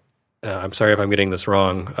 I'm sorry if I'm getting this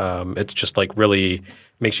wrong, it's just like really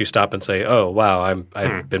makes you stop and say, oh, wow,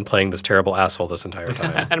 I've been playing this terrible asshole this entire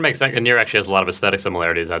time. And it makes sense. And Nier actually has a lot of aesthetic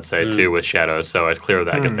similarities, I'd say, too, with Shadow. So it's clear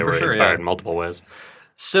that I guess they were inspired in multiple ways.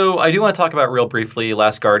 So I do want to talk about real briefly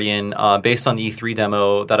Last Guardian, based on the E3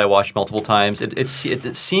 demo that I watched multiple times. It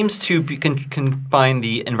seems to combine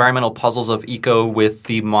the environmental puzzles of Eco with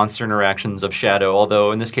the monster interactions of Shadow,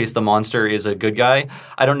 although in this case the monster is a good guy.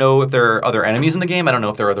 I don't know if there are other enemies in the game. I don't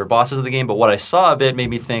know if there are other bosses in the game, but what I saw of it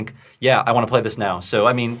made me think, yeah, I want to play this now. So,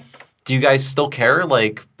 I mean, do you guys still care?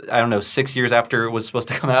 Like, I don't know, 6 years after it was supposed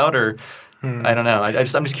to come out? Or I don't know. I'm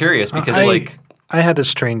just curious because I had a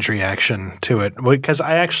strange reaction to it because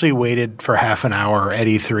I actually waited for half an hour at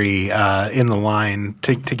E3 in the line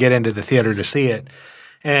to get into the theater to see it.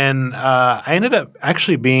 And I ended up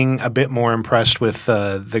actually being a bit more impressed with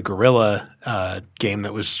the Guerrilla game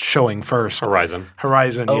that was showing first. Horizon,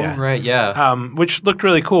 yeah. Oh, right, yeah. Which looked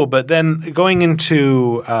really cool. But then going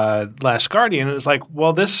into Last Guardian, it was like,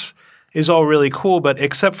 well, this is all really cool, but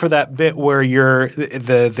except for that bit where you're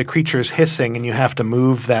the creature's hissing and you have to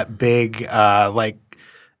move that big like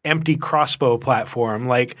empty crossbow platform.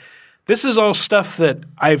 Like this is all stuff that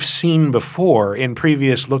I've seen before in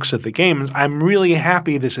previous looks at the games. I'm really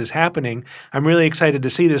happy this is happening. I'm really excited to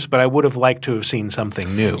see this, but I would have liked to have seen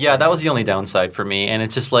something new. Yeah, that was the only downside for me, and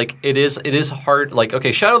it's just like it is hard. Like,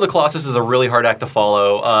 okay, Shadow of the Colossus is a really hard act to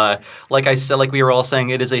follow. Like I said, like we were all saying,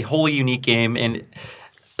 it is a wholly unique game, and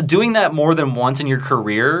doing that more than once in your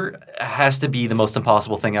career has to be the most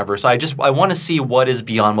impossible thing ever. So I want to see what is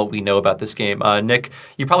beyond what we know about this game. Nick,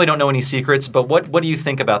 you probably don't know any secrets, but what do you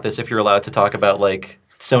think about this if you're allowed to talk about like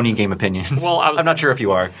Sony game opinions? Well, I'm not sure if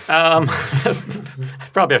you are. I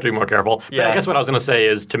probably have to be more careful. Yeah. But I guess what I was going to say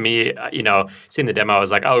is, to me, seeing the demo, I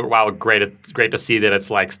was like, oh, wow, great. It's great to see that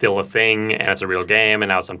it's like still a thing and it's a real game and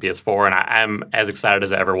now it's on PS4 and I'm as excited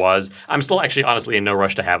as I ever was. I'm still actually honestly in no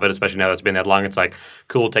rush to have it, especially now that it's been that long. It's like,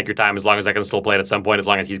 cool, take your time as long as I can still play it at some point, as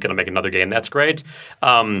long as he's going to make another game. That's great.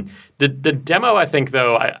 The demo, I think,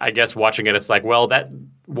 though, I guess watching it, it's like, well,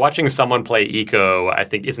 watching someone play Eco, I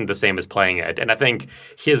think, isn't the same as playing it. And I think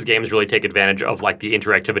his games really take advantage of like the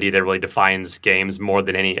interactivity that really defines games more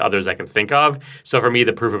than any others I can think of. So for me,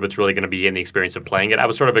 the proof of it's really going to be in the experience of playing it. I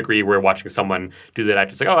would sort of agree where watching someone do that, I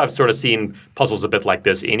just like, oh, I've sort of seen puzzles a bit like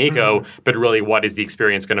this in Eco, but really what is the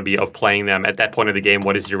experience going to be of playing them? At that point of the game,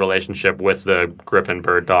 what is your relationship with the griffin,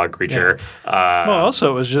 bird, dog creature? Yeah. Well,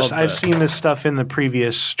 also, it was just, I've seen this stuff in the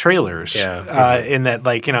previous trailers. Yeah. In that,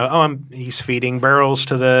 like, he's feeding barrels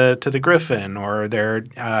to the griffin, or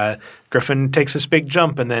griffin takes this big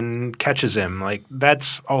jump and then catches him. Like,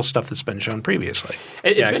 that's all stuff that's been shown previously.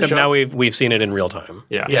 Except now we've seen it in real time.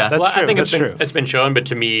 Yeah, that's true. I think that's true. It's been shown, but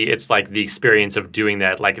to me, it's like the experience of doing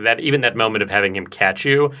that, like that, even that moment of having him catch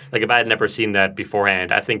you. Like, if I had never seen that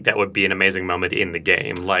beforehand, I think that would be an amazing moment in the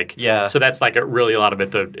game. Like, so that's like really a lot of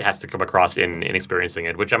it that has to come across in experiencing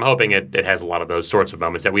it, which I'm hoping it has a lot of those sorts of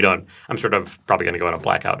moments that we don't. I'm sort of probably going to go on a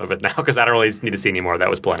blackout of it now because I don't really need to see any more. That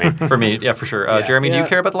was plenty. For me, yeah, for sure. Jeremy, do you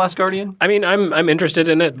care about The Last Guardian? I mean, I'm interested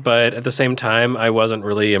in it, but at the same time, I wasn't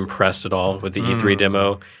really impressed at all with the E3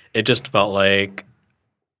 demo. It just felt like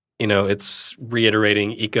it's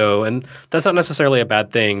reiterating eco, and that's not necessarily a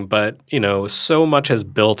bad thing, but, so much has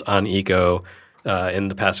built on eco in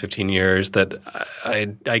the past 15 years that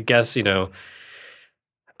I guess,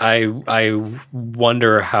 I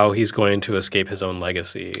wonder how he's going to escape his own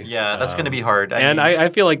legacy. Yeah, that's going to be hard. I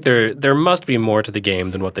feel like there must be more to the game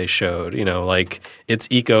than what they showed. Like it's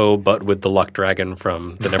eco, but with the luck dragon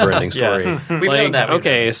from the Neverending Story. We've known that.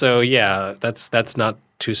 Okay, so yeah, that's not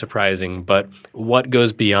too surprising. But what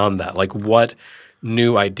goes beyond that? Like what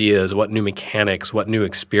new ideas, what new mechanics, what new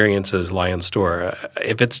experiences lie in store?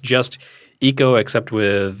 If it's just eco except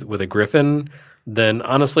with a griffin, then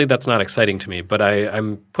honestly that's not exciting to me. But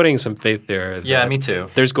I'm putting some faith there. Yeah, me too.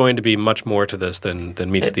 There's going to be much more to this than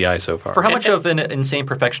meets the eye so far. For how much of an insane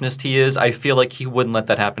perfectionist he is, I feel like he wouldn't let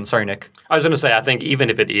that happen. Sorry, Nick. I was going to say, I think even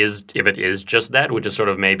if it is just that, which is sort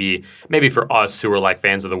of maybe for us who are like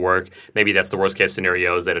fans of the work, maybe that's the worst case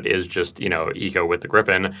scenario is that it is just eco with the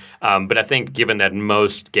Griffin. But I think given that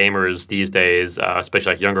most gamers these days,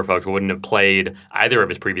 especially like younger folks, wouldn't have played either of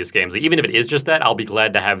his previous games, like, even if it is just that, I'll be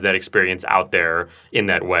glad to have that experience out there in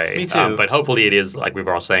that way. Me too. But hopefully it is, like we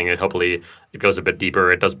were all saying, hopefully it goes a bit deeper.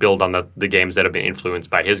 It does build on the games that have been influenced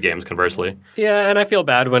by his games, conversely. Yeah, and I feel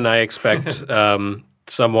bad when I expect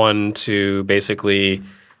someone to basically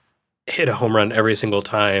hit a home run every single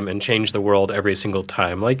time and change the world every single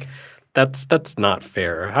time. Like that's not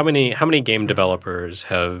fair. How many game developers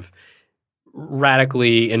have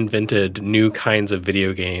radically invented new kinds of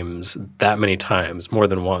video games that many times, more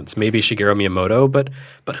than once? Maybe Shigeru Miyamoto, but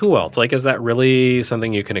who else? Like, is that really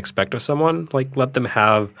something you can expect of someone? Like, let them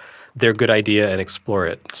have their good idea and explore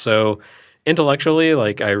it. So intellectually,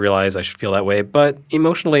 like, I realize I should feel that way, but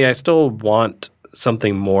emotionally, I still want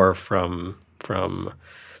something more from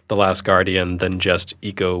The Last Guardian than just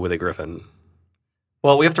eco with a griffin.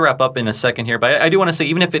 Well, we have to wrap up in a second here, but I do want to say,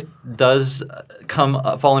 even if it does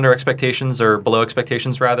fall under expectations or below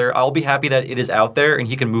expectations, rather, I'll be happy that it is out there and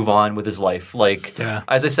he can move on with his life. Like,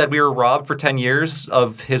 as I said, we were robbed for 10 years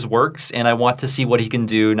of his works, and I want to see what he can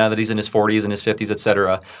do now that he's in his 40s and his 50s,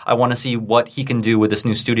 etc. I want to see what he can do with this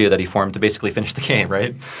new studio that he formed to basically finish the game,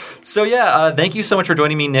 right? So, thank you so much for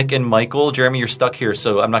joining me, Nick and Michael. Jeremy, you're stuck here,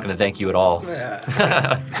 so I'm not going to thank you at all.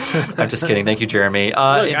 I'm just kidding. Thank you, Jeremy. Look,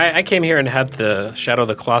 I came here and had the Shadow of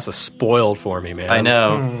the Colossus spoiled for me, man. I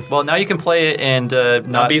know. Well, now you can play it and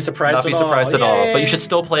not be surprised at all. But you should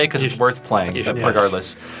still play it because it's worth playing,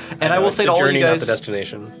 regardless. And I will say to all you guys, not the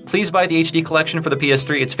destination. Please buy the HD collection for the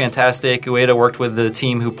PS3. It's fantastic. Ueda worked with the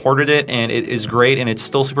team who ported it, and it is great, and it's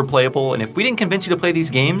still super playable. And if we didn't convince you to play these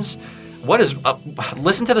games,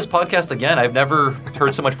 listen to this podcast again. I've never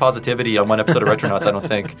heard so much positivity on one episode of Retronauts, I don't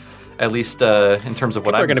think. At least in terms of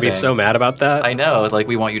what I'm saying. People are going to be so mad about that. I know. Like,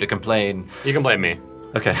 we want you to complain. You can blame me.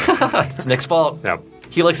 Okay. It's Nick's fault. Yeah.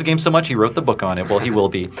 He likes the game so much, he wrote the book on it. Well, he will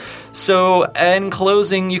be. So, in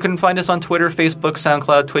closing, you can find us on Twitter, Facebook,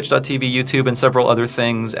 SoundCloud, Twitch.tv, YouTube, and several other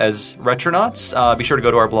things as Retronauts. Be sure to go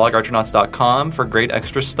to our blog, retronauts.com, for great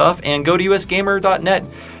extra stuff, and go to usgamer.net.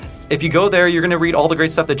 If you go there, you're going to read all the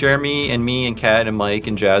great stuff that Jeremy and me and Kat and Mike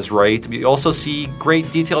and Jazz write. You also see great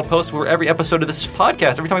detailed posts for every episode of this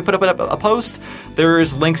podcast. Every time we put up a post,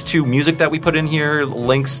 there's links to music that we put in here,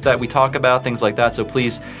 links that we talk about, things like that. So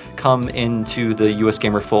please come into the US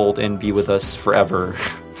Gamer fold and be with us forever.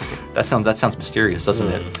 That sounds mysterious, doesn't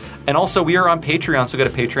it? And also, we are on Patreon, so go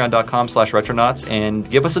to patreon.com/retronauts and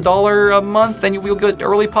give us $1 a month, and we'll get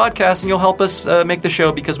early podcasts, and you'll help us make the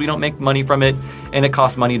show because we don't make money from it, and it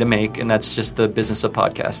costs money to make, and that's just the business of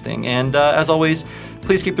podcasting. And as always,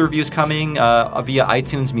 please keep the reviews coming via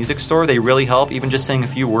iTunes Music Store. They really help. Even just saying a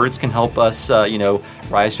few words can help us,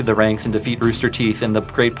 rise through the ranks and defeat Rooster Teeth in the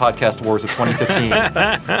great podcast wars of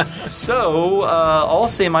 2015. So I'll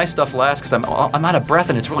say my stuff last because I'm out of breath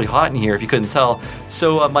and it's really hot in here, if you couldn't tell.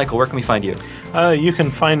 So, Michael, where can we find you? You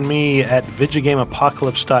can find me at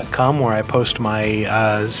VidjagameApocalypse.com, where I post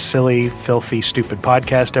my silly, filthy, stupid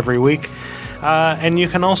podcast every week. And you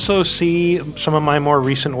can also see some of my more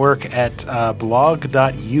recent work at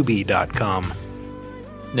blog.ub.com.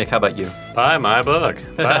 Nick, how about you? Buy my book.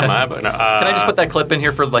 No, Can I just put that clip in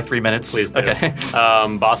here for like 3 minutes? Please do. Okay.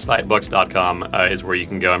 Bossfightbooks.com is where you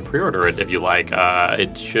can go and pre-order it if you like.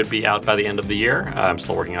 It should be out by the end of the year. I'm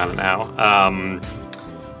still working on it now.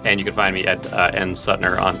 And you can find me at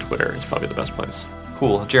nsuttner on Twitter. It's probably the best place.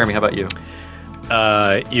 Cool. Jeremy, how about you?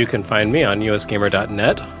 You can find me on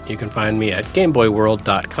usgamer.net. You can find me at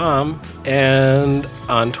gameboyworld.com and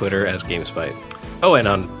on Twitter as GameSpite. Oh, and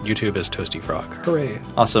on YouTube is Toasty Frog. Hooray.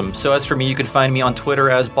 Awesome. So as for me, you can find me on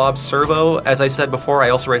Twitter as Bob Servo. As I said before, I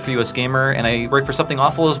also write for US Gamer, and I write for Something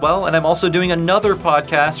Awful as well. And I'm also doing another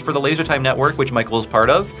podcast for the Laser Time Network, which Michael is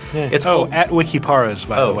part of. Yeah. It's called at Wikiparas,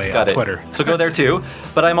 by the way, got on it. Twitter. So go there too.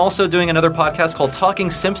 But I'm also doing another podcast called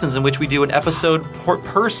Talking Simpsons, in which we do an episode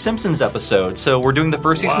per Simpsons episode. So we're doing the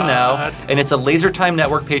first season now, and it's a Laser Time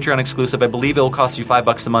Network Patreon exclusive. I believe it will cost you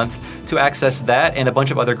 $5 a month to access that and a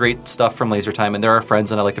bunch of other great stuff from Laser Time. And they're our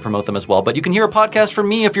friends, and I like to promote them as well. But you can hear a podcast from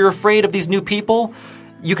me if you're afraid of these new people.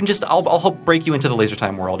 You can just, I'll help break you into the Laser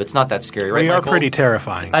Time world. It's not that scary, right, We are Michael? pretty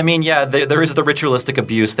terrifying. I mean, yeah, there is the ritualistic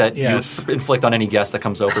abuse that Yes. you inflict on any guest that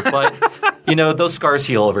comes over. But, those scars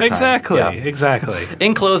heal over time. Exactly. Yeah. Exactly.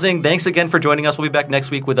 In closing, thanks again for joining us. We'll be back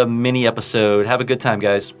next week with a mini episode. Have a good time,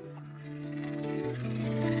 guys.